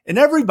 and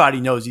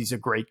everybody knows he's a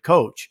great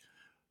coach.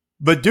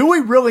 But do we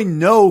really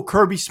know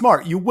Kirby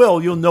Smart?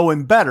 You'll know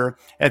him better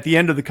at the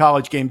end of the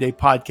College Game Day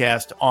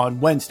podcast on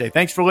Wednesday.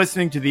 Thanks for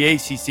listening to the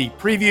ACC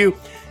Preview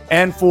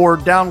and for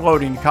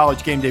downloading the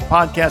College Game Day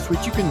podcast,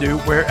 which you can do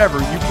wherever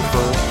you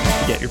prefer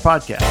to get your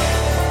podcast.